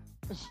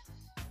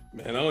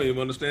 Man, I don't even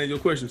understand your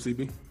question,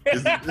 CB.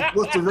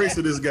 What's the race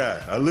of this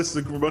guy? I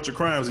listed a bunch of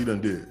crimes he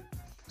done did.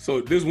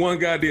 So this one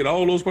guy did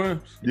all those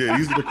crimes? Yeah,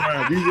 these are the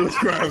crimes. These are the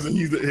crimes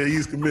that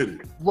he's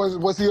committed.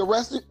 Was he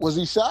arrested? Was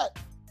he shot?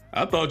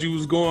 I thought you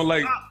was going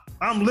like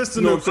I'm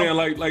listening. You know what I'm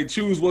saying? Like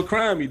choose what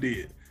crime he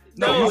did.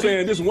 No, you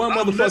saying this one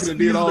motherfucker that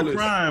did all this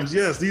crimes?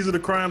 Yes, these are the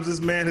crimes this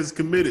man has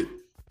committed.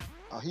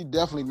 Oh, he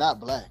definitely not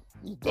black.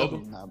 He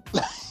definitely not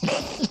black. He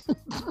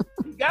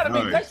gotta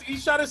be black. He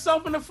shot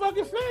himself in the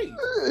fucking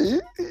face.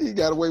 He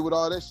got away with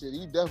all that shit.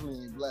 He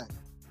definitely ain't black.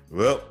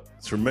 Well,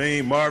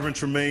 Marvin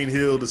Tremaine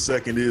Hill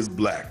II is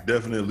black.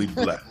 Definitely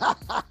black.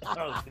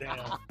 Oh, damn.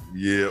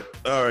 Yep.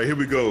 All right, here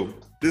we go.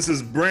 This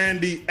is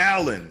Brandy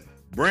Allen.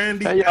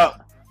 Brandy.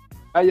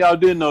 How y'all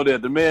didn't know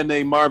that? The man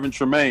named Marvin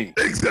Tremaine.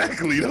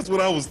 Exactly. That's what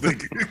I was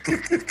thinking.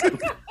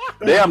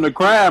 Damn, the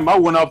crime. I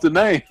went off the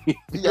name.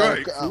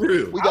 Right, for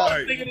real.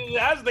 I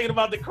was thinking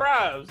about the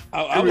crimes.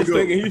 I was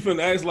thinking he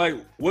finna ask like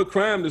what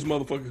crime this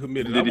motherfucker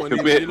committed. Did he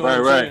commit?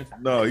 Right.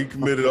 No, he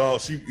committed all.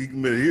 He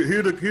committed.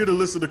 Here the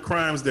list of the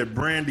crimes that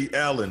Brandy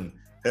Allen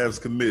has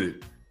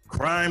committed.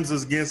 Crimes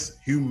against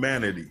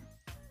humanity.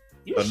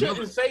 You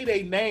shouldn't say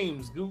their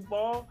names,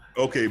 goofball.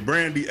 Okay,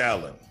 Brandy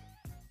Allen.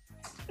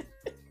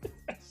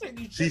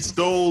 She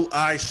stole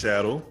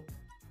eyeshadow,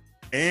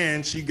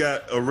 and she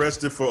got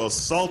arrested for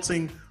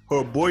assaulting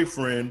her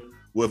boyfriend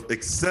with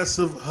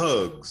excessive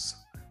hugs.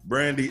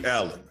 Brandy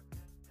Allen.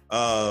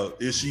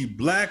 Is she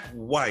black,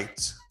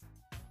 white,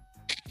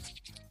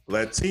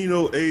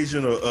 Latino,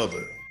 Asian, or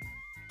other?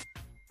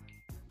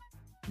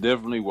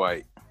 Definitely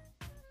white.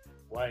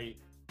 White.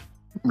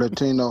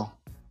 Latino.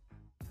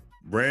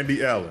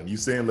 Brandy Allen, you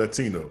saying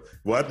Latino.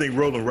 Well, I think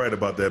Roland right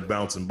about that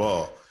bouncing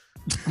ball.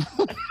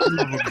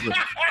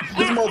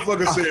 This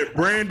motherfucker said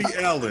Brandy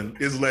Allen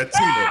is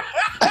Latino.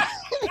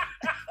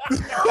 This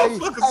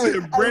motherfucker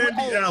said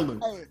Brandy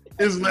Allen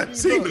is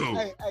Latino.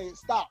 Hey,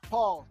 stop,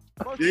 pause.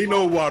 You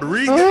know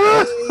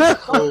Rodriguez.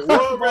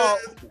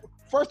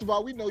 First of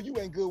all, we know you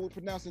ain't good with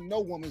pronouncing no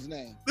woman's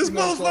name. This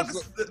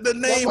motherfucker, the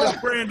name is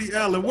Brandy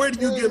Allen. Where do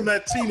you get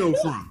Latino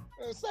from?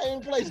 Same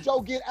place Joe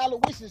get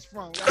Aloysius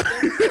from.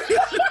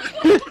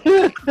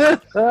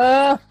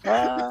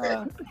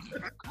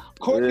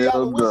 Courtney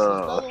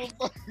Aloysius.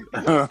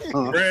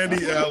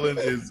 Brandy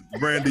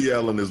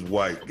Allen is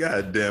white.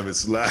 God damn it,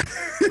 Sly.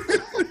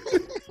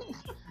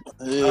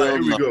 All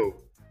right, here we go.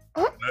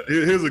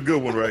 Here's a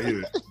good one right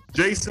here.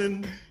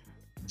 Jason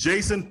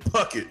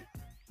Puckett.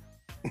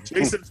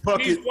 Jason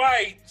Puckett. He's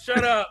white.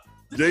 Shut up.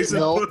 Jason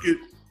Puckett.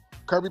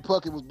 Kirby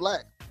Puckett was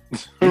black.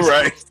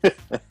 Right.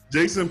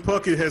 Jason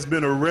Puckett has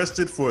been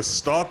arrested for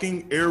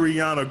stalking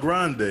Ariana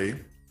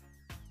Grande,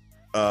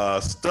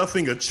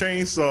 stuffing a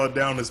chainsaw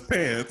down his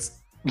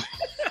pants,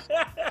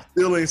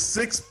 stealing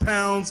 6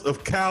 pounds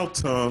of cow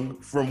tongue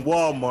from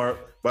Walmart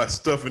by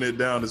stuffing it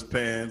down his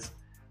pants,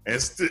 and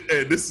this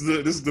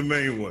is the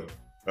main one.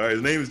 All right,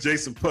 his name is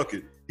Jason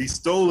Puckett. He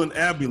stole an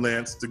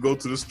ambulance to go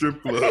to the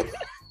strip club.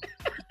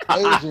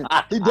 Asian.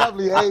 He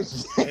definitely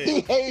Asian.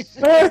 He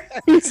Asian.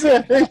 He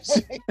said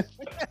Asian.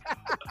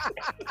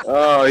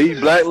 Oh, he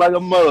black like a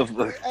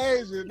motherfucker.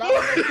 Asian. Not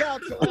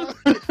on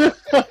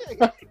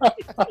the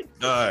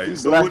All right,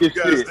 so what do you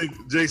guys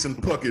think Jason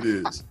Puckett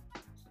is?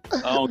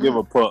 I don't give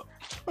a fuck.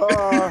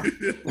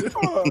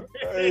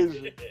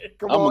 Asian.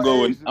 I'm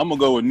gonna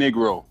go with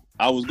Negro.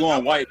 I was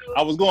going white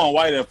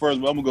at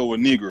first, but I'm gonna go with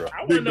Negro.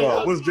 Big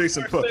dog. What's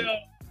Jason Puckett?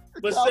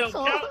 But sell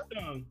cow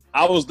tongue.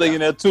 I was thinking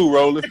that too,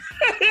 Roland.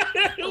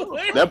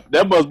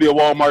 that must be a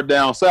Walmart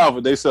down south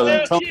if they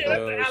selling tongue.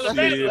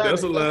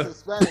 That's a lie.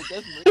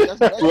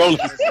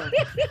 Roland.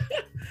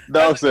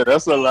 Dog said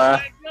that's a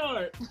lie.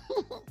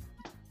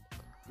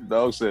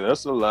 Dog said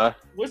that's a lie.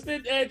 What's the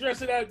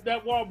address of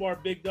that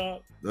Walmart, big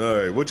dog? All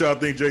right, what y'all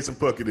think Jason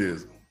Puckett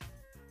is?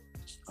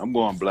 I'm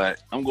going black.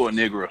 I'm going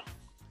Negro.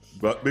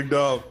 But big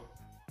dog.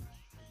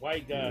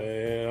 White guy.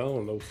 Man, I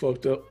don't know.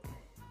 Fucked up.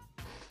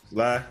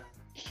 Lie.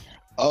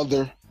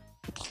 Other.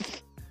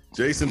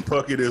 Jason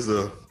Puckett is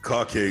a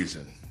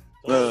Caucasian.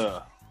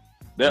 I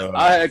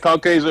had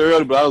Caucasian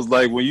earlier, but I was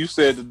like, when you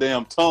said the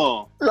damn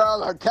tongue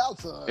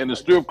in the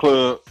strip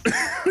club,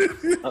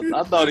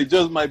 I thought he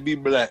just might be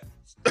black.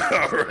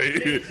 All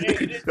right.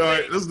 All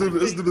right, let's do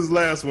this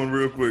last one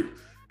real quick.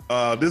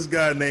 This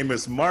guy named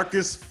is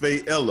Marcus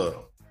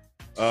Fayella.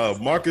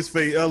 Marcus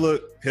Fayella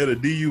had a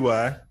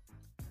DUI.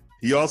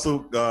 He also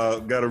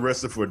got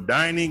arrested for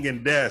dining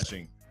and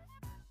dashing.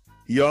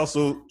 He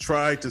also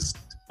tried to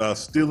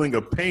stealing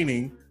a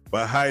painting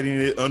by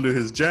hiding it under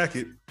his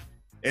jacket.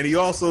 And he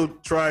also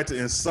tried to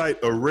incite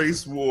a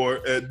race war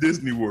at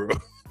Disney World.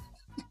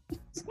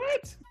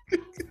 What?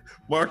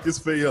 Marcus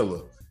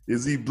Fayella.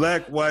 Is he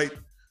black, white,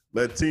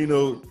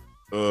 Latino,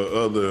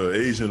 other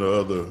Asian, or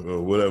other,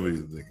 or whatever you're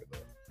thinking of?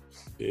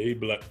 Yeah, he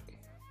black.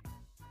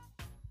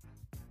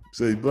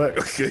 Say black,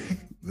 okay.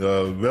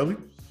 Belly?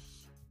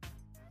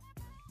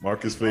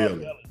 Marcus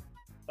Fayella.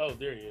 Oh,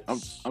 there he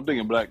is. I'm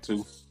thinking black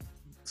too.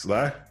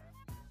 Sly?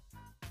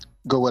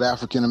 Go with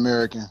African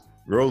American.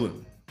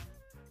 Roland?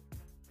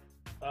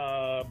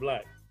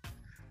 Black.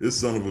 This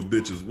son of a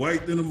bitch is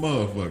white than a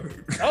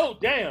motherfucker. Oh,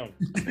 damn.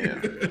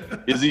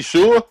 Is he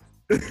sure?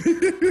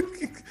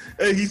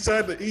 Hey,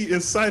 he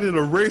incited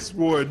a race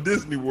war at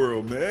Disney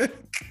World, man.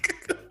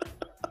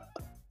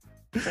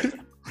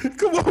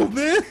 Come on,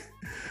 man.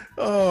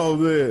 Oh,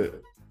 man.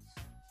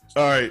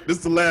 All right, this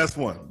is the last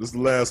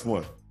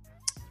one.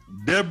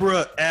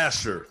 Deborah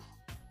Asher.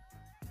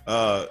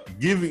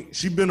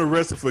 She been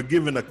arrested for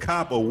giving a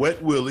cop a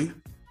wet willy.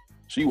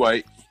 She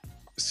white.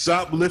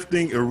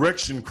 Shoplifting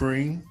erection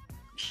cream.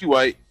 She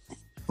white.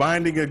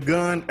 Finding a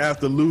gun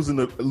after losing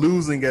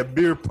at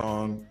beer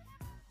pong.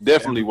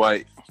 Definitely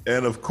white.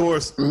 And of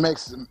course,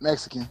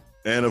 Mexican.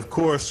 And of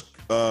course,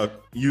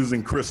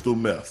 using crystal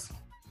meth.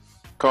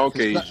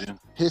 Caucasian.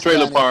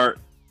 Trailer park.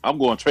 I'm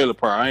going trailer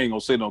park. I ain't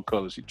gonna say no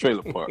color. She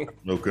trailer park.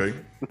 Okay.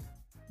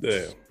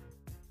 Damn.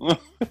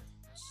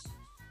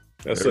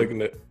 I second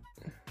that.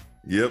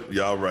 Yep,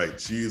 y'all right.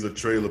 She's a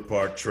trailer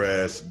park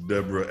trash.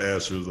 Deborah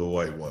Asher's a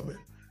white woman.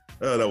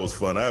 That was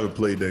fun. I haven't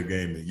played that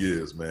game in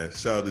years, man.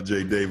 Shout out to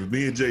Jay Davis.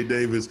 Me and Jay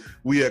Davis,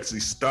 we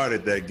actually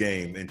started that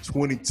game in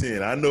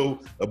 2010. I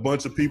know a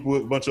bunch of people,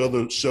 a bunch of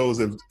other shows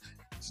have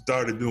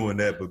started doing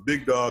that, but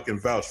Big Dog can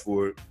vouch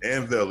for it,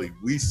 and Veli.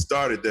 We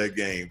started that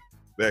game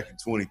back in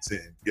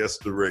 2010. Guess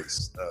the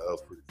race. That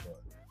was pretty fun.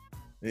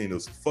 Ain't no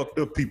fucked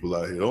up people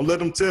out here. Don't let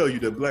them tell you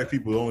that black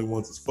people are the only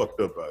ones that's fucked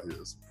up out here.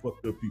 There's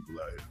fucked up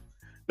people out here.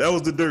 That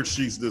was the Dirt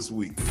Sheets this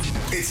week.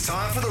 It's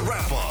time for the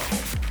wrap-up.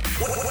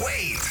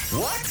 Wait,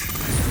 what?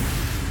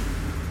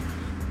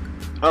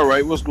 All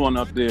right, what's going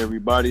on there,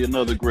 everybody?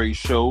 Another great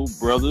show,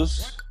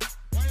 brothers.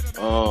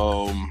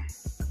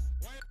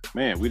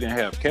 Man, we didn't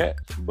have Kat,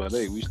 but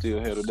hey, we still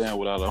held her down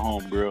without a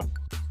homegirl.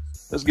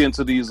 Let's get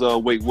into these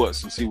wait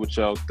whats and see what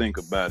y'all think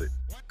about it.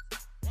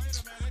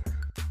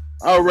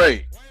 All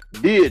right,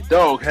 did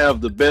Dog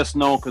have the best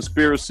known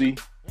conspiracy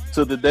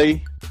to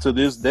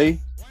this day?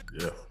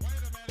 Yeah,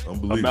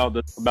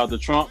 unbelievable. About the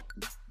Trump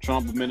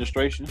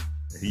administration.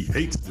 He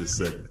hates this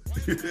segment.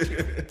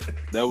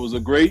 That was a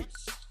great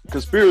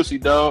conspiracy,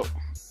 dog.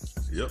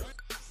 Yep.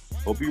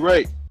 Hope you're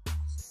right.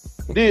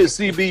 Did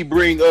CB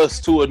bring us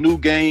to a new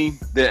game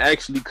that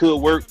actually could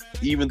work,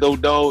 even though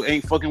Dog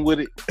ain't fucking with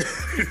it?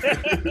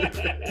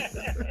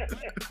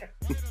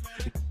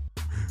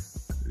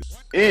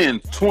 In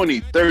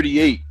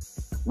 2038,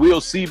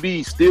 Will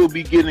CB still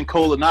be getting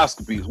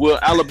colonoscopies? Will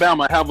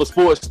Alabama have a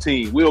sports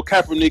team? Will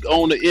Kaepernick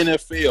own the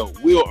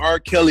NFL? Will R.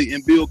 Kelly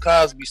and Bill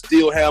Cosby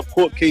still have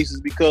court cases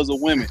because of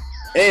women?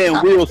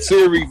 And will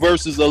Siri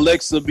versus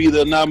Alexa be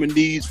the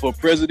nominees for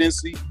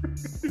presidency?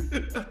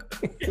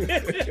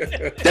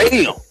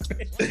 Damn.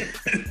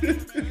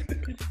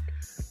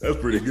 That's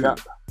pretty good.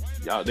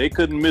 Y'all, they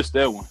couldn't miss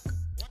that one.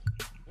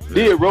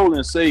 Did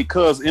Roland say,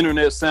 "Cuz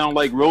internet sound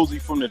like Rosie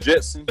from the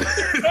Jetsons"?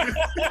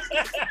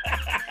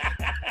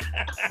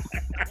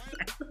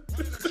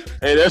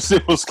 Hey, that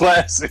shit was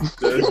classic. That's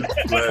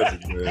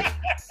classic, man.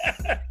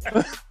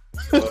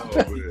 Oh,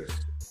 man.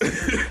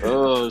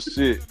 Oh,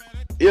 shit.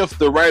 If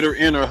the writer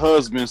in her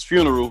husband's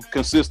funeral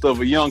consists of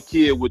a young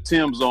kid with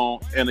Tim's on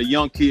and a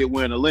young kid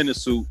wearing a linen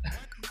suit,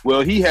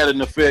 well, he had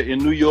an affair in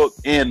New York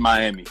and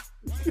Miami.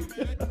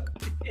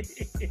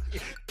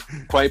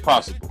 Quite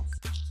possible.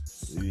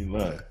 He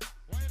lying.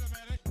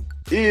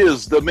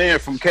 Is the man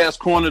from Cat's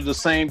Corner the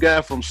same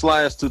guy from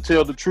Slides to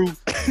Tell the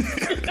Truth?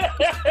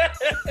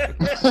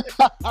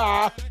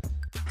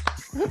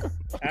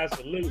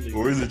 Absolutely.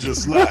 Or is it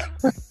just Sly?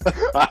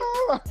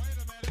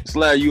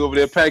 Sly, you over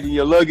there packing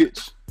your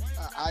luggage?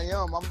 I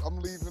am. I'm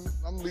leaving.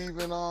 I'm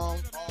leaving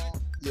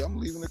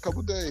in a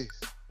couple days.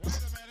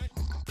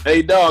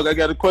 Hey, dog, I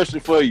got a question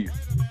for you.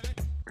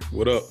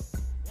 What up?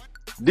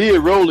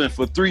 Did Roland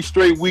for 3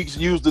 straight weeks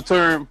use the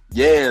term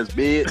 "yes,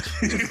 bitch"?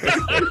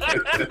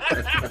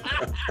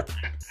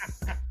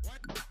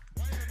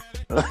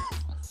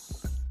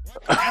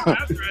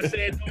 After I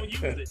said don't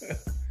use it.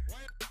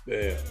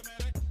 Damn.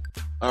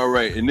 All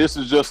right, and this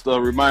is just a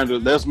reminder.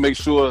 Let's make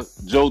sure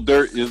Joe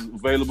Dirt is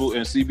available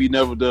and CB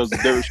never does the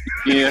dirt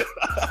again.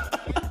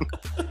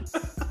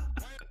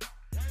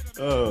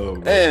 Oh,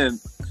 man.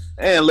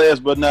 And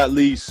last but not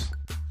least,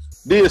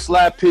 did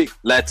Sly pick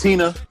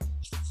Latina?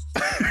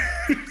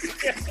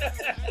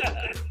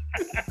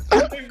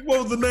 What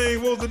was the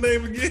name? What was the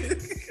name again?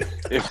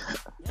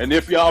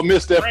 If y'all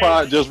missed that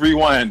part, just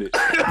rewind it.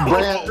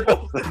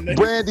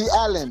 Brandy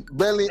Allen.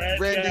 Brandy.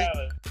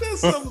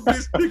 That's some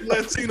bitch pick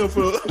Latino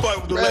for with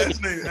the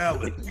last name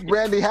Allen.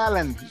 Brandy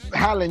Allen.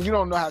 Allen. You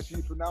don't know how she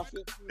pronounce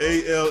it?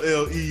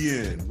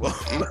 Allen.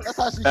 That's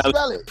how she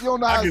spell it. You don't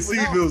know how I can see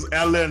if it was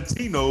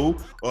Alantino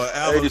or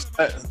Allen.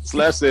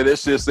 Slash said that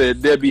shit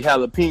said Debbie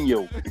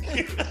Jalapeno.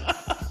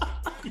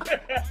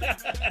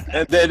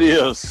 And that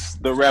is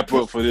the wrap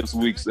up for this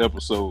week's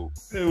episode.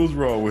 Hey, what's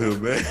wrong with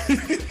him, man?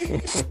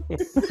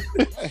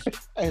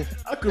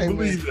 I couldn't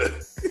believe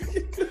that.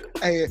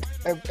 Hey,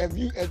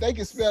 if they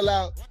can spell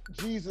out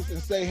Jesus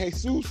and say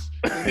Jesus,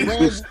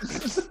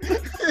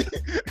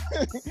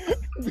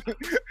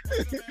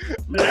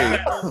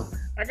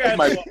 That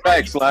might be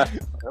facts, Sly.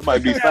 That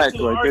might be facts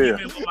right there.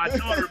 With my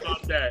daughter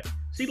about that.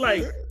 She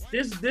like,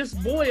 this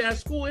boy at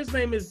school, his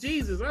name is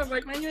Jesus. I was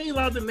like, man, you ain't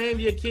allowed to name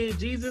your kid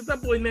Jesus.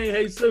 That boy named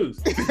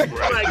Jesus.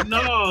 Like,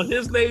 no,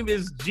 his name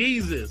is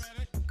Jesus.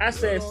 I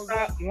said,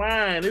 stop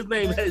lying. His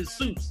name is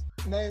Jesus.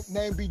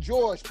 Name be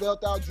George,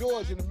 spelled out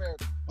George in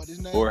America, but his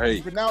name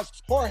is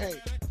pronounced Jorge.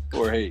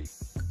 Jorge.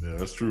 Yeah,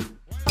 that's true.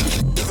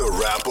 The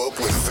wrap up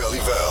with Felly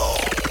Val.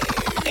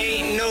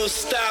 Ain't no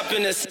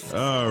stopping us.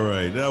 All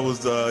right, that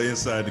was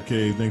Inside the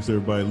Cave. Thanks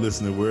everybody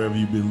listening, wherever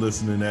you've been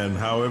listening at and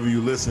however you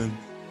listen.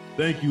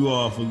 Thank you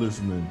all for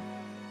listening.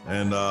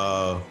 And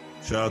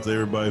shout out to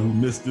everybody who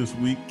missed this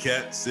week.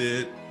 Kat,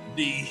 Sid,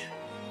 D,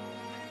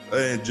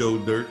 and Joe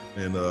Dirt,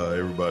 and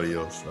everybody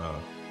else.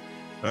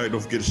 All right,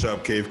 don't forget to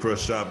shop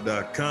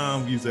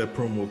cavecrushshop.com. Use that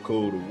promo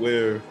code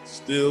AWARE.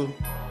 Still,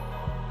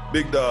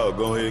 Big Dog,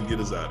 go ahead and get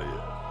us out of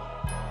here.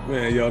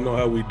 Man, y'all know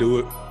how we do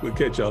it. We'll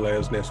catch y'all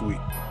ass next week.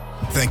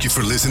 Thank you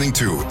for listening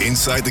to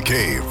Inside the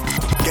Cave.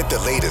 Get the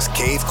latest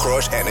Cave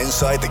Crush and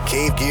Inside the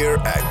Cave gear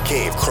at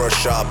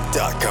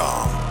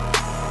cavecrushshop.com.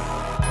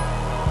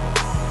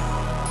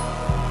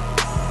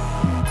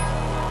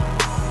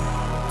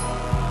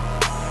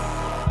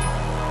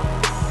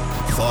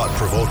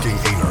 Thought-provoking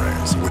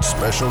ignorance with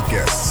special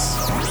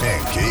guests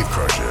and cave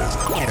crushes.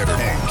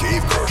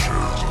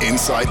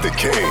 Inside the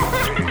Cave.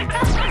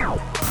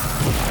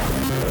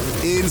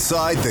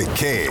 Inside the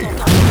Cave.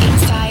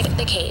 Inside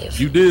the Cave.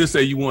 You did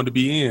say you wanted to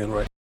be in,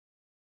 right?